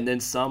happening, and then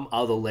some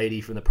other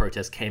lady from the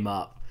protest came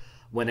up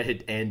when it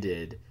had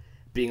ended,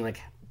 being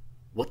like,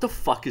 what the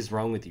fuck is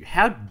wrong with you?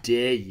 How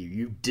dare you?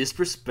 You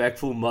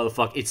disrespectful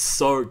motherfucker. It's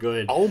so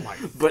good. Oh my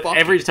But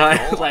every time,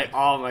 god. Like,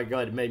 oh my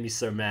god, it made me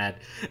so mad.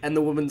 And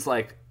the woman's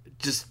like,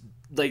 just,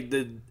 like,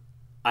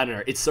 I don't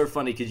know. It's so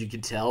funny because you can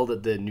tell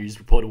that the news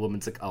reporter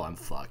woman's like, oh, I'm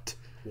fucked.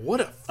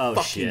 What a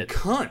fucking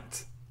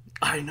cunt.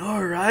 I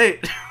know, right?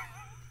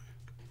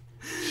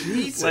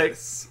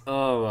 Jesus. Like,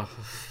 oh,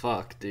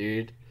 fuck,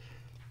 dude.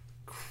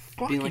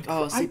 Being like,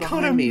 oh, see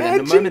behind me,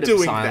 and the moment of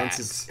silence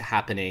is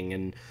happening,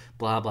 and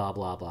blah, blah,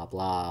 blah, blah,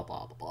 blah,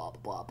 blah, blah,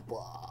 blah,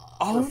 blah.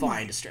 Oh,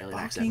 refined Australian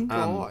accent.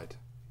 God.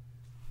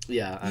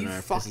 Yeah, I know.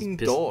 You fucking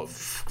dog.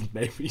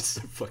 Made me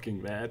so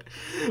fucking mad.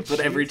 But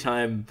every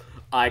time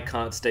I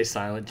can't stay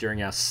silent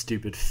during our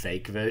stupid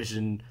fake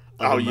version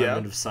of a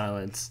moment of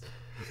silence,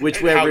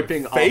 which we're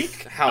ripping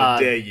fake? off. How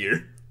dare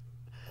you?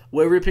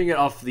 We're ripping it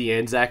off the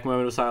Anzac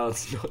moment of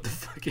silence, not the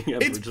fucking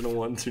Aboriginal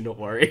one, do not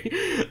worry.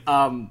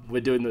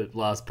 We're doing the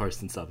last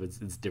post and stuff.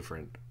 It's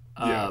different.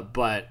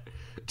 But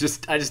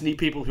I just need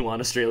people who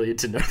aren't Australian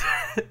to know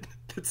that.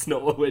 That's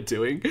not what we're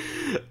doing.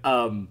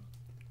 But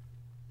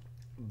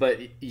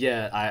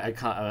yeah, I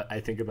can't. I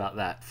think about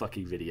that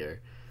fucking video.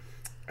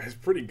 It's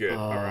pretty good.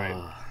 All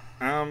right.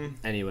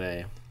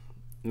 Anyway,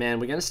 man,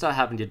 we're gonna start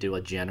having to do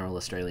a general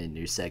Australian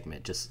news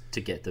segment just to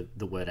get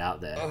the word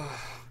out there.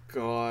 Oh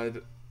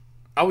God.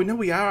 Oh, no,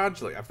 we are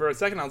actually. For a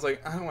second, I was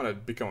like, I don't want to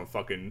become a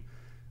fucking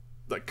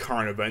like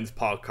current events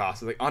podcast. I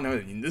was like, oh no,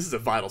 this is a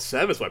vital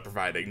service we're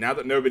providing. Now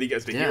that nobody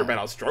gets to hear about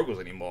our struggles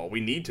anymore,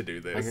 we need to do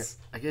this.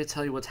 I gotta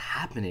tell you what's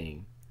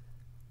happening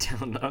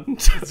down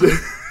under.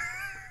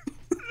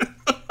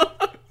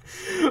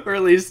 Or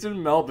at least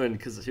in Melbourne,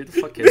 because who the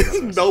fuck cares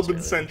about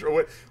Melbourne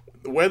Central.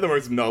 we're the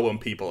most Melbourne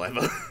people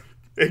ever.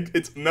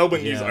 It's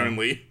Melbourne news Yeah.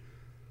 only.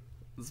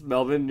 It's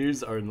Melbourne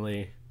news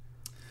only.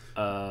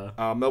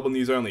 Melbourne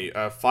news only.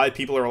 5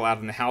 people are allowed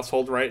in the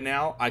household right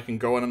now. I can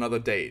go on another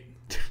date.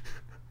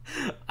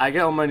 I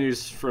get all my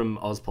news from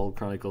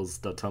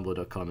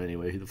ozpolchronicles.tumblr.com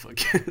anyway. Who the fuck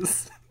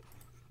cares?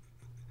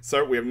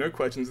 So we have no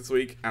questions this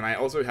week, and I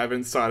also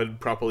haven't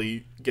started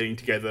properly getting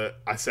together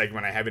a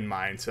segment I have in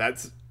mind, so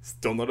that's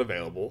still not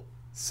available.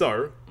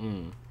 So,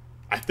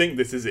 I think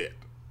this is it.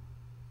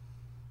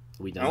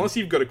 We done? Unless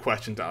you've got a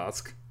question to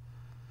ask.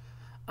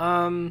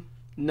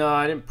 No,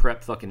 I didn't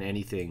prep fucking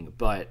anything,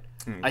 but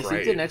I think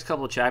the great. next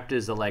couple of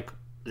chapters are like,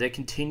 they're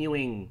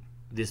continuing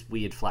this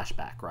weird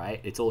flashback, right?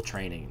 It's all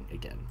training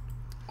again.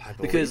 I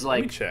believe. Because, Let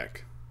me like-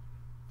 check.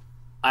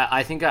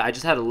 I think I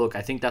just had a look.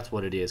 I think that's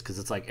what it is, because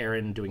it's like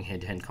Eren doing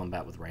hand-to-hand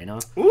combat with Reyna.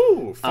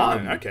 Ooh,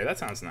 fun. Okay, that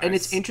sounds nice. And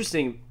it's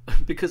interesting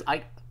because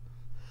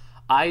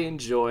I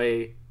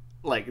enjoy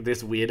like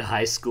this weird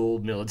high school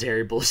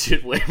military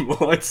bullshit way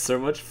more. It's so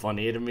much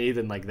funnier to me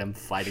than like them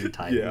fighting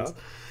titans. Yeah.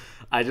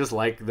 I just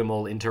like them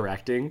all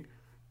interacting.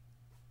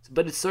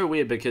 But it's so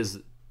weird because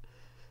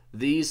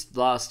these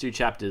last 2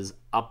 chapters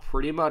are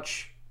pretty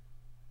much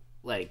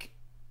like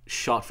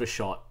shot for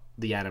shot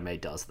the anime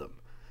does them.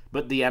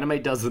 But the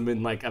anime does them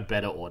in like a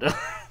better order.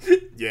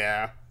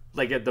 Yeah.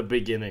 Like at the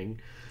beginning,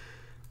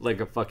 like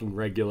a fucking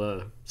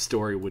regular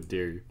story would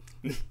do.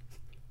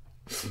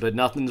 But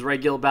nothing's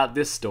regular about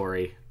this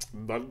story. Oh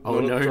Not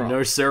a no, drop.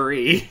 no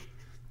siree.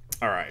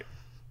 Alright.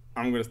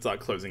 I'm going to start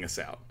closing us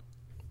out.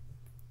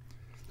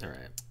 All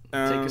right,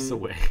 take us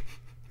away.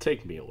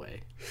 Take me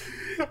away.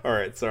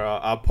 Alright, so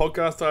our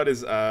podcast art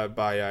is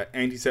by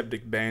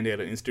Antiseptic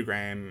Band-Aid on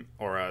Instagram,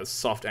 or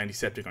Soft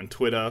Antiseptic on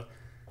Twitter.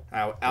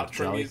 Our outro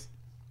Jelly. music...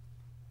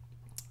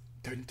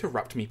 Don't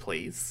interrupt me,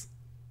 please.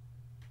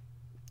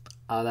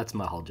 That's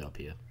my whole job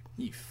here.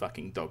 You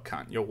fucking dog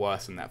cunt. You're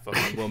worse than that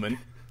fucking woman.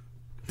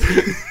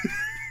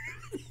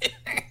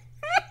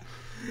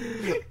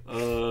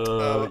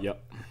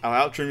 Yep.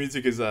 Our outro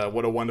music is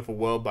What a Wonderful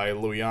World by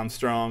Louis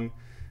Armstrong.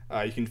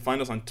 You can find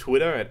us on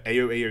Twitter at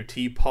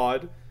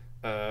AOAOTpod,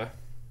 where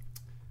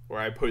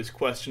I post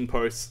question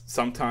posts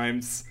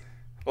sometimes.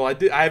 Well,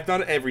 I have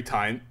done it every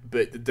time,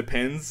 but it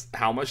depends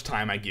how much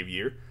time I give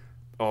you.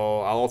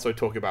 Or I'll also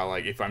talk about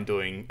like if I'm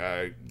doing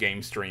a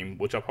game stream,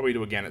 which I'll probably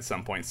do again at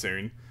some point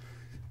soon.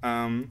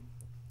 Rate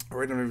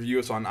and review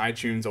us on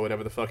iTunes or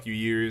whatever the fuck you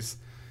use.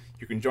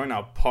 You can join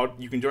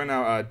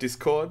our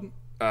Discord.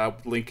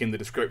 Link in the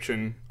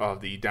description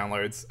of the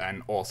downloads,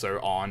 and also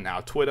on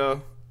our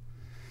Twitter.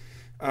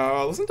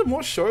 Listen to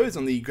more shows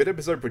on the Good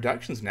Episode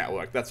Productions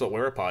Network. That's what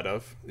we're a part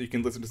of. You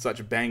can listen to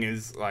such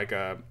bangers like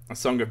a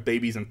Song of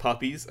Babies and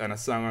Puppies and a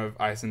Song of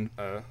Ice and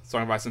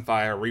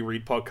Fire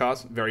reread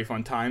podcast. Very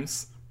fun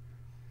times.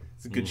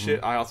 It's good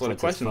shit. I also had a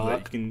Fun as question that you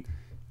fuck. can.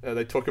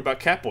 They talk about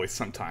Catboys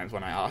sometimes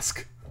when I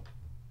ask.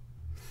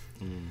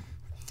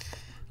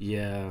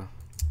 Yeah.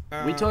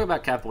 We talk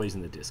about Catboys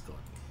in the Discord.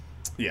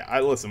 Yeah,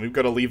 listen. We've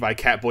got a Levi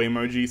Catboy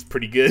emoji. It's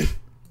pretty good.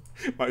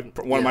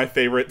 One of my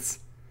favorites.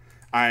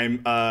 I'm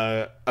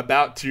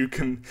about to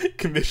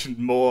commission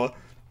more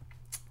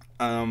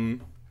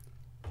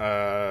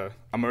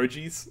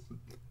emojis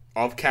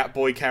of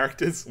Catboy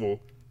characters, or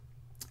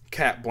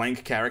cat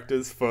blank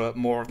characters for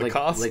more of the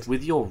cast. Like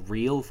with your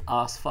real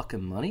ass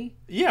fucking money?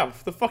 Yeah,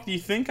 what the fuck do you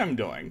think I'm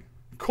doing?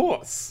 Of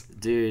course.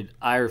 Dude,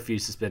 I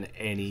refuse to spend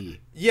any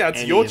Yeah,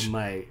 of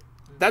my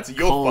that's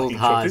your cold fucking choice.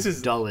 hard This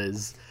is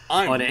dollars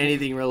I'm- on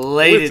anything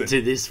related Listen,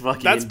 to this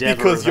fucking that's endeavor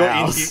because of you're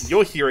ours.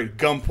 you're here at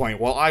gunpoint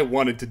while I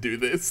wanted to do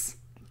this.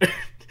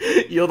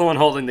 You're the one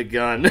holding the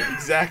gun.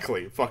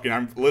 Exactly.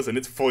 Fucking, listen,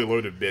 it's fully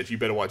loaded, bitch. You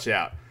better watch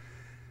out.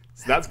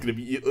 So that's gonna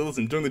be.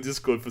 Listen, join the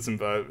Discord for some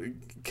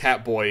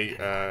Catboy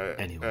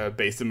Anyway.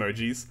 based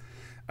emojis.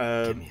 me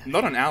out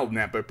Not on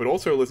Outnet, but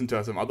also listen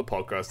to some other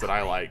podcasts that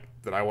I like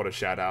that I want to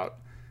shout out.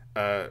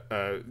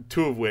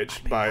 2 of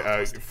which by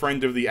a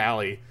friend of the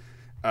alley,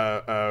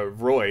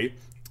 Roy,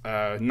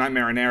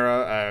 Nightmare on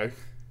Era,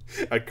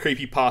 a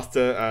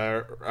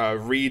creepypasta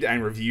read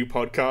and review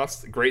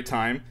podcast. Great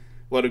time,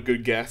 a lot of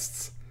good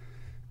guests,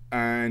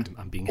 and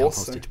I'm being held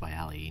also, hostage by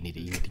Ali. You need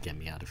to get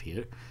me out of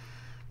here.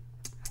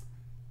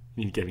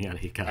 You need to get me out of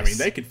here, guys. I mean,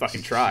 they could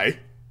fucking try.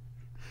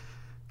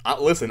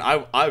 Listen,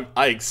 I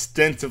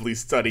extensively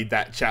studied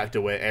that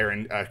chapter where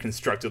Eren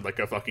constructed like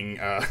a fucking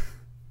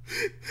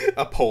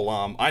a pole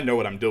arm. I know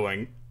what I'm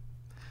doing.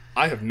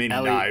 I have many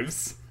Ellie-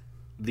 knives.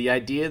 The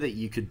idea that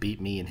you could beat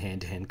me in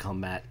hand-to-hand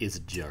combat is a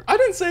joke. I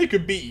didn't say it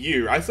could beat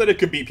you. I said it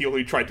could beat people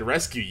who tried to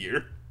rescue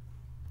you.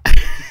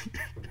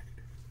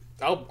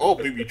 I'll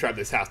beat you drive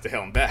this house to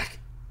hell and back.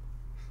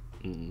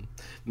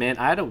 Man,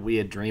 I had a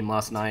weird dream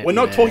last night. We're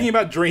not where- talking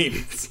about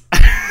dreams.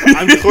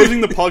 I'm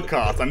closing the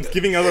podcast. I'm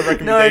giving other No,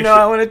 recommendations.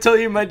 I want to tell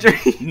you my dream.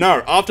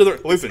 No, after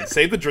the... Listen,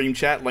 save the dream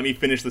chat. Let me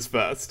finish this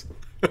first.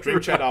 Dream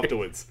chat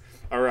afterwards.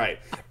 Alright.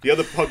 The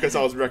other podcast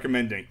I was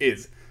recommending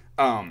is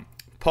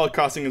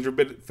Podcasting is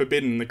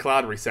Forbidden in the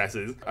Cloud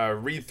Recesses, a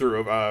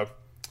read-through of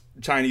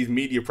Chinese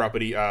media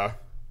property Modao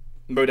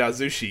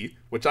Zushi,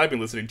 which I've been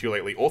listening to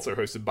lately, also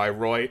hosted by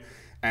Roy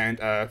and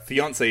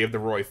fiance of the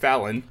Roy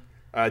Fallon.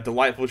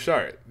 Delightful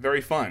show.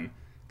 Very fun.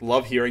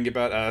 Love hearing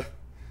about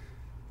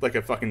like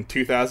a fucking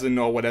 2000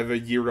 or whatever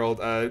year old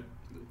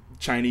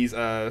Chinese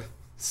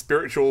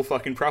spiritual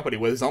fucking property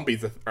where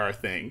zombies are a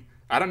thing.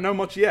 I don't know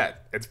much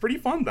yet. It's pretty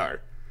fun though.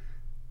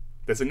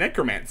 There's a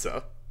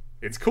necromancer.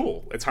 It's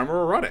cool. It's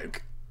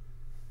homoerotic.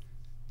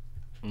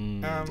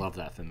 Love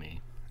that for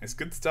me. It's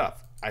good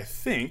stuff. I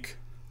think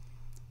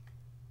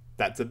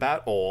that's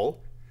about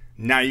all.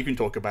 Now you can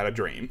talk about a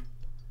dream.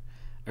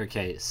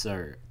 Okay,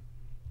 so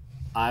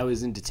I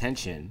was in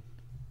detention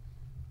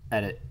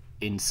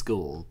in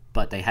school,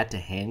 but they had to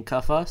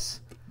handcuff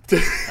us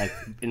like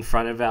in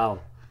front of our.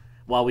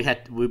 While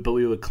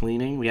we were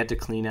cleaning, we had to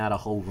clean out a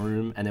whole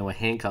room, and they were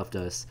handcuffed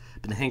us.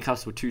 But the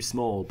handcuffs were too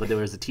small. But there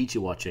was a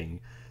teacher watching,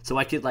 so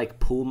I could like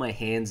pull my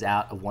hands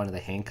out of one of the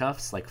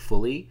handcuffs like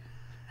fully,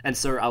 and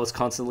so I was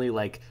constantly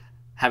like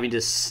having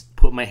to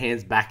put my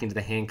hands back into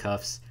the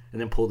handcuffs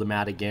and then pull them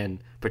out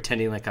again,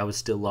 pretending like I was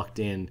still locked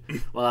in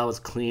while I was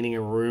cleaning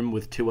a room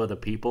with 2 other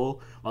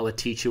people while a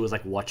teacher was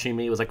like watching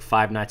me. It was like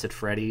Five Nights at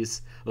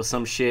Freddy's or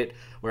some shit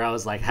where I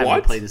was like having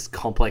to play this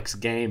complex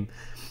game.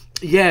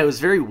 Yeah, it was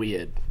very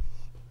weird.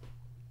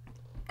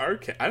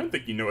 Okay, I don't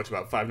think you know much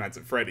about Five Nights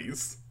at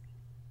Freddy's.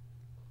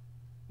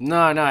 No,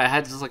 I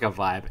had just like a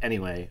vibe.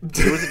 Anyway,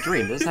 it was a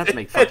dream. It doesn't have to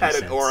make fucking sense.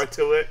 It had an aura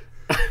to it.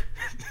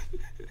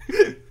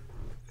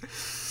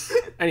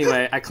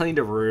 Anyway, I cleaned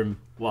a room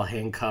while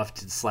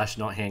handcuffed /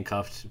 not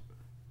handcuffed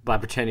by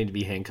pretending to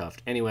be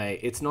handcuffed. Anyway,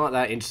 it's not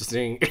that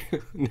interesting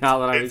now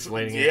that I'm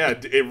explaining it. Yeah,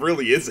 it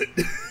really isn't.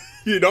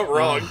 You're not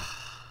wrong.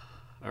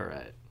 All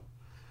right.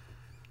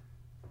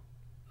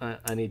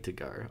 I need to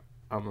go.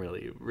 I'm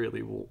really,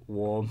 really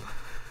warm.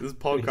 This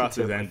podcast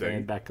is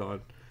ending. Back on.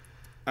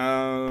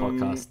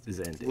 Podcast is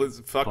ending.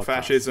 Fuck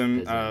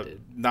fascism.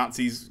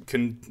 Nazis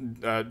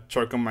can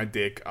choke on my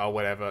dick or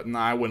whatever. No,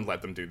 I wouldn't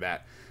let them do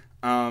that.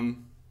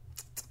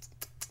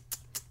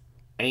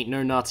 Ain't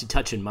no Nazi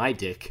touching my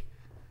dick.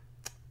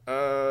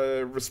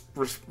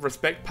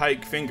 Respect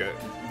Pike Finger.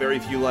 Very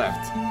few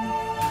left.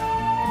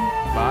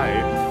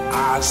 Bye.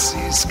 I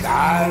see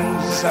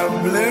skies of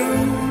blue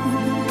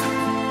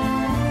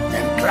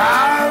and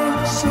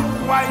clouds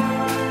of white.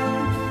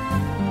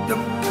 The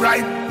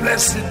bright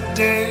blessed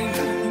day,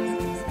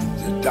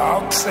 the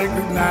dark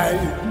sacred night.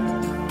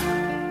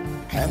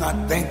 And I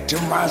think to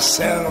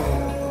myself,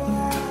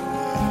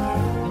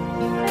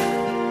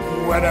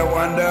 what a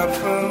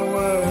wonderful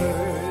world.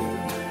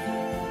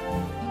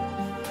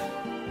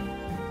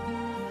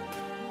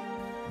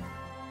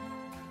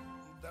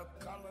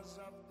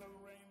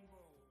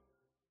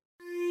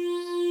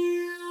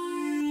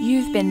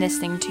 You've been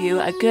listening to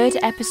a Good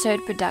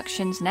Episode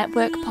Productions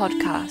Network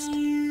podcast.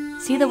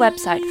 See the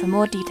website for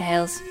more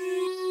details.